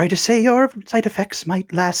sorry to say your side effects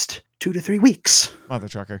might last 2 to 3 weeks. Mother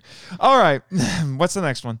trucker. All right. What's the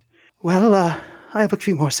next one? Well, I have a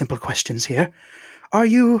few more simple questions here. Are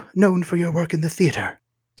you known for your work in the theater?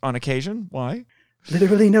 On occasion. Why?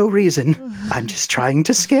 Literally no reason. I'm just trying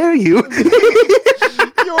to scare you.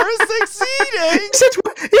 You're succeeding.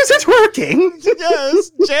 Is it working?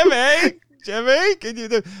 Yes, Jimmy, can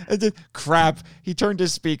you crap? He turned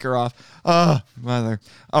his speaker off. Oh, mother.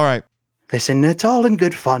 All right. Listen, it's all in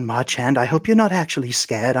good fun, Marchand. I hope you're not actually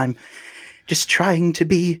scared. I'm just trying to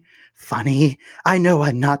be funny. I know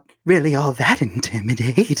I'm not really all that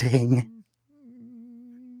intimidating.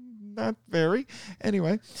 Not very.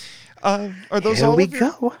 Anyway, are those Here all? we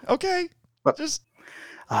go. Okay.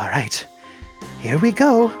 All right. Here we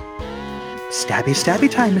go. Stabby, stabby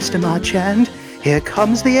time, Mr. Marchand. Here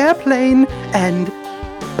comes the airplane, and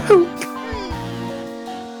poop.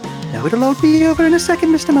 Now it'll all be over in a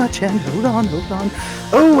second, Mr. Marchand. Hold on.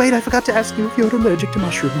 Oh, wait, I forgot to ask you if you're allergic to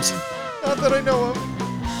mushrooms. Not that I know of.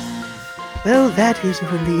 Well, that is a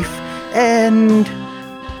relief. And,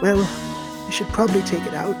 well, I should probably take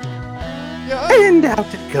it out. Yeah. And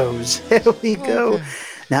out it goes. There we go. Okay.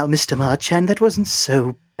 Now, Mr. Marchand, that wasn't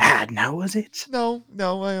so bad now, was it? No,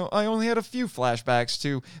 I only had a few flashbacks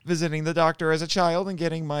to visiting the doctor as a child and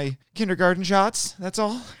getting my kindergarten shots. That's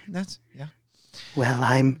all. Yeah. Well,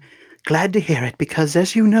 I'm glad to hear it, because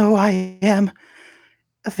as you know, I am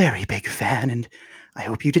a very big fan, and I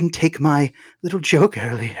hope you didn't take my little joke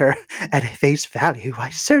earlier at face value. I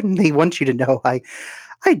certainly want you to know I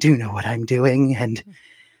do know what I'm doing, and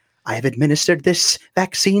I have administered this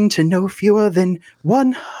vaccine to no fewer than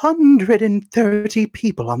 130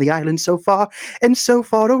 people on the island so far, and so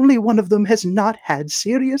far only one of them has not had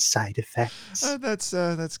serious side effects.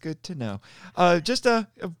 That's good to know. Just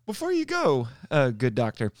before you go, good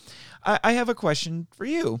doctor, I have a question for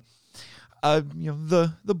you.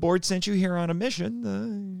 The board sent you here on a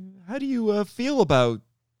mission. How do you feel about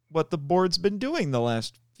what the board's been doing the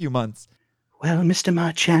last few months? Well, Mr.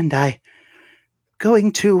 Marchand,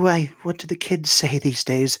 what do the kids say these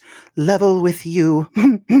days? Level with you.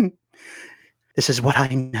 This is what I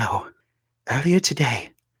know. Earlier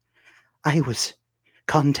today, I was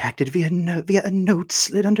contacted via a note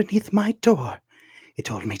slid underneath my door. It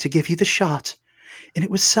told me to give you the shot, and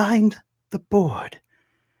it was signed The Board.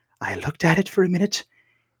 I looked at it for a minute,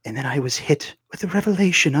 and then I was hit with a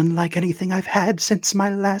revelation unlike anything I've had since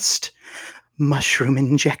my last mushroom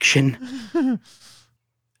injection.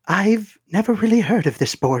 I've never really heard of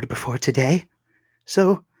this board before today.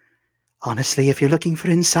 So, honestly, if you're looking for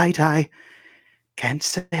insight, I can't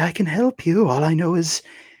say I can help you. All I know is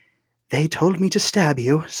they told me to stab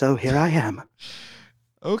you, so here I am.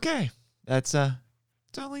 Okay. That's all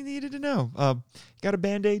I needed to know. Got a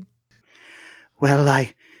Band-Aid? Well,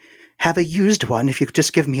 I have a used one. If you could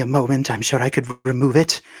just give me a moment, I'm sure I could remove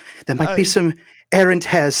it. There might be some errant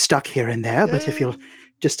hairs stuck here and there, but if you'll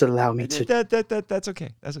just allow me to... That's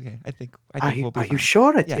okay. That's okay. I think we'll be fine. Are you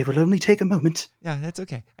sure? Yeah. It will only take a moment. Yeah, that's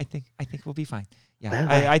okay. I think we'll be fine. Yeah,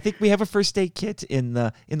 Well, I think we have a first aid kit in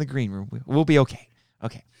the green room. We'll be okay.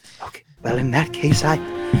 Okay. Okay. Well, in that case, I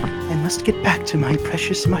must get back to my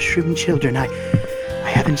precious mushroom children. I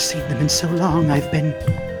haven't seen them in so long. I've been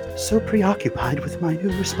so preoccupied with my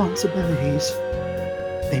new responsibilities.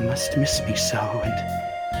 They must miss me so, and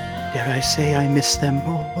dare I say I miss them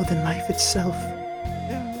more than life itself.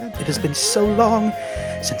 It has been so long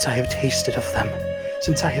since I have tasted of them,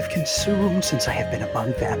 since I have consumed, since I have been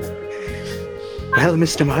among them. Well,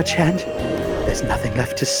 Mr. Marchand, there's nothing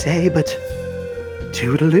left to say but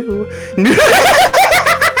toodaloo.